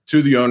office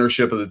to the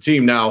ownership of the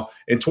team. Now,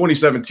 in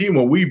 2017,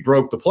 when we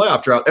broke the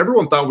playoff drought,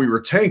 everyone thought we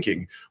were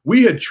tanking.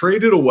 We had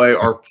traded away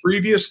our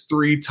previous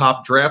 3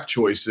 top draft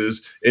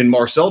choices in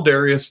Marcel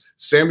Darius,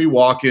 Sammy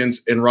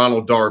Watkins, and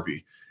Ronald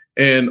Darby.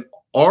 And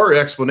our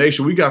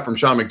explanation we got from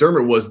Sean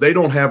McDermott was they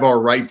don't have our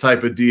right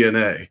type of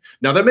DNA.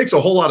 Now, that makes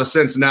a whole lot of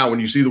sense now when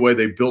you see the way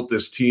they built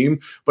this team.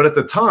 But at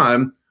the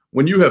time,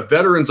 when you have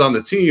veterans on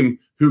the team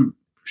who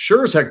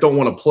sure as heck don't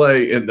want to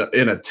play in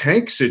a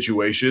tank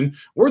situation,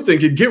 we're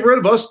thinking get rid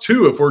of us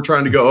too if we're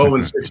trying to go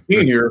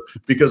 0-16 here,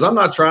 because I'm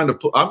not trying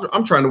to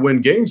I'm trying to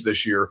win games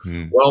this year.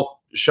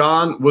 Well,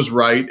 Sean was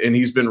right, and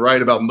he's been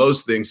right about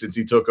most things since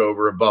he took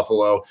over in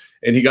Buffalo,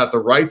 and he got the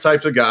right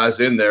types of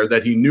guys in there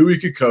that he knew he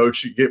could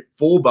coach, get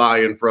full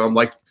buy-in from,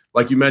 like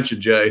you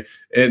mentioned, Jay.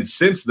 And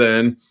since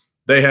then,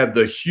 they had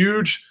the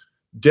huge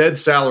dead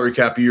salary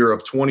cap year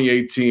of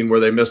 2018 where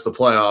they missed the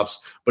playoffs.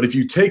 But if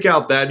you take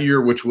out that year,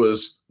 which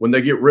was when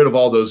they get rid of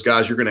all those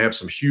guys, you're going to have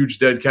some huge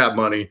dead cap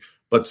money.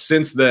 But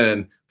since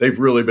then, they've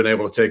really been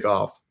able to take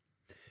off.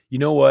 You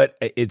know what?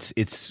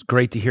 It's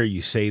great to hear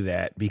you say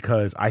that,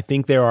 because I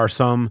think there are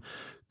some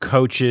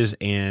coaches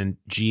and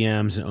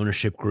GMs and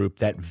ownership group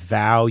that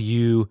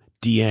value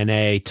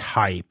DNA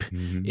type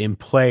in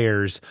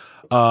players.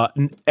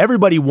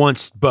 Everybody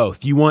wants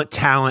both. You want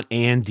talent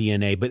and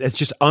DNA, but it's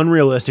just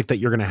unrealistic that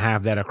you're going to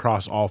have that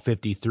across all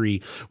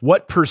 53.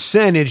 What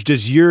percentage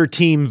does your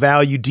team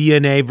value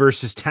DNA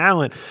versus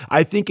talent?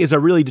 I think is a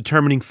really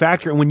determining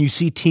factor. And when you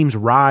see teams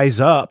rise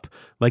up,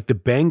 like the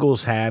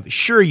Bengals have,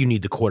 sure, you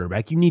need the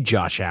quarterback. You need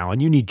Josh Allen.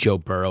 You need Joe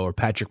Burrow or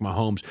Patrick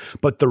Mahomes.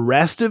 But the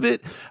rest of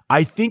it,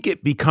 I think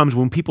it becomes,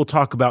 when people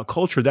talk about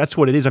culture, that's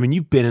what it is. I mean,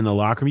 you've been in the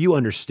locker room. You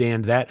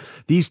understand that.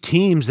 These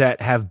teams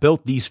that have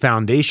built these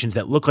foundations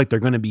that look like they're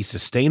going to be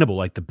sustainable,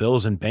 like the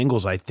Bills and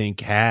Bengals, I think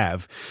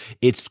have,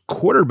 it's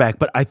quarterback.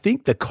 But I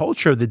think the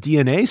culture of the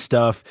DNA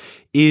stuff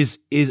is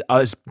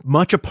as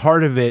much a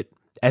part of it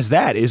as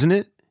that, isn't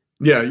it?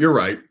 Yeah, you're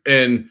right.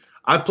 And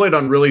I've played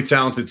on really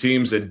talented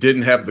teams and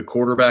didn't have the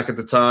quarterback at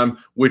the time,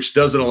 which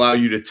doesn't allow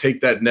you to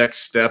take that next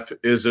step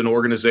as an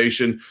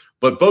organization.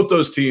 But both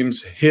those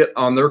teams hit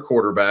on their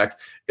quarterback.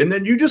 And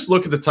then you just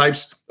look at the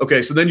types.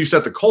 Okay, so then you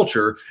set the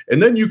culture,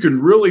 and then you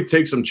can really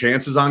take some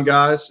chances on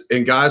guys,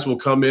 and guys will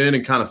come in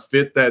and kind of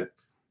fit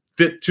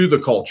to the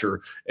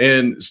culture.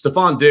 And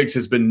Stephon Diggs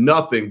has been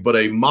nothing but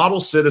a model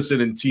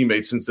citizen and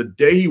teammate since the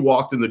day he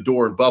walked in the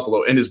door in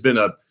Buffalo, and has been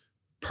a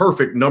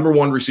perfect number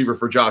one receiver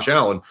for Josh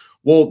Allen.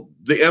 Well,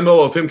 the MO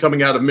of him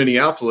coming out of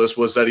Minneapolis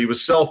was that he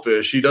was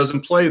selfish. He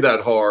doesn't play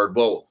that hard.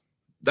 Well,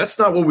 that's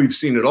not what we've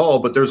seen at all,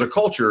 but there's a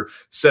culture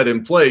set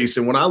in place.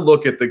 And when I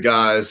look at the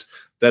guys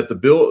that the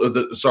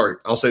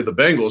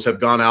Bengals have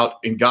gone out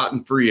and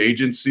gotten free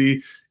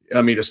agency,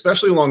 I mean,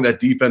 especially along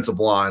that defensive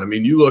line. I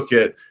mean, you look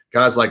at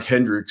guys like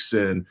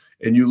Hendrickson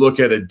and you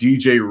look at a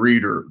DJ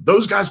Reader.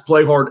 Those guys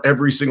play hard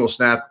every single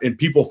snap, and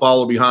people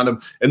follow behind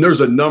them. And there's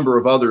a number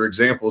of other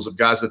examples of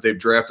guys that they've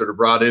drafted or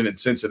brought in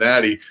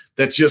Cincinnati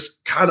that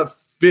just kind of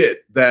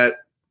fit that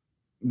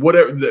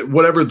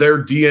whatever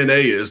their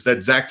DNA is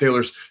that Zach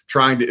Taylor's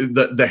trying to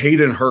the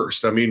Hayden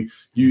Hurst. I mean,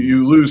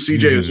 you lose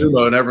CJ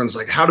Uzomah and everyone's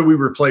like, how do we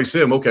replace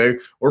him? Okay,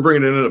 we're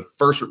bringing in a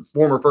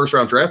former first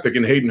round draft pick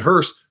in Hayden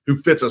Hurst who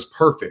fits us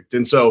perfect.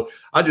 And so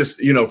I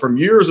just, from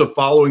years of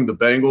following the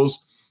Bengals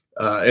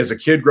as a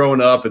kid growing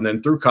up and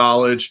then through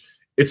college,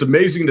 it's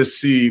amazing to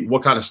see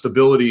what kind of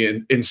stability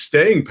and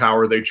staying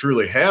power they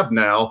truly have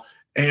now.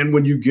 And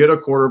when you get a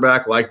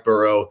quarterback like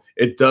Burrow,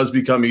 it does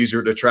become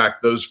easier to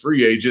track those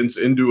free agents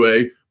into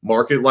a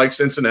market like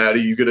Cincinnati.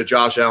 You get a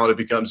Josh Allen, it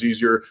becomes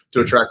easier to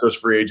attract those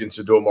free agents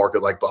into a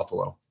market like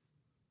Buffalo.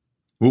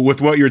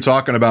 With what you're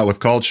talking about with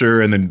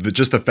culture and then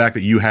just the fact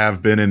that you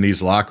have been in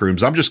these locker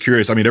rooms, I'm just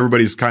curious. I mean,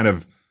 everybody's kind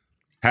of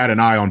had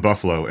an eye on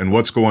Buffalo and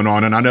what's going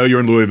on. And I know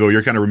you're in Louisville,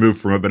 you're kind of removed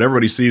from it, but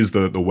everybody sees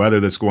the weather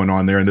that's going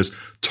on there and this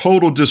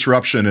total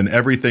disruption and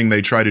everything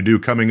they try to do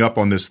coming up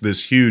on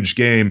this huge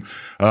game.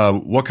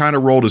 What kind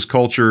of role does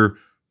culture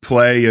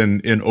play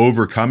in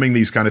overcoming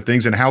these kind of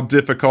things, and how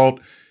difficult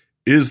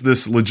is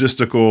this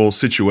logistical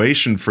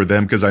situation for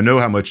them? Because I know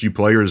how much you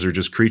players are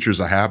just creatures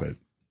of habit.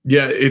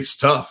 Yeah, it's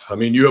tough. I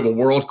mean, you have a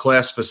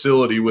world-class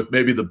facility with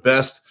maybe the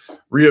best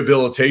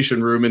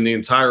rehabilitation room in the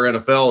entire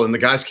NFL, and the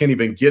guys can't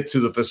even get to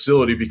the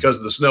facility because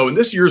of the snow. And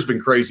this year's been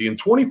crazy. In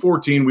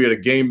 2014, we had a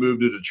game moved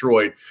to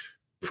Detroit.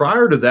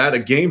 Prior to that, a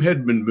game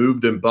had been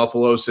moved in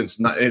Buffalo since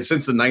the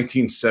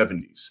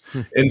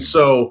 1970s. And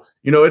so,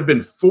 it'd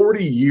been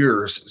 40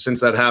 years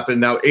since that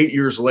happened. Now, 8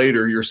 years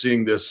later, you're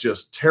seeing this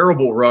just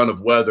terrible run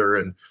of weather.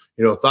 And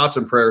thoughts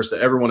and prayers to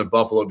everyone in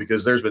Buffalo,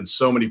 because there's been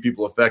so many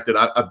people affected.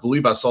 I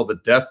believe I saw the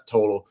death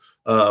total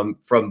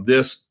from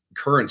this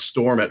current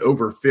storm at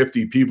over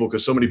 50 people,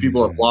 because so many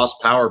people have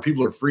lost power.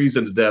 People are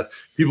freezing to death.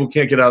 People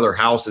can't get out of their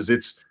houses.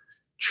 It's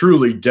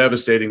truly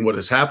devastating what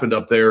has happened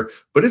up there.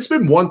 But it's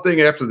been one thing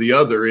after the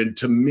other. And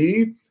to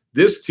me,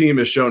 this team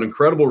has shown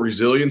incredible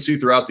resiliency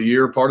throughout the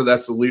year. Part of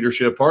that's the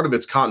leadership. Part of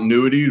it's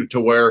continuity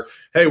to where,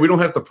 hey, we don't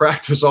have to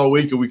practice all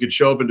week and we could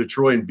show up in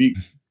Detroit and beat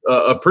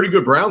a pretty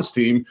good Browns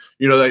team,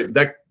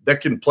 that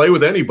can play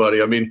with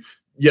anybody. I mean,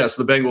 yes,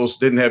 the Bengals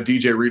didn't have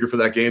DJ Reader for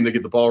that game. They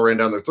get the ball ran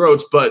down their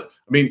throats. But,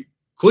 I mean,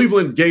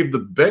 Cleveland gave the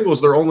Bengals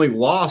their only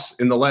loss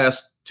in the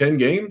last 10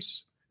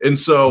 games. And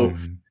so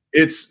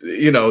it's,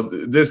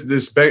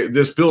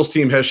 this Bills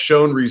team has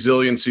shown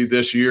resiliency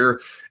this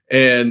year.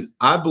 And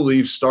I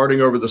believe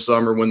starting over the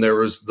summer when there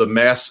was the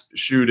mass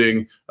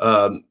shooting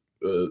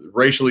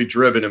racially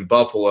driven in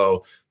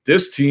Buffalo,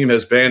 this team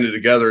has banded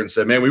together and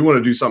said, man, we want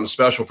to do something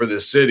special for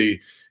this city.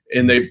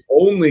 And they've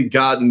only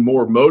gotten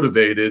more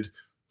motivated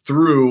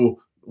through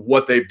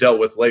what they've dealt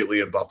with lately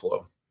in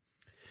Buffalo.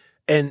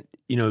 And,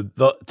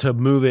 to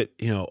move it,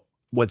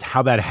 with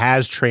how that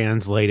has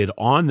translated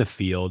on the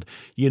field,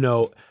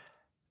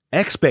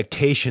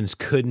 expectations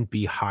couldn't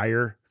be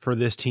higher for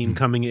this team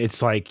coming.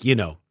 It's like,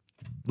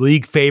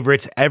 league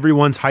favorites.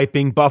 Everyone's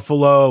hyping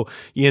Buffalo,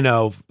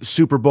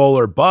 Super Bowl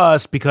or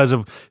bust because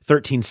of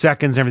 13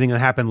 seconds, everything that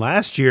happened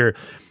last year.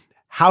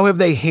 How have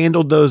they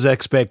handled those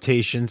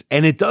expectations?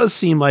 And it does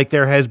seem like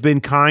there has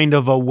been kind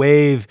of a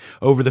wave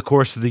over the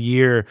course of the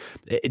year.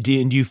 Do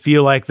you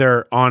feel like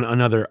they're on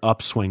another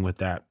upswing with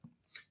that?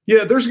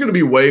 Yeah, there's going to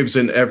be waves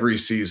in every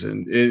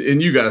season.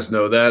 And you guys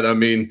know that. I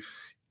mean,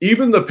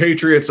 even the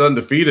Patriots'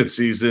 undefeated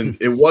season,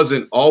 it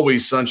wasn't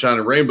always sunshine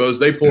and rainbows.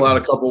 They pull out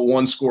a couple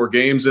one-score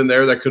games in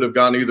there that could have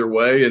gone either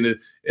way,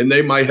 and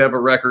they might have a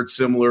record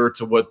similar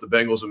to what the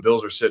Bengals and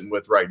Bills are sitting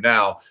with right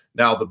now.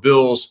 Now, the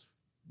Bills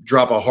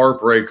drop a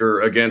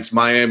heartbreaker against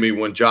Miami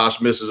when Josh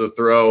misses a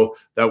throw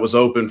that was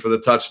open for the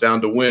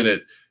touchdown to win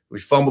it. We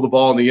fumble the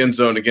ball in the end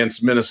zone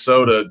against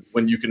Minnesota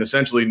when you can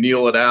essentially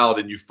kneel it out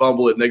and you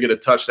fumble it and they get a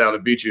touchdown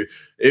and beat you.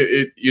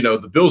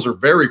 The Bills are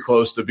very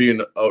close to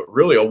being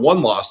really a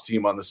one-loss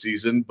team on the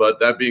season.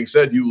 But that being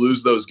said, you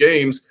lose those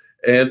games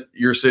and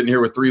you're sitting here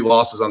with 3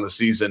 losses on the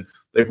season.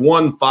 They've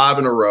won 5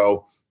 in a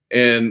row,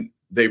 and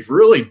they've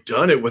really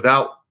done it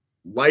without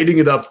lighting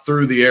it up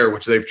through the air,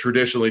 which they've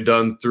traditionally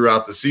done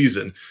throughout the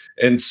season.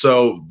 And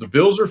so the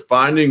Bills are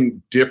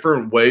finding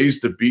different ways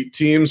to beat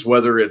teams,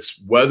 whether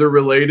it's weather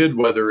related,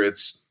 whether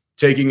it's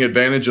taking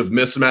advantage of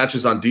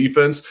mismatches on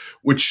defense,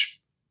 which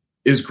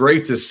is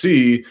great to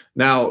see.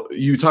 Now,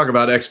 you talk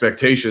about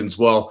expectations.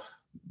 Well,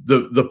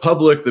 the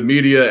public, the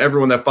media,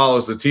 everyone that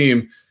follows the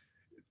team,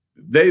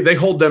 they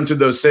hold them to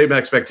those same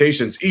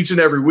expectations. Each and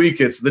every week,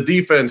 it's the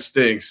defense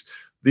stinks.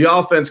 The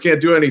offense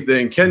can't do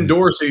anything. Ken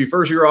Dorsey,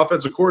 first-year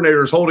offensive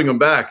coordinator, is holding them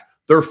back.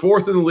 They're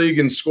fourth in the league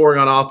in scoring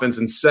on offense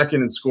and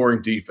second in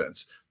scoring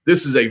defense.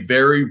 This is a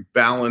very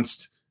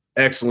balanced,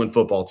 excellent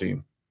football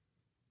team.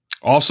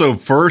 Also,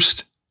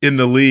 first in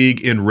the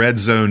league in red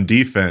zone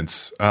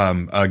defense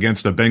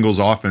against a Bengals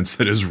offense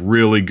that is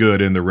really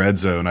good in the red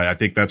zone. I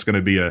think that's going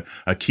to be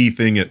a key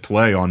thing at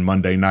play on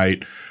Monday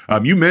night.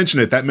 You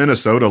mentioned it, that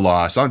Minnesota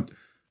loss.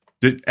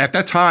 At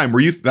that time,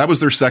 that was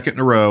their second in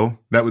a row.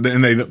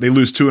 And they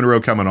lose 2 in a row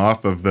coming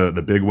off of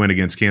the big win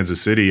against Kansas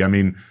City. I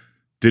mean,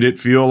 did it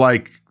feel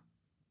like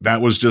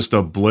that was just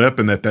a blip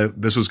and that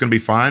this was going to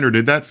be fine, or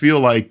did that feel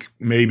like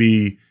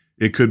maybe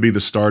it could be the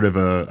start of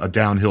a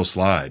downhill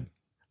slide?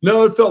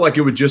 No, it felt like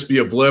it would just be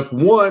a blip.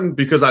 One,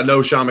 because I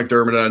know Sean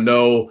McDermott, and I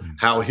know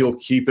how he'll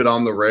keep it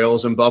on the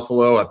rails in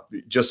Buffalo,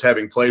 just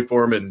having played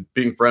for him and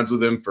being friends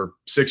with him for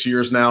 6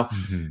 years now.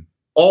 Mm-hmm.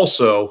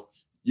 Also,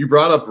 you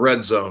brought up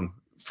red zone.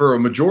 For a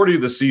majority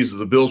of the season,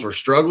 the Bills were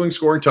struggling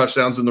scoring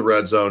touchdowns in the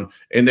red zone,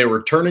 and they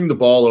were turning the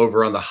ball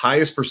over on the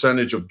highest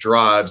percentage of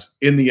drives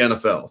in the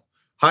NFL.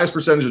 Highest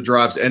percentage of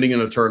drives ending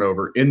in a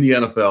turnover in the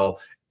NFL,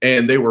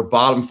 and they were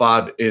bottom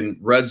 5 in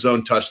red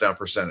zone touchdown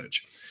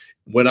percentage.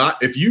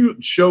 If you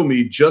show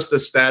me just a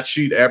stat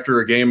sheet after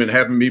a game and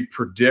having me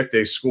predict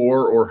a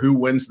score or who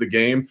wins the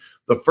game,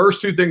 the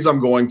first 2 things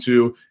I'm going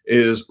to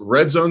is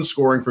red zone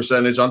scoring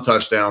percentage on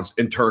touchdowns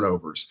and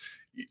turnovers.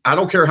 I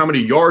don't care how many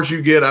yards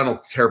you get. I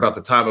don't care about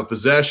the time of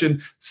possession.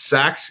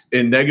 Sacks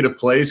and negative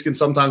plays can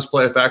sometimes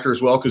play a factor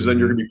as well, because then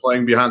you're going to be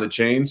playing behind the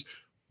chains.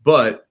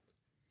 But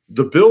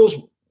the Bills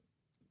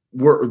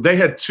they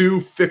had 2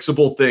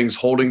 fixable things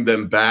holding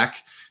them back.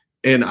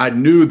 And I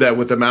knew that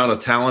with the amount of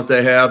talent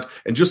they have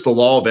and just the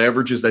law of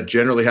averages that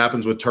generally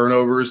happens with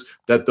turnovers,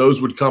 that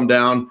those would come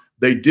down.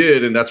 They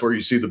did, and that's where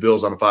you see the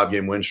Bills on a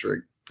 5-game win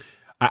streak.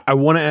 I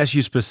want to ask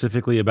you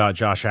specifically about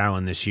Josh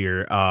Allen this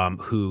year,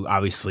 who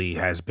obviously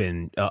has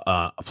been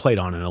played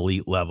on an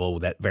elite level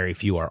that very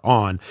few are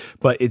on.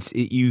 But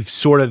you've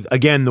sort of,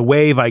 again, the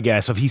wave, I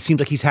guess, of he seems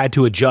like he's had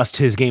to adjust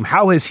his game.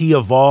 How has he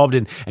evolved,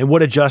 and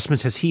what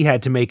adjustments has he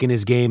had to make in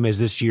his game as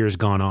this year has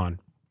gone on?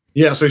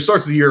 Yeah, so he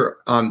starts the year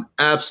on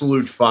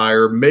absolute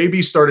fire,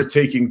 maybe started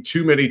taking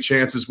too many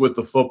chances with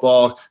the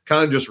football,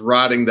 kind of just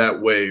riding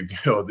that wave. You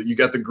know, you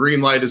got the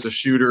green light as a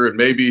shooter, and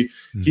maybe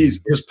his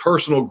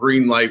personal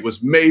green light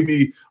was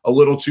maybe a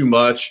little too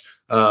much.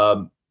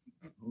 And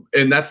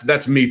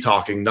that's me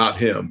talking, not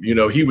him. You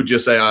know, he would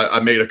just say, I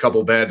made a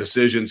couple bad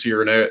decisions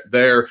here and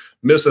there,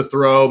 miss a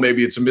throw,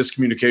 maybe it's a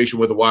miscommunication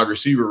with a wide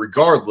receiver.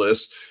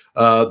 Regardless,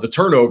 the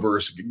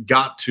turnovers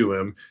got to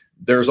him.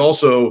 There's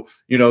also,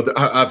 you know,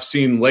 I've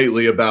seen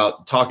lately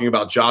about talking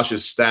about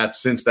Josh's stats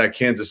since that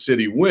Kansas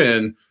City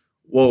win.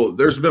 Well,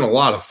 there's been a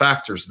lot of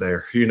factors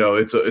there. You know,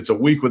 it's a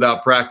week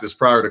without practice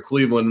prior to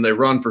Cleveland, and they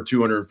run for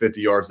 250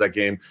 yards that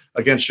game.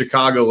 Against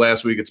Chicago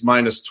last week, it's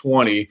minus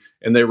 20,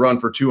 and they run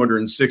for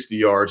 260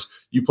 yards.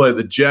 You play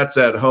the Jets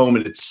at home,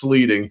 and it's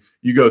sleeting.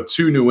 You go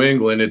to New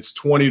England, it's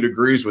 20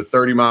 degrees with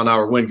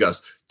 30-mile-an-hour wind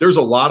gusts. There's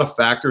a lot of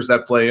factors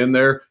that play in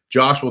there.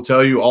 Josh will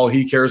tell you all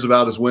he cares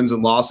about is wins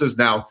and losses.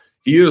 Now,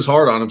 he is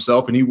hard on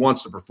himself, and he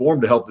wants to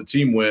perform to help the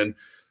team win.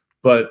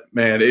 But,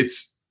 man,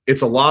 it's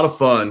a lot of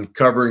fun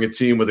covering a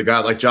team with a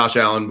guy like Josh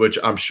Allen, which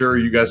I'm sure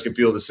you guys can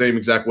feel the same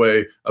exact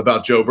way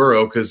about Joe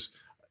Burrow, because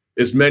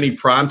as many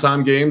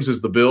primetime games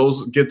as the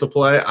Bills get to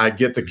play, I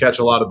get to catch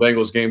a lot of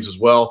Bengals games as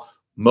well.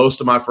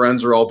 Most of my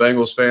friends are all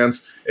Bengals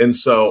fans, and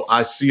so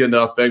I see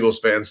enough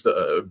Bengals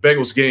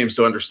games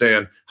to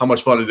understand how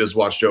much fun it is to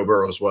watch Joe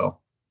Burrow as well.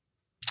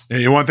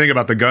 And one thing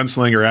about the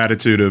gunslinger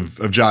attitude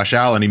of Josh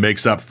Allen, he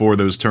makes up for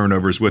those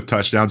turnovers with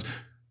touchdowns.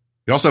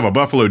 You also have a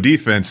Buffalo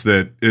defense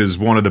that is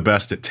one of the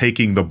best at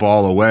taking the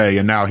ball away.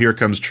 And now here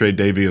comes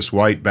Tre'Davious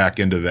White back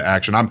into the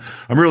action. I'm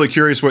really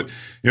curious what,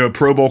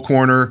 Pro Bowl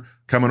corner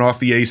coming off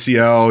the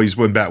ACL. He's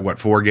won back,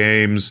 4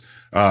 games.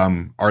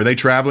 Are they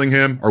traveling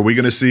him? Are we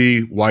going to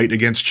see White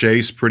against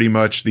Chase pretty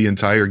much the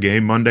entire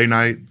game Monday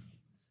night?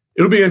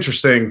 It'll be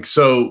interesting.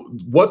 So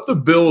what the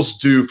Bills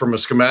do from a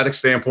schematic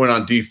standpoint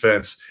on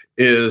defense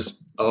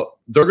is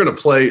they're going to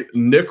play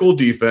nickel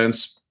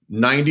defense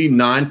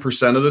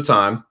 99% of the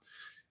time,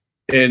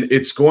 and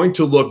it's going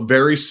to look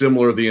very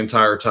similar the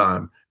entire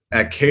time.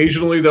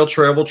 Occasionally they'll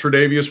travel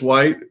Tre'Davious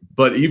White,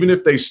 but even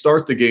if they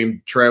start the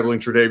game traveling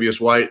Tre'Davious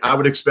White, I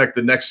would expect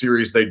the next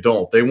series they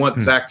don't. They want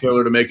Zach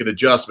Taylor to make an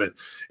adjustment.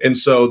 And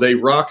so they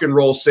rock and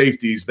roll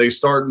safeties. They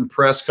start in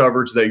press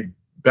coverage. They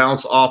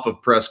bounce off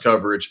of press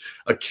coverage.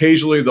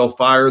 Occasionally they'll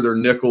fire their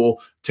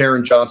nickel,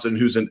 Taron Johnson,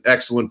 who's an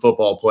excellent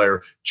football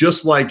player.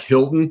 Just like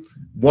Hilton,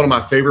 one of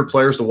my favorite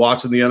players to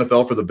watch in the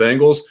NFL for the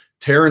Bengals,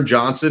 Taron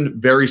Johnson,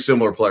 very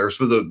similar players.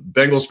 For the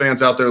Bengals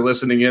fans out there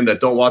listening in that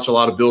don't watch a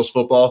lot of Bills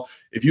football,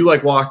 if you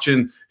like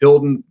watching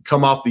Hilton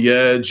come off the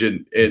edge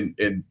and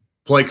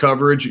play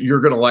coverage, you're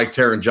going to like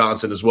Taron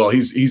Johnson as well.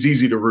 He's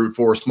easy to root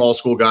for, small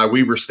school guy,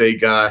 Weber State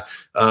guy,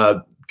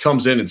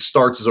 comes in and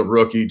starts as a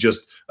rookie,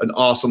 just an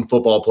awesome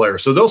football player.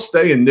 So they'll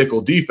stay in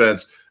nickel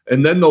defense,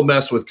 and then they'll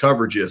mess with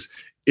coverages.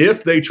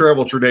 If they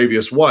travel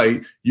Tre'Davious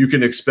White, you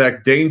can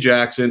expect Dane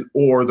Jackson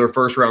or their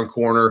first-round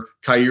corner,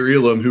 Kaiir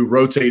Elam, who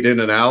rotate in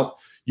and out.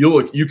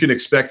 You can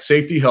expect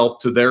safety help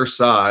to their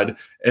side,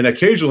 and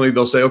occasionally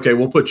they'll say, okay,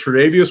 we'll put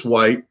Tre'Davious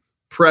White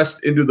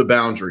pressed into the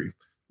boundary.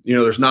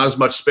 There's not as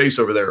much space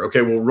over there.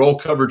 Okay, we'll roll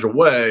coverage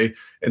away,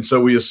 and so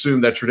we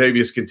assume that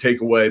Tre'Davious can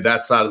take away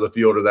that side of the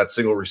field or that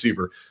single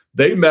receiver.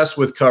 They mess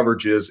with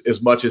coverages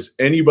as much as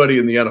anybody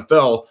in the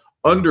NFL,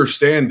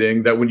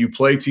 understanding that when you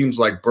play teams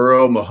like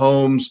Burrow,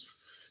 Mahomes,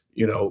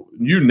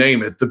 you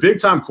name it, the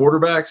big-time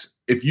quarterbacks,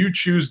 if you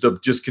choose to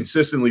just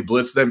consistently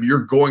blitz them, you're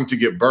going to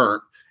get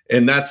burnt,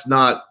 and that's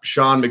not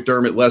Sean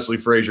McDermott, Leslie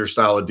Frazier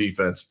style of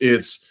defense.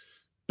 It's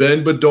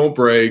bend but don't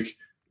break.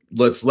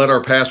 Let's let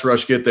our pass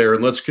rush get there,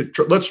 and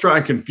let's try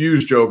and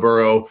confuse Joe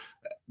Burrow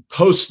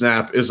post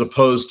snap as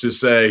opposed to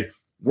say,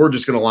 we're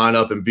just going to line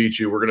up and beat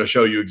you. We're going to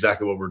show you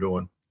exactly what we're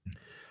doing.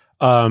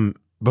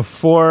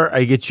 Before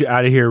I get you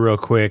out of here real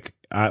quick,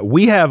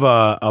 we have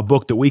a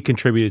book that we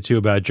contributed to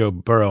about Joe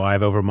Burrow I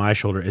have over my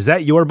shoulder. Is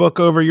that your book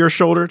over your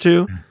shoulder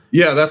too?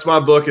 Yeah, that's my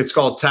book. It's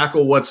called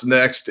Tackle What's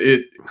Next.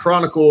 It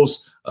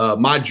chronicles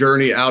my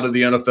journey out of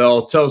the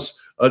NFL, tells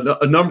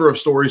a number of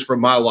stories from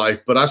my life,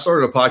 but I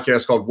started a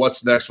podcast called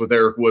What's Next with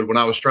Eric Wood when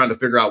I was trying to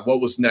figure out what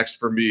was next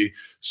for me.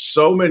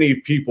 So many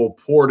people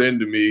poured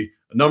into me.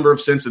 A number of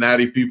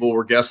Cincinnati people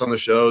were guests on the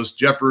shows.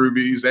 Jeff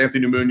Rubies,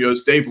 Anthony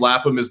Munoz, Dave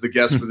Lapham is the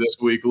guest for this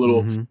week. A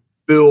little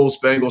Bills,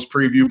 Bengals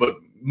preview, but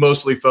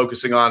mostly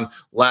focusing on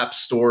Lap's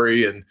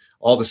story and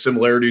all the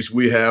similarities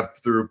we have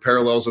through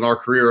parallels in our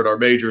career and our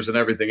majors and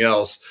everything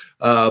else.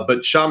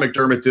 But Sean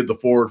McDermott did the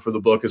forward for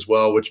the book as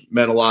well, which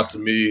meant a lot to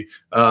me.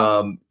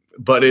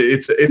 But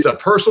it's a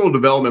personal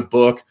development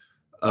book,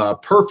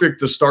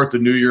 perfect to start the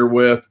new year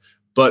with.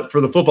 But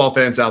for the football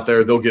fans out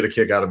there, they'll get a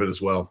kick out of it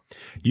as well.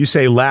 You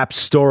say Lap's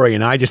story,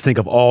 and I just think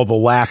of all the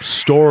Lap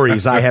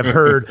stories I have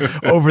heard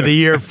over the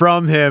year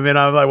from him. And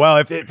I'm like, well,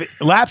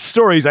 if Lap's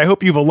stories, I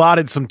hope you've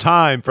allotted some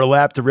time for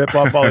Lap to rip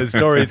off all his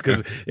stories,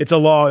 because that's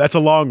a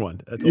long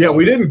one.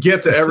 We didn't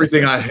get to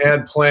everything I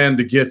had planned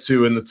to get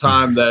to in the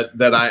time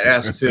that I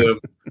asked him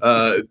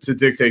to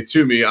dictate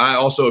to me. I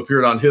also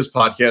appeared on his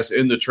podcast,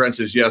 In the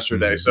Trenches,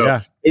 yesterday. So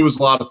It was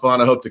a lot of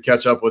fun. I hope to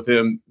catch up with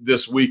him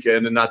this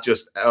weekend and not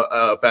just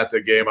up at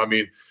the game. I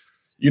mean,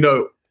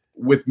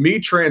 with me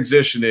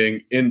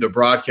transitioning into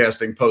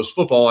broadcasting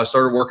post-football, I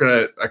started working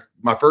at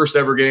my first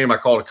ever game. I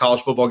called a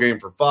college football game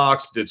for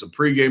Fox, did some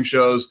pregame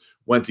shows,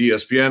 went to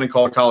ESPN and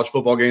called college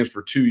football games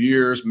for 2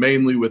 years,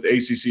 mainly with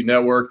ACC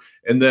Network.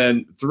 And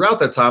then throughout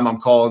that time, I'm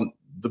calling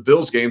the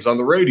Bills games on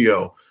the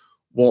radio.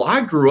 Well,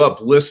 I grew up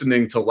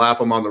listening to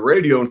Lapham on the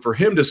radio, and for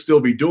him to still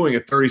be doing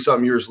it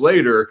 30-something years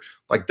later,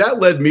 that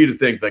led me to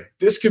think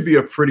this could be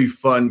a pretty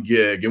fun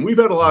gig. And we've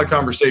had a lot of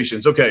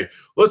conversations. Okay,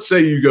 let's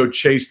say you go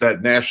chase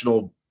that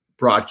national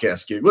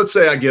broadcast gig. Let's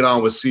say I get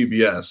on with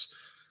CBS.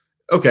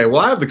 Okay,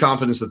 well, I have the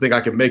confidence to think I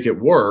can make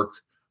it work,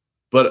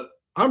 but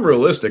I'm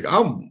realistic.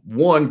 I'm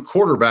one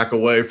quarterback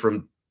away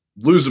from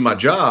losing my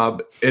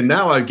job, and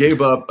now I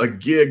gave up a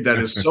gig that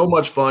is so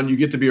much fun. You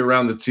get to be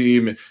around the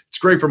team. It's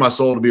great for my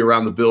soul to be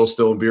around the Bills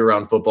still and be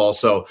around football.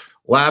 So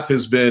Lap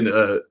has been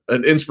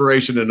an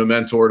inspiration and a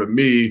mentor to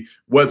me,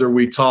 whether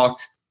we talk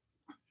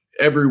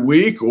every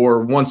week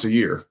or once a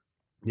year.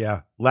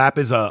 Yeah, Lap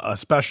is a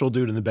special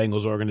dude in the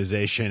Bengals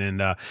organization,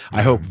 and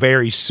I hope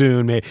very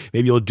soon, maybe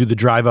you'll do the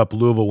drive up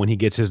Louisville when he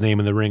gets his name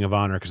in the Ring of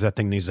Honor, because that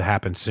thing needs to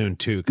happen soon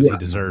too, because he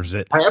deserves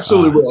it. I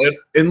absolutely will.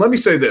 And let me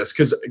say this,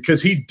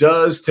 because he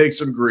does take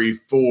some grief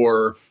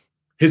for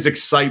his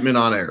excitement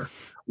on air.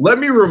 Let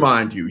me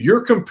remind you,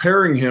 you're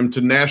comparing him to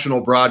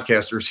national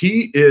broadcasters.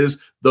 He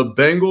is the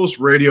Bengals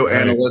radio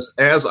analyst,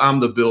 as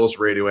I'm the Bills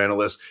radio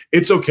analyst.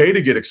 It's okay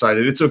to get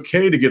excited. It's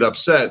okay to get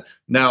upset.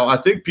 Now, I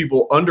think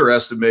people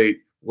underestimate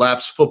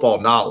Lap's football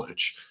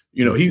knowledge.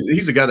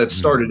 He's a guy that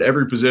started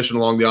every position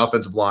along the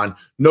offensive line,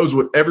 knows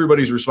what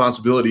everybody's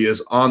responsibility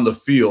is on the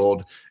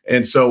field.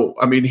 And so,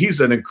 I mean, he's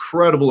an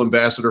incredible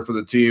ambassador for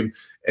the team.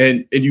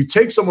 And you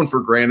take someone for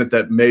granted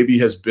that maybe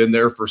has been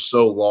there for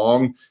so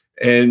long,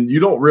 and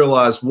you don't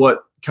realize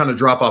what kind of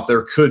drop off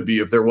there could be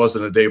if there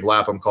wasn't a Dave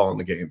Lapham calling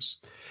the games.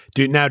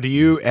 Do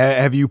you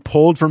have you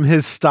pulled from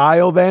his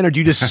style then, or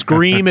do you just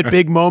scream at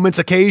big moments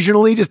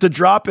occasionally just to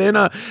drop in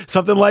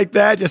something like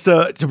that, just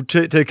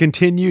to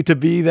continue to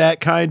be that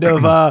kind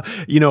of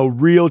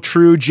real,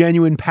 true,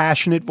 genuine,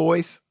 passionate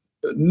voice?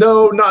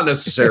 No, not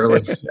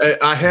necessarily.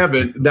 I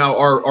haven't. Now,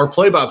 our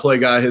play-by-play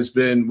guy has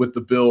been with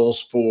the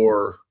Bills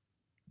for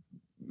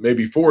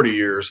maybe 40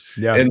 years.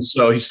 Yeah. And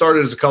so he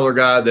started as a color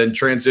guy, then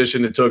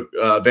transitioned and took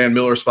Van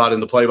Miller's spot in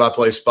the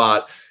play-by-play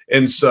spot.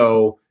 And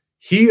so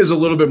he is a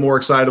little bit more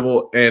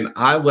excitable, and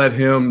I let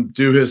him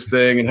do his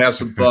thing and have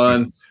some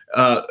fun.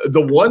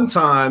 The one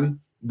time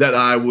that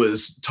I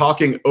was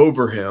talking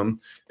over him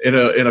in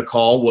a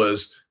call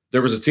was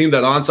there was a team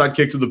that onside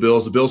kicked to the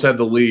Bills. The Bills had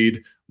the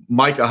lead.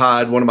 Micah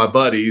Hyde, one of my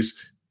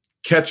buddies,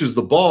 catches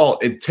the ball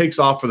and takes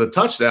off for the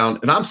touchdown.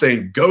 And I'm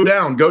saying, go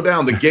down.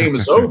 The game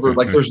is over.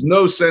 Like, there's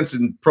no sense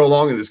in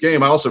prolonging this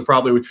game. I also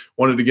probably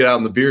wanted to get out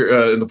in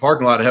the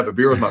parking lot and have a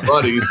beer with my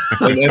buddies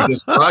and end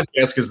this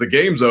podcast because the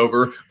game's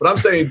over. But I'm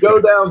saying,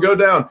 go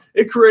down.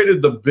 It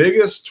created the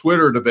biggest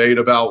Twitter debate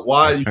about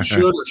why you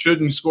should or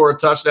shouldn't score a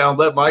touchdown.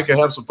 Let Micah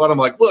have some fun. I'm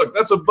like, look,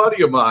 that's a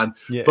buddy of mine.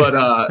 Yeah. But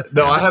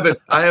no, I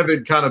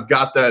haven't kind of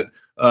got that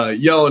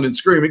yelling and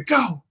screaming,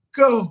 go.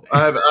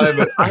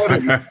 I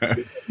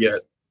haven't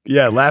yet.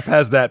 Yeah, Lap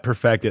has that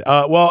perfected.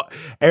 Well,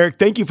 Eric,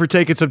 thank you for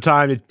taking some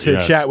time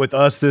to chat with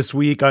us this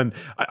week on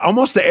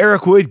almost the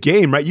Eric Wood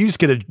game, right? You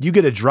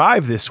get a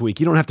drive this week.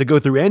 You don't have to go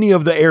through any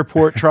of the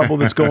airport trouble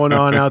that's going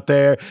on out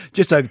there.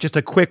 Just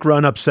a quick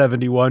run up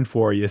 71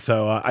 for you.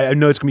 So I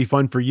know it's gonna be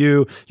fun for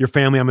you, your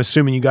family. I'm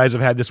assuming you guys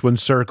have had this one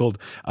circled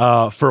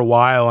for a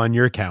while on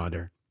your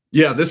calendar.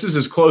 Yeah, this is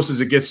as close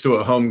as it gets to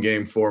a home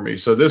game for me.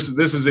 So this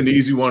is an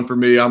easy one for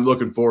me. I'm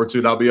looking forward to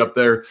it. I'll be up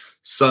there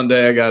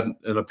Sunday. I got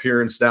an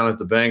appearance down at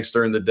the Banks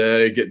during the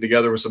day, getting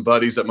together with some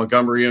buddies at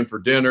Montgomery Inn for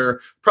dinner.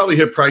 Probably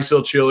hit Price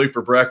Hill Chili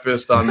for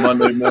breakfast on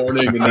Monday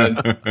morning, and then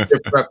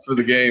get prepped for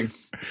the game.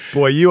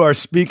 Boy, you are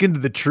speaking to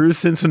the true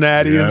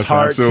Cincinnatians'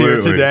 hearts here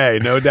today,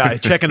 no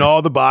doubt. Checking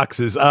all the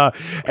boxes.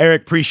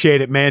 Eric,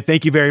 appreciate it, man.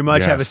 Thank you very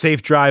much. Have a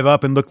safe drive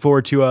up, and look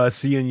forward to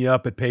seeing you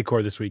up at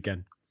Paycor this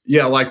weekend.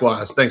 Yeah,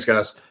 likewise. Thanks,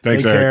 guys.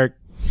 Thanks, Eric.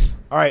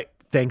 All right.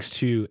 Thanks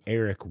to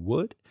Eric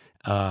Wood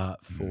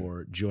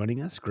for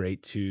joining us.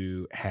 Great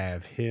to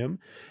have him.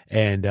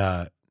 And,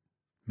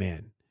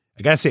 man,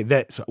 I got to say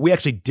that we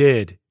actually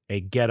did a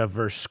Getta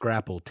versus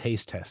Scrapple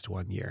taste test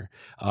one year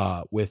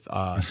with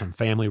some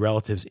family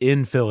relatives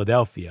in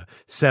Philadelphia.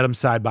 Set them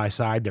side by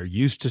side. They're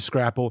used to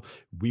Scrapple.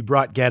 We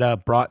brought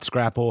Getta, brought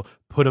Scrapple,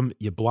 put them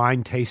you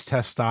blind taste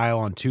test style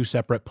on two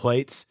separate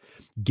plates.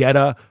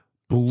 Getta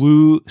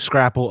blew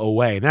Scrapple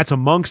away. And that's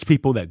amongst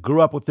people that grew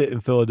up with it in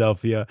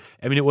Philadelphia.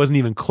 I mean, it wasn't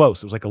even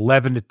close. It was like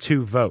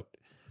 11-2 vote.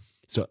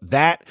 So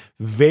that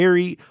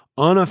very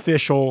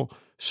unofficial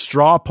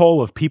straw poll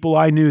of people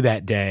I knew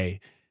that day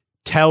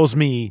tells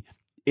me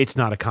it's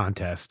not a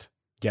contest.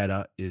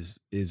 Getta is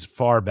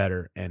far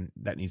better, and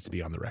that needs to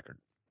be on the record.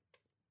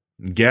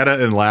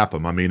 Getta and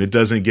Lapham. I mean, it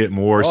doesn't get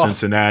more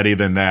Cincinnati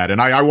than that.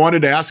 And I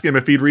wanted to ask him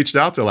if he'd reached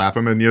out to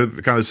Lapham,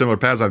 and kind of similar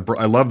paths.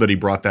 I love that he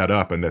brought that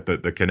up and that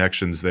the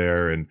connections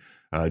there, and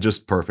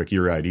just perfect.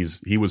 You're right.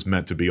 He was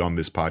meant to be on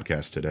this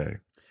podcast today.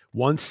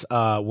 Once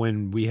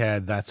when we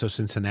had That's So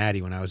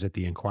Cincinnati, when I was at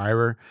the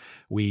Inquirer,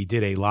 we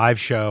did a live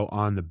show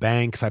on the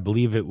Banks. I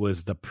believe it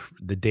was the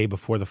day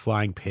before the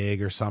Flying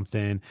Pig or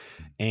something.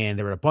 And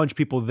there were a bunch of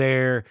people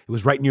there. It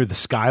was right near the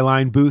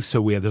Skyline booth.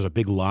 So there's a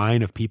big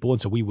line of people.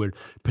 And so we were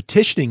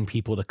petitioning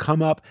people to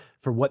come up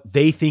for what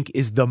they think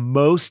is the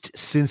most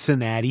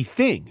Cincinnati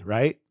thing,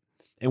 right?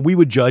 And we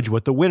would judge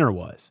what the winner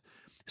was.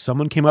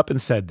 Someone came up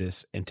and said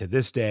this. And to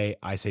this day,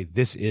 I say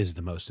this is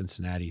the most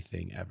Cincinnati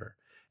thing ever.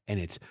 And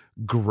it's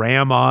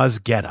Grandma's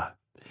Getta.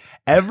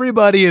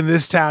 Everybody in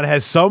this town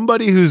has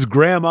somebody whose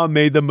grandma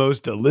made the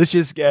most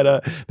delicious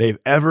Getta they've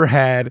ever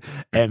had,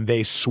 and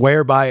they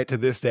swear by it to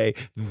this day.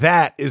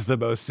 That is the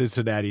most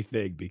Cincinnati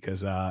thing,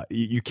 because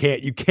you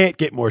can't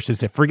get more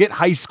Cincinnati. Forget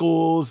high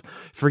schools,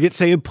 forget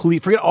saying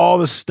please, forget all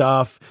the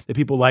stuff that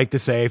people like to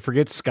say,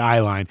 forget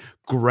Skyline.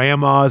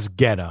 Grandma's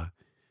Getta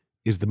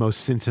is the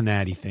most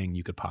Cincinnati thing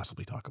you could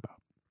possibly talk about.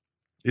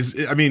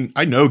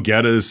 I know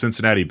Getta is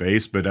Cincinnati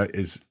based, but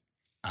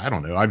I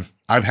don't know.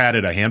 I've had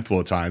it a handful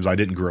of times. I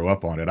didn't grow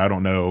up on it. I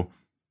don't know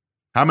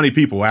how many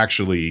people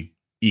actually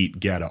eat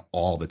Getta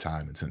all the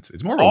time. And since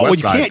it's more of a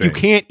West Side thing. You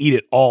can't eat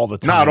it all the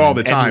time. Not all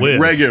the time.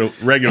 Regularly.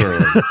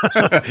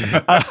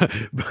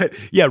 But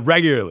yeah,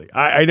 regularly.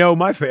 I know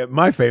my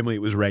family,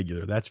 it was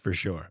regular. That's for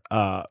sure.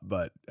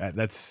 But I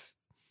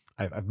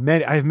have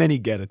many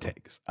Getta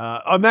takes.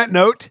 On that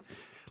note,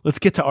 let's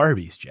get to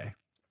Arby's, Jay.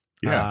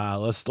 Yeah.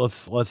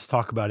 Let's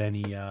talk about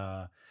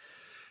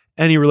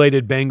any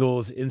related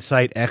Bengals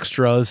insight,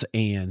 extras,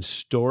 and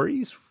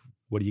stories.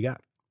 What do you got?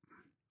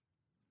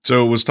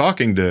 So I was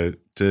talking to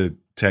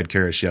Ted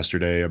Karras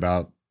yesterday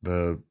about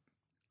the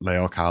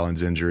La'el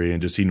Collins injury,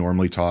 and just he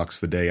normally talks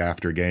the day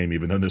after game,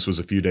 even though this was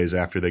a few days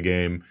after the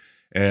game.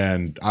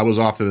 And I was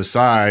off to the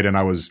side, and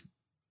I was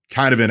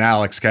kind of in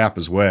Alex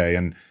Kappa's way,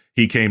 and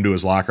he came to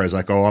his locker. I was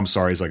like, "Oh, I'm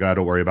sorry." He's like, "Oh,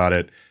 don't worry about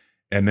it."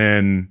 And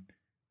then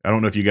I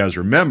don't know if you guys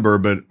remember,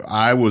 but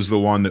I was the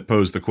one that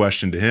posed the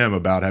question to him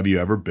about, have you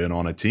ever been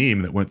on a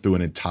team that went through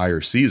an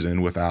entire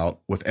season with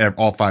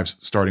all five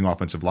starting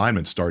offensive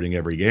linemen starting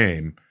every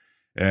game?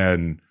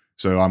 And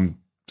so I'm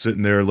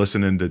sitting there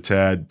listening to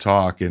Ted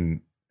talk,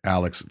 and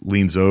Alex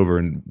leans over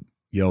and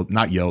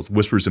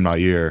whispers in my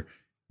ear,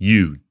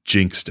 "You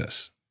jinxed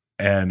us."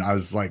 And I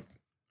was like,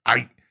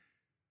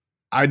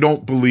 I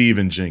don't believe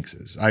in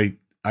jinxes. I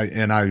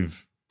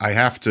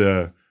have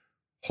to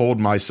hold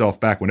myself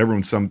back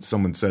whenever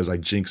someone says I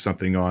jinx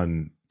something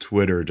on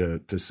Twitter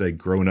to say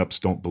grown-ups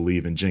don't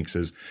believe in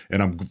jinxes.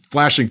 And I'm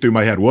flashing through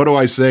my head. What do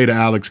I say to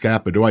Alex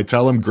Kappa? Do I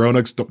tell him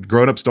grown-ups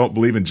don't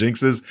believe in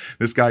jinxes?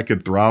 This guy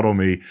could throttle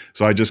me.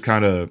 So I just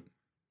kind of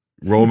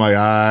roll my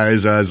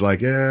eyes. I was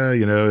like, yeah,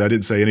 you know, I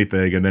didn't say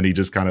anything. And then he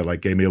just kind of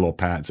like gave me a little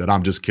pat and said,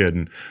 I'm just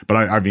kidding. But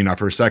I mean,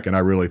 for a second, I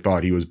really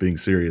thought he was being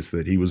serious,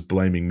 that he was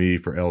blaming me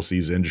for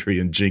LC's injury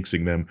and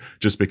jinxing them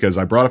just because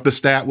I brought up the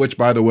stat, which,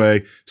 by the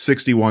way,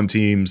 61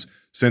 teams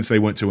since they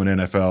went to an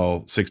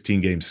NFL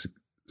 16-game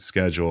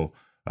schedule,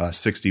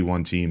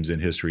 61 teams in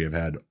history have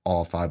had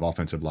all 5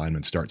 offensive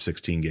linemen start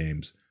 16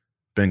 games.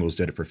 Bengals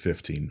did it for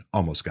 15.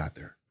 Almost got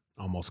there.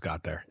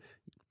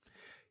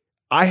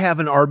 I have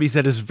an Arby's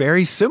that is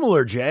very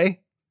similar, Jay.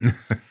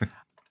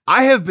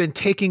 I have been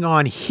taking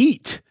on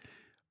heat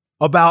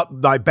about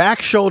my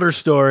back shoulder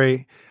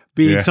story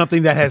being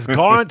something that has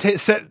gone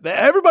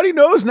everybody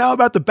knows now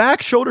about the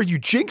back shoulder. You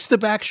jinxed the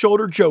back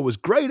shoulder. Joe was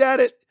great at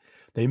it.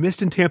 They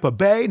missed in Tampa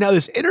Bay. Now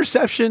this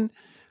interception,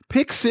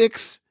 pick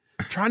 6,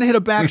 trying to hit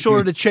a back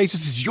shoulder to Chase.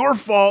 This is your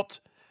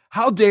fault.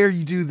 How dare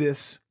you do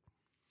this?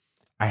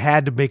 I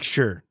had to make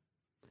sure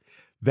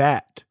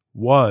that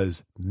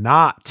was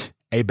not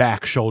a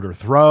back shoulder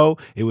throw.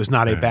 It was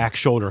not a back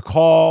shoulder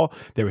call.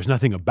 There was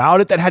nothing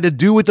about it that had to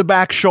do with the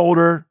back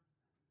shoulder.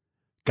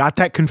 Got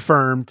that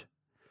confirmed.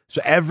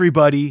 So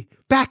everybody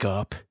back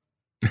up.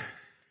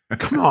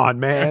 Come on,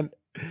 man.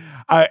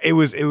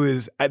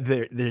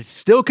 There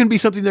still can be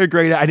something they're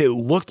great at. It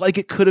looked like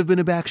it could have been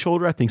a back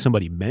shoulder. I think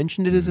somebody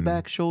mentioned it as a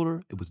back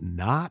shoulder. It was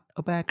not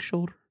a back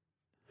shoulder.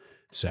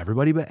 So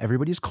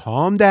everybody's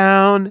calm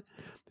down.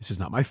 This is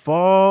not my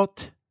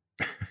fault.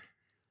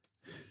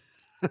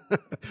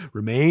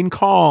 Remain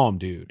calm,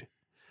 dude.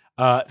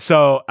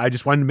 So I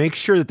just wanted to make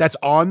sure that that's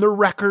on the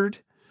record,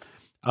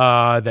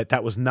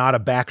 that was not a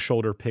back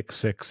shoulder pick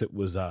 6. It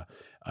was a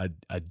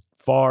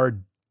far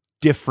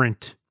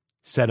different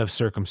set of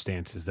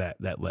circumstances that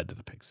led to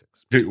the pick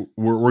 6.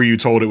 Were you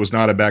told it was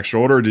not a back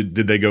shoulder? Or did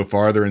they go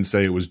farther and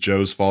say it was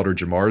Joe's fault or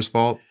Jamar's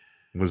fault?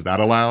 Was that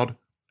allowed?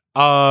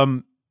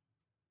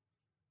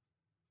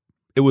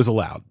 It was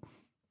allowed.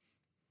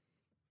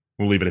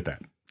 We'll leave it at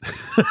that.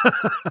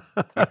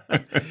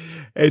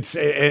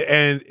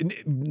 And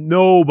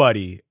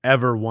nobody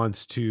ever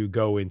wants to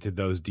go into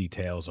those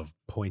details of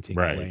pointing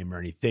blame or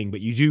anything,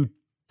 but you do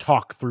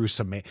talk through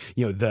some,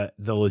 the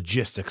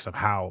logistics of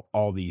how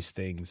all these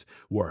things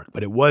work.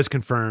 But it was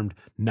confirmed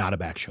not a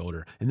back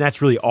shoulder, and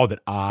that's really all that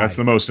that's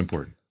the most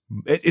important.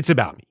 It's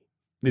about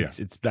me.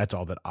 That's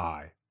all that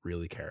I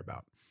really care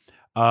about.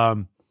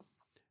 All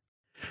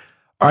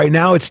right,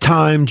 now it's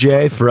time,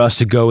 Jay, for us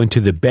to go into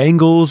the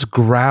Bengals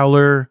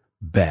Growler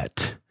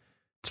bet.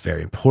 It's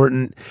very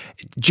important.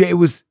 Jay, it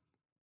was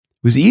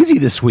easy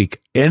this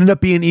week. It ended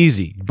up being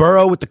easy.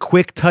 Burrow with the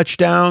quick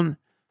touchdown.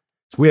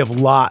 We have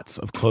lots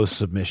of close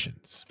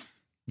submissions.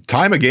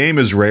 Time of game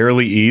is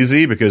rarely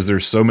easy because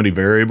there's so many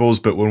variables,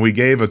 but when we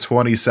gave a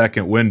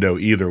 20-second window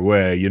either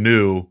way, you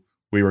knew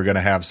we were going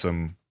to have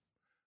someone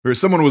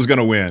was going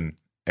to win.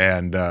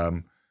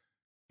 And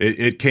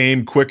it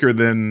came quicker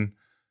than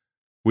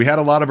we had.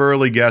 A lot of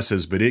early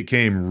guesses, but it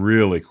came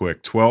really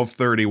quick.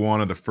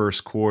 12:31 of the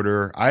first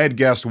quarter. I had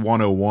guessed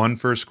 101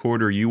 first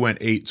quarter. You went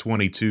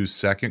 8:22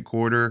 second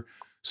quarter.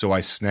 So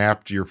I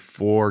snapped your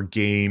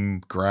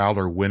 4-game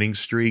Growler winning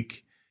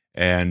streak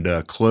and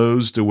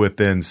closed to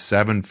within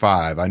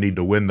 7-5. I need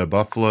to win the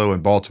Buffalo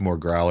and Baltimore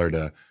Growler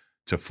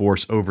to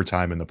force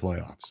overtime in the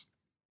playoffs.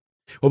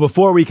 Well,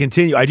 before we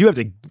continue, I do have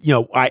to,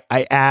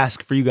 I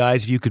ask for you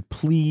guys if you could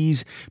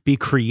please be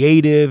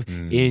creative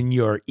in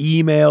your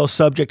email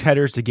subject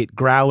headers to get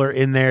Growler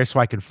in there so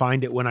I can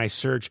find it when I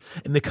search.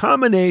 And the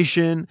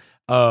combination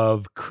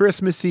of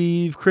Christmas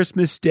Eve,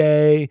 Christmas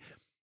Day,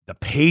 the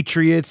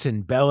Patriots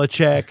and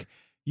Belichick,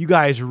 you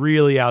guys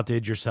really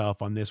outdid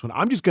yourself on this one.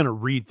 I'm just going to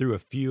read through a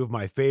few of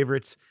my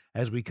favorites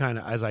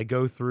as I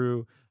go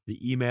through the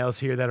emails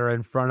here that are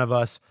in front of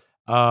us.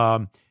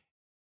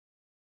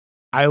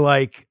 I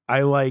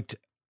liked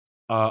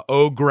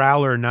Oh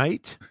Growler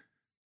Night.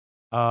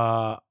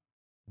 I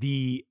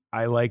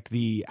liked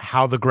the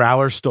How the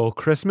Growler Stole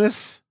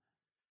Christmas.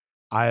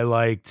 I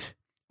liked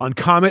On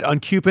Comet, on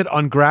Cupid,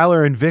 on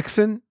Growler and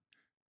Vixen.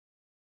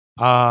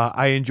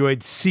 I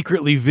enjoyed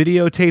secretly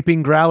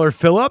videotaping Growler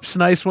Phillips.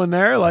 Nice one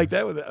there. I like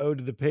that with the ode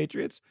to the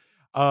Patriots.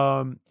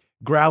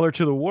 Growler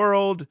to the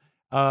World.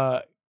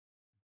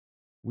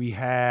 We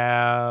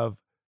have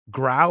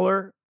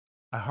Growler.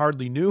 I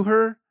Hardly Knew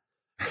Her.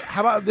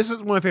 How about this is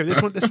one of my favorites.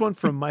 This one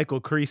from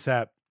Michael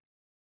Creasap.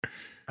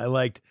 I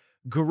liked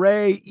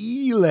Gray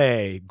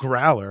Ile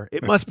Growler.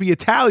 It must be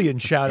Italian.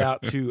 Shout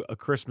out to A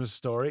Christmas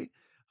Story.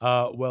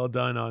 Well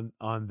done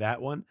on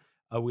that one.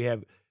 We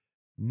have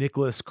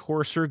Nicholas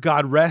Corser.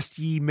 God rest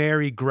ye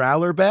merry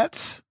Growler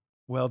bets.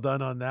 Well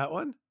done on that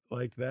one.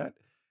 Liked that.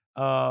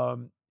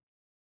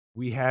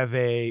 We have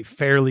a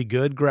fairly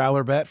good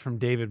Growler bet from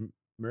David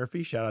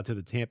Murphy. Shout out to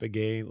the Tampa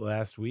game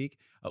last week.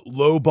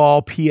 Low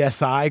ball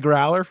PSI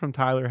growler from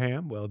Tyler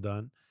Ham. Well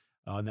done.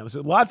 And that was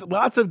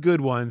lots of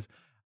good ones.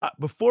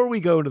 Before we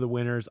go into the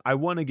winners, I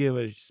want to give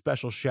a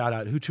special shout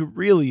out who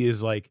really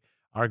is like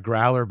our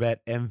growler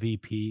bet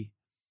MVP.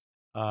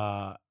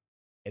 And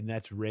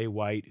that's Ray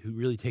White, who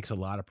really takes a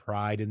lot of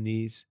pride in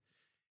these.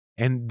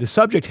 And the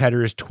subject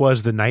header is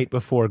 "'Twas the Night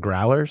Before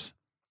Growlers."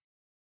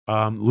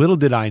 Little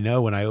did I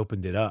know when I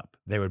opened it up,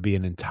 there would be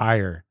an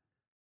entire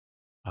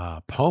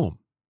poem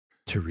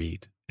to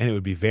read, and it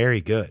would be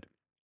very good.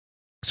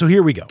 So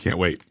here we go. Can't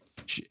wait.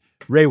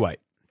 Ray White.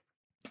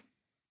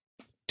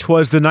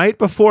 "'Twas the night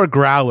before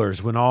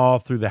growlers when all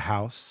through the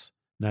house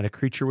not a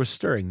creature was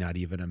stirring, not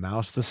even a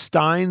mouse. The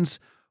steins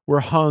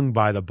were hung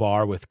by the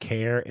bar with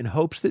care in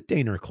hopes that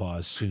Daner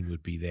Claus soon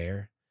would be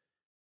there.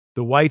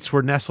 The Whites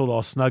were nestled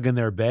all snug in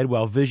their bed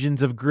while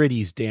visions of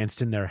Gritties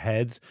danced in their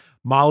heads.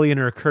 Molly in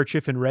her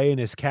kerchief and Ray in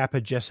his cap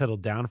had just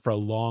settled down for a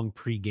long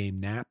pregame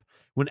nap.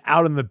 When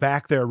out in the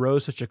back there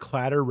arose such a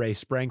clatter, Ray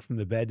sprang from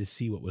the bed to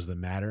see what was the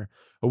matter.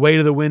 Away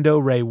to the window,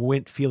 Ray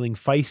went feeling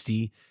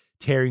feisty,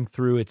 tearing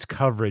through its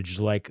coverage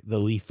like the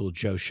lethal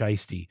Joe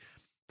Shiesty.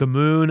 The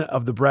moon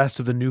of the breast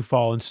of the new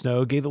fallen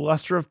snow gave the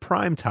luster of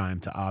prime time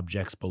to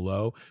objects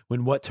below,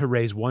 when what to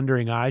Ray's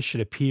wondering eyes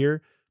should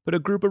appear but a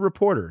group of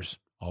reporters,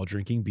 all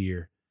drinking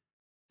beer.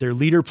 Their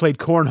leader played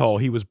cornhole.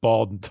 He was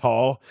bald and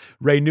tall.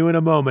 Ray knew in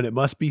a moment it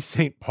must be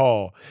St.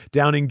 Paul.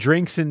 Downing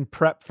drinks in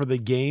prep for the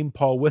game,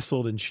 Paul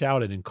whistled and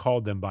shouted and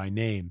called them by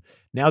name.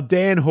 Now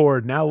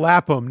Danhord, now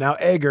Lapham, now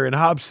Egger and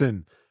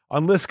Hobson.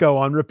 On Lisco,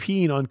 on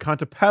Rapine, on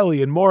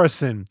Contepelli and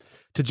Morrison.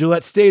 To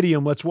Gillette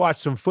Stadium, let's watch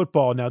some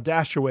football. Now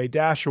dash away,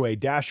 dash away,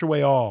 dash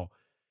away all.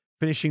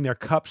 Finishing their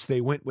cups,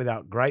 they went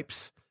without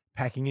gripes,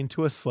 packing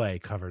into a sleigh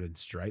covered in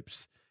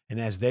stripes.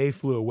 And as they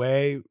flew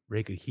away,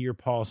 Ray could hear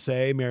Paul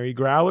say, "Merry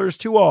growlers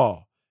to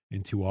all,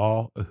 and to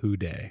all a who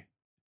day."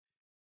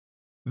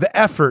 The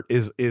effort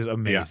is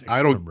amazing.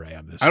 Yeah, from Ray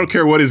on this. I don't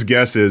care what his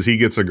guess is. He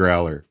gets a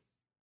growler.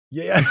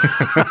 Yeah.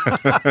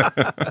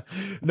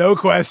 No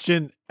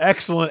question.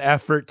 Excellent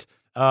effort.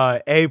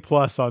 A+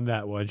 on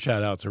that one.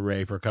 Shout out to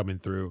Ray for coming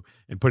through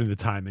and putting the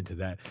time into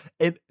that.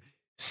 And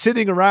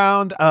sitting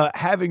around,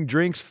 having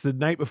drinks the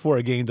night before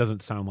a game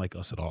doesn't sound like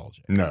us at all,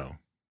 Jay. No.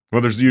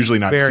 Well, there's usually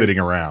not sitting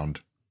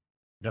around.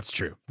 That's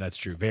true. That's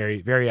true.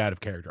 Very, very out of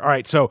character. All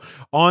right, so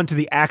on to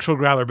the actual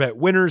growler bet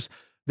winners.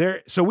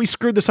 So we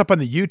screwed this up on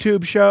the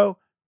YouTube show,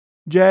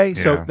 Jay.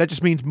 So that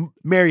just means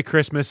Merry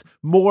Christmas,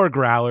 more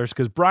growlers,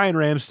 because Brian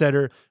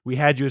Ramstetter, we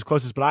had you as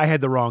closest, but I had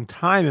the wrong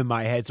time in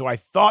my head, so I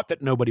thought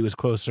that nobody was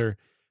closer.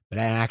 But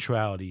in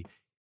actuality,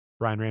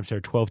 Brian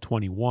Ramstetter,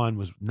 12:21,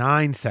 was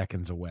 9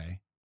 seconds away.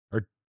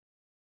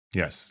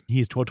 Yes.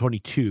 He is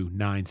 12:22,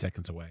 9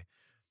 seconds away.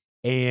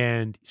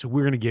 And so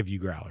we're going to give you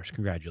growlers.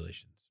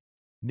 Congratulations.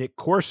 Nick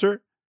Corser,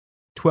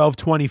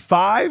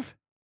 12:25,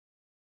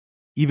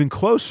 even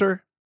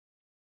closer.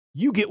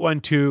 You get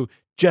one too,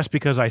 just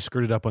because I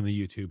screwed it up on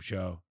the YouTube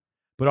show.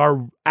 But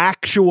our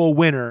actual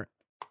winner,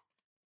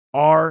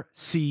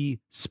 R.C.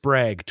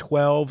 Sprague,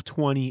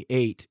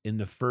 12:28 in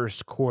the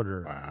first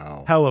quarter.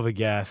 Wow. Hell of a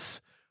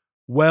guess.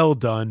 Well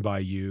done by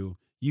you.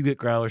 You get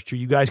growlers too.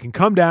 You guys can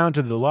come down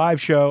to the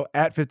live show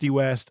at 50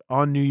 West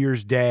on New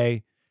Year's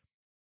Day.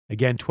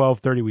 Again,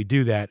 12:30, we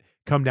do that.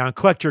 Come down,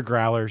 collect your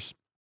growlers.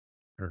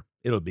 Or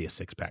it'll be a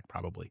 6-pack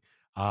probably,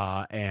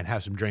 and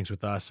have some drinks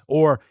with us.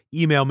 Or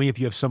email me if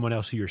you have someone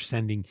else who you're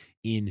sending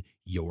in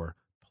your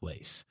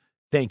place.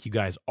 Thank you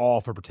guys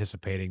all for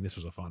participating. This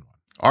was a fun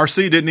one.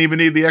 RC didn't even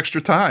need the extra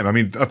time. I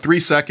mean, a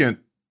 3-second,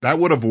 that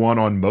would have won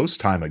on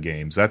most time of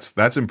games.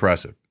 That's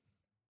impressive.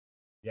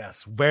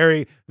 Yes,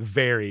 very,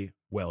 very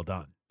well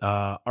done.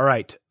 All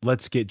right,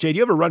 let's get Jay. Do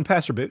you have a run,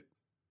 pass, or boot?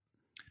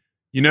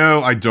 You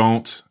know, I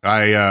don't.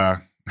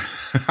 I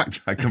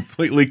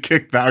completely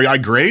kicked that. I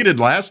graded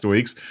last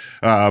week's.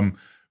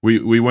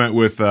 We went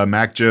with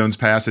Mac Jones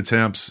pass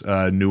attempts,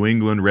 New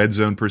England red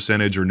zone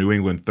percentage, or New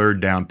England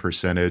third down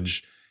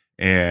percentage,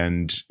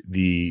 and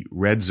the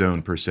red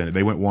zone percentage.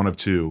 They went 1 of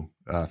 2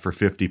 for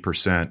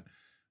 50%.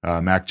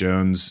 Mac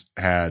Jones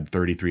had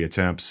 33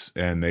 attempts,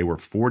 and they were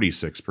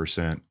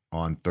 46%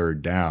 on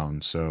third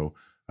down. So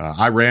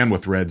I ran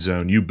with red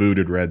zone. You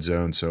booted red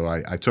zone. So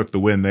I took the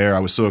win there. I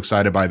was so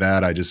excited by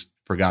that. I just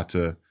forgot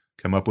to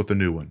come up with a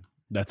new one.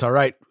 That's all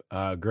right.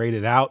 Grade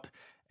it out.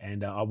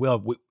 And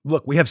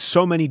we have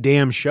so many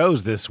damn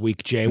shows this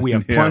week, Jay. We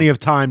have plenty of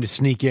time to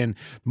sneak in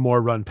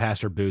more run,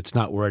 pass, or boots.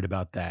 Not worried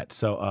about that.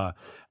 So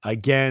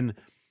again,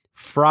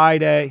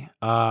 Friday,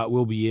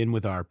 we'll be in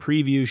with our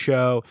preview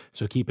show.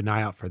 So keep an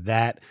eye out for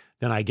that.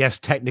 Then I guess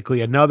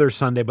technically another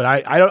Sunday, but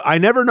I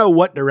never know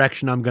what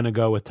direction I'm going to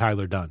go with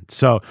Tyler Dunn.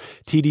 So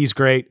TD's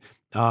great.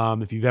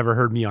 If you've ever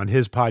heard me on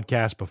his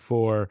podcast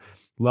before,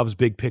 loves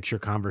big picture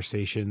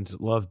conversations,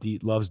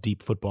 loves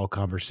deep football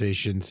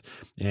conversations,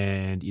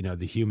 and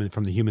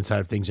from the human side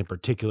of things in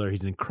particular.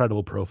 He's an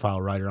incredible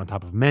profile writer on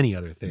top of many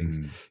other things.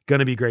 Going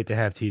to be great to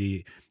have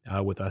TD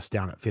with us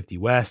down at 50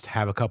 West.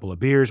 Have a couple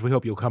of beers. We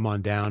hope you'll come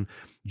on down,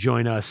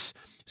 join us,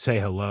 say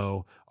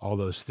hello, all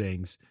those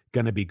things.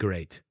 Going to be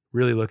great.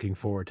 really looking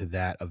forward to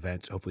that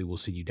event. So hopefully we'll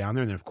see you down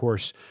there. And then, of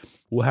course,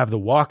 we'll have the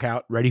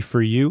walkout ready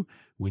for you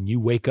when you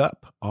wake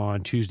up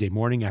on Tuesday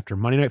morning after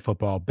Monday Night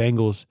Football,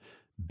 Bengals,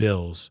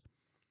 Bills.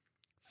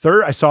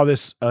 I saw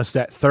this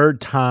stat, third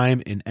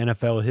time in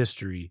NFL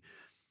history,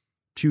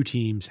 2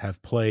 teams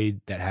have played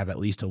that have at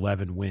least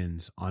 11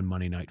 wins on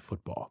Monday Night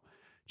Football.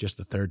 Just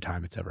the third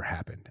time it's ever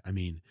happened. I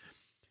mean,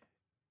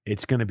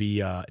 it's going to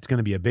be a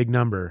big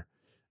number.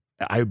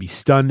 I would be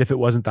stunned if it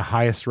wasn't the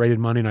highest rated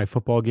Monday Night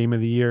Football game of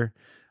the year.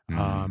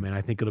 And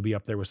I think it'll be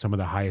up there with some of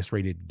the highest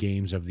rated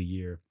games of the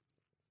year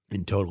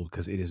in total,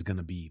 because it is going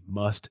to be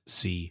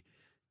must-see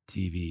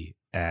TV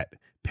at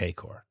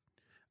Paycor.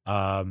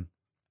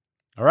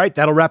 All right,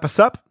 that'll wrap us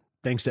up.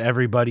 Thanks to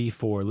everybody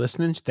for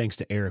listening. Thanks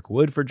to Eric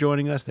Wood for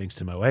joining us. Thanks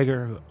to Mo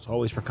Egger, as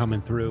always, for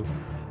coming through.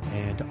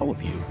 And to all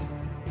of you,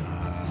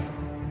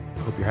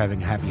 hope you're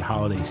having a happy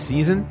holiday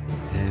season.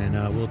 And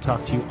we'll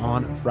talk to you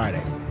on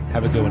Friday.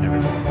 Have a good one,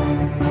 everybody.